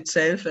report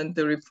itself and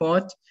the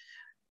report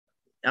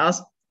are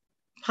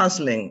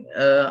puzzling.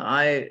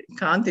 I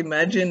can't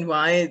imagine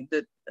why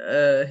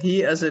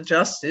he, as a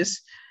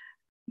justice,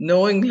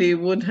 knowingly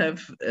would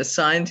have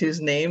assigned his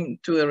name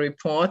to a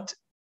report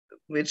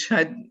which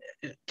had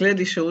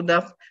clearly showed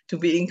up to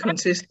be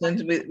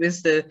inconsistent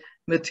with the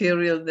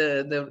material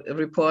the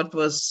report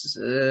was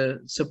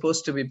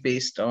supposed to be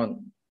based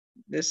on.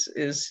 This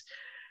is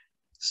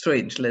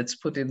strange, let's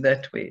put it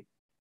that way.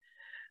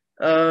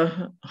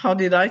 How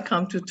did I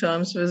come to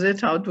terms with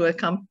it? How do I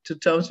come to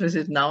terms with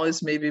it now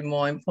is maybe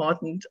more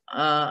important.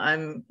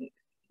 I'm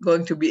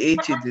going to be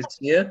 80 this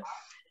year.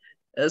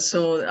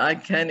 So I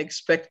can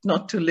expect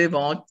not to live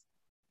out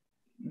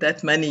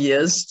that many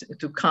years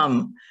to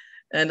come.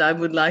 And I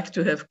would like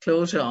to have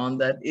closure on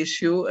that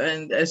issue.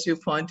 And as you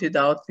pointed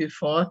out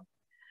before,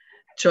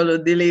 Cholo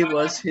Dili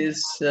was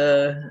his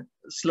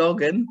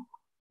slogan.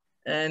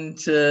 And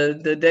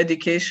the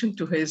dedication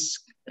to his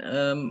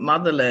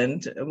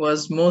motherland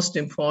was most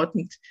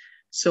important.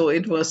 So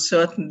it was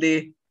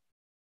certainly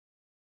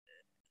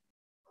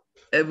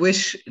a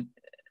wish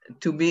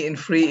to be in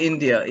free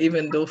India,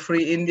 even though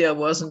free India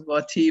wasn't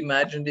what he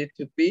imagined it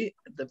to be.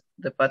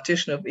 The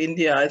partition of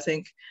India, I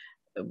think,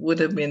 would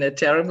have been a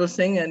terrible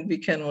thing, and we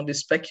can only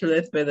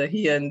speculate whether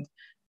he and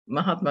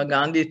Mahatma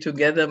Gandhi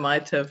together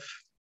might have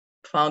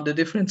found a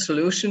different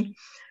solution.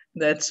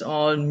 That's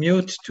all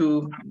mute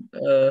to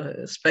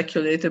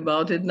speculate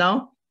about it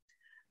now.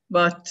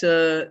 But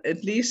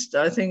at least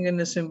I think in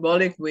a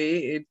symbolic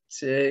way,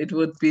 it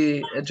would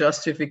be a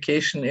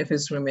justification if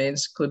his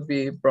remains could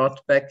be brought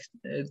back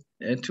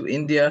to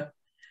India.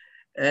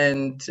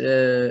 And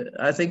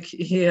I think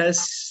he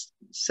has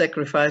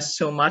sacrificed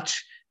so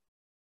much,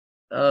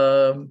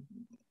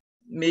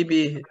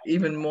 maybe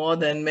even more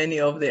than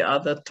many of the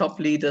other top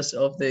leaders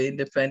of the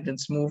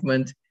independence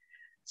movement.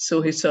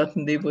 So he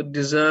certainly would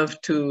deserve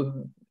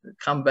to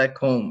come back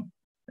home.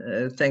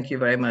 Thank you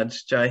very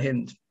much. Jai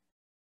Hind.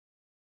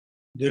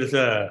 There is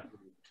an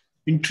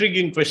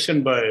intriguing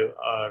question by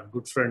our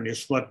good friend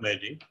Ismat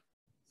Mehdi.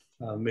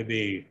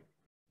 Maybe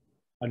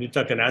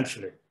Anita can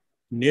answer it.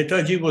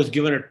 Netaji was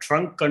given a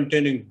trunk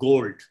containing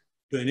gold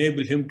to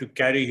enable him to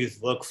carry his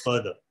work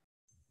further.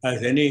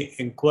 Has any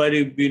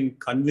inquiry been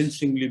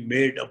convincingly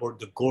made about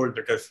the gold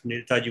that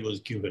Netaji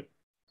was given?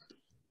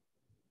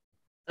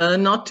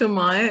 Not to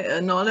my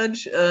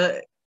knowledge.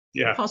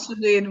 Yeah.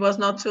 Possibly it was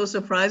not so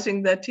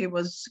surprising that he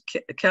was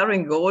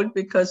carrying gold,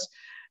 because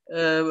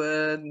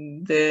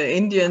the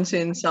Indians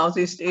in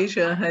Southeast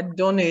Asia had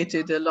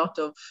donated a lot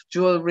of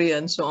jewelry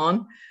and so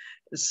on.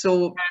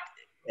 So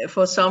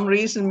for some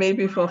reason,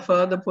 maybe for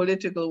further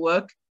political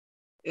work,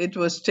 it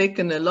was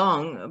taken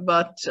along,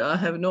 but I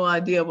have no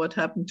idea what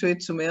happened to it.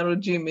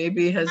 Sumeru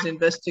maybe has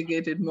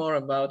investigated more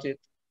about it.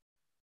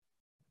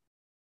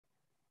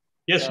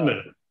 Yes,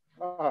 Sumeru.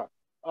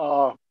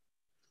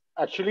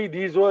 Actually,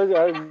 these were,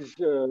 as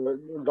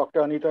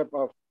Dr. Anita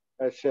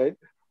has said,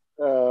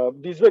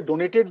 these were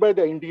donated by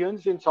the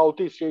Indians in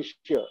Southeast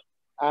Asia.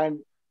 And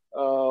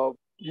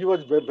he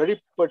was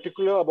very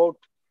particular about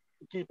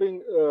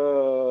keeping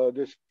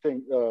this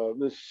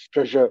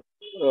treasure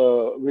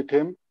with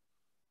him.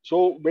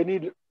 So when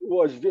he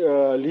was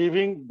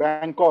leaving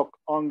Bangkok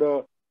on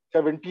the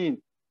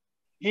 17th,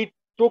 he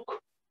took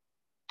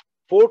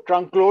 4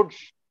 trunk loads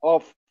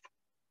of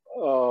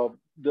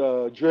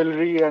the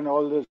jewelry and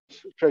all this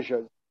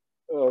treasures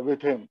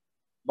with him.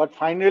 But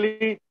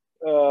finally,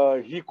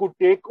 he could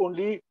take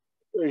only,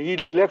 he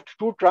left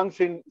 2 trunks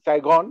in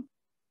Saigon,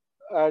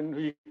 and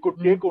he could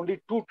take only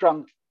 2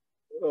 trunks,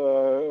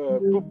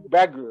 2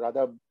 bags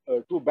rather,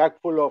 2 bags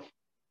full of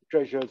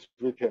treasures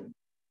with him.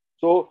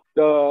 So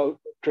the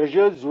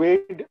treasures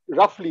weighed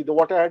roughly,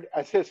 what I had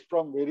assessed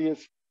from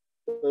various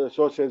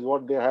sources,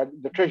 what they had,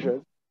 the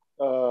treasures,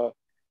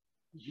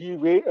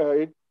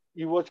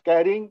 he was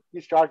carrying,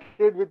 he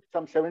started with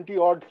some 70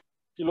 odd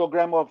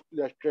kilogram of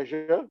the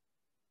treasure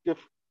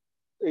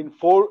in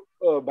 4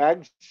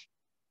 bags.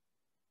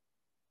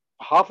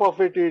 Half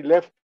of it he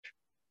left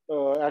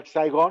at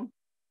Saigon.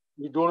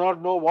 We do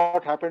not know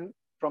what happened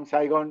from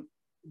Saigon,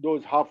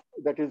 those half,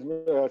 that is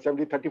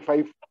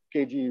 35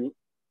 kg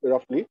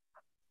roughly.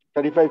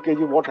 35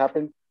 kg, what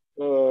happened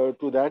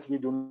to that, we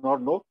do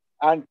not know.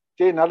 And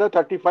say another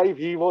 35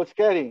 he was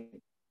carrying.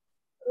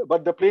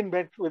 But the plane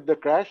met with the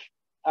crash,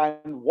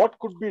 and what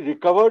could be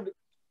recovered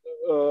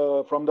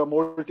from the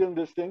molten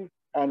this thing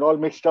and all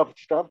mixed up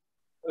stuff,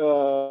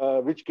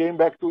 which came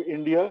back to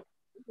India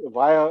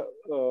via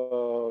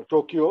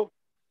Tokyo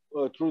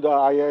through the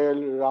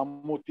IIL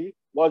Rammurthy,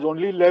 was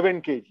only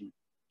 11 kg.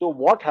 So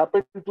what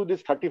happened to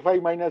this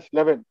 35 minus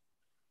 11?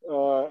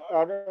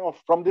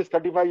 From this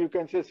 35, you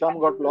can say some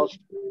got lost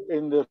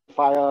in the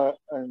fire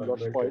and got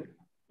spoiled.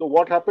 So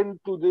what happened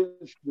to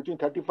this between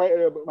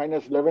 35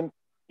 minus 11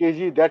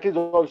 kg, that is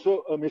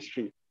also a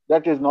mystery.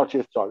 That is not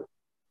yet solved.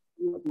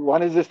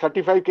 One is this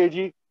 35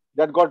 kg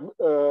that got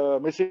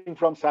missing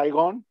from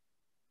Saigon.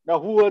 Now,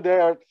 who were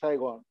there at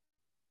Saigon?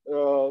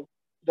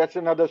 That's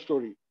another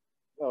story.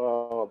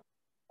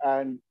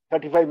 And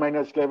 35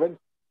 minus 11,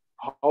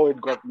 how it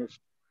got missed.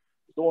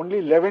 So only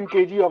 11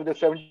 kg of the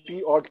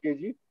 70 odd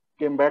kg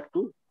came back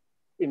to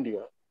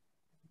India.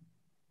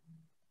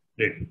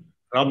 Great.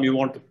 Ram, you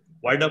want to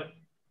wind up?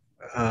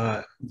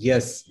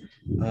 Yes.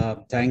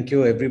 Thank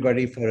you,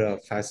 everybody, for a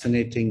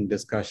fascinating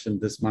discussion.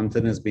 This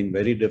manthan has been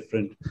very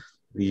different.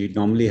 We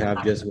normally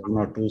have just 1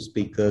 or 2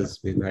 speakers.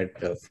 We've had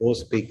 4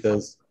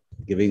 speakers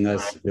giving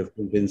us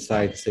different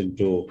insights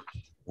into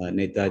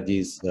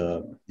Netaji's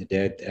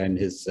death and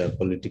his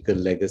political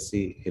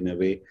legacy in a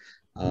way.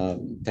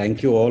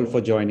 Thank you all for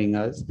joining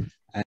us.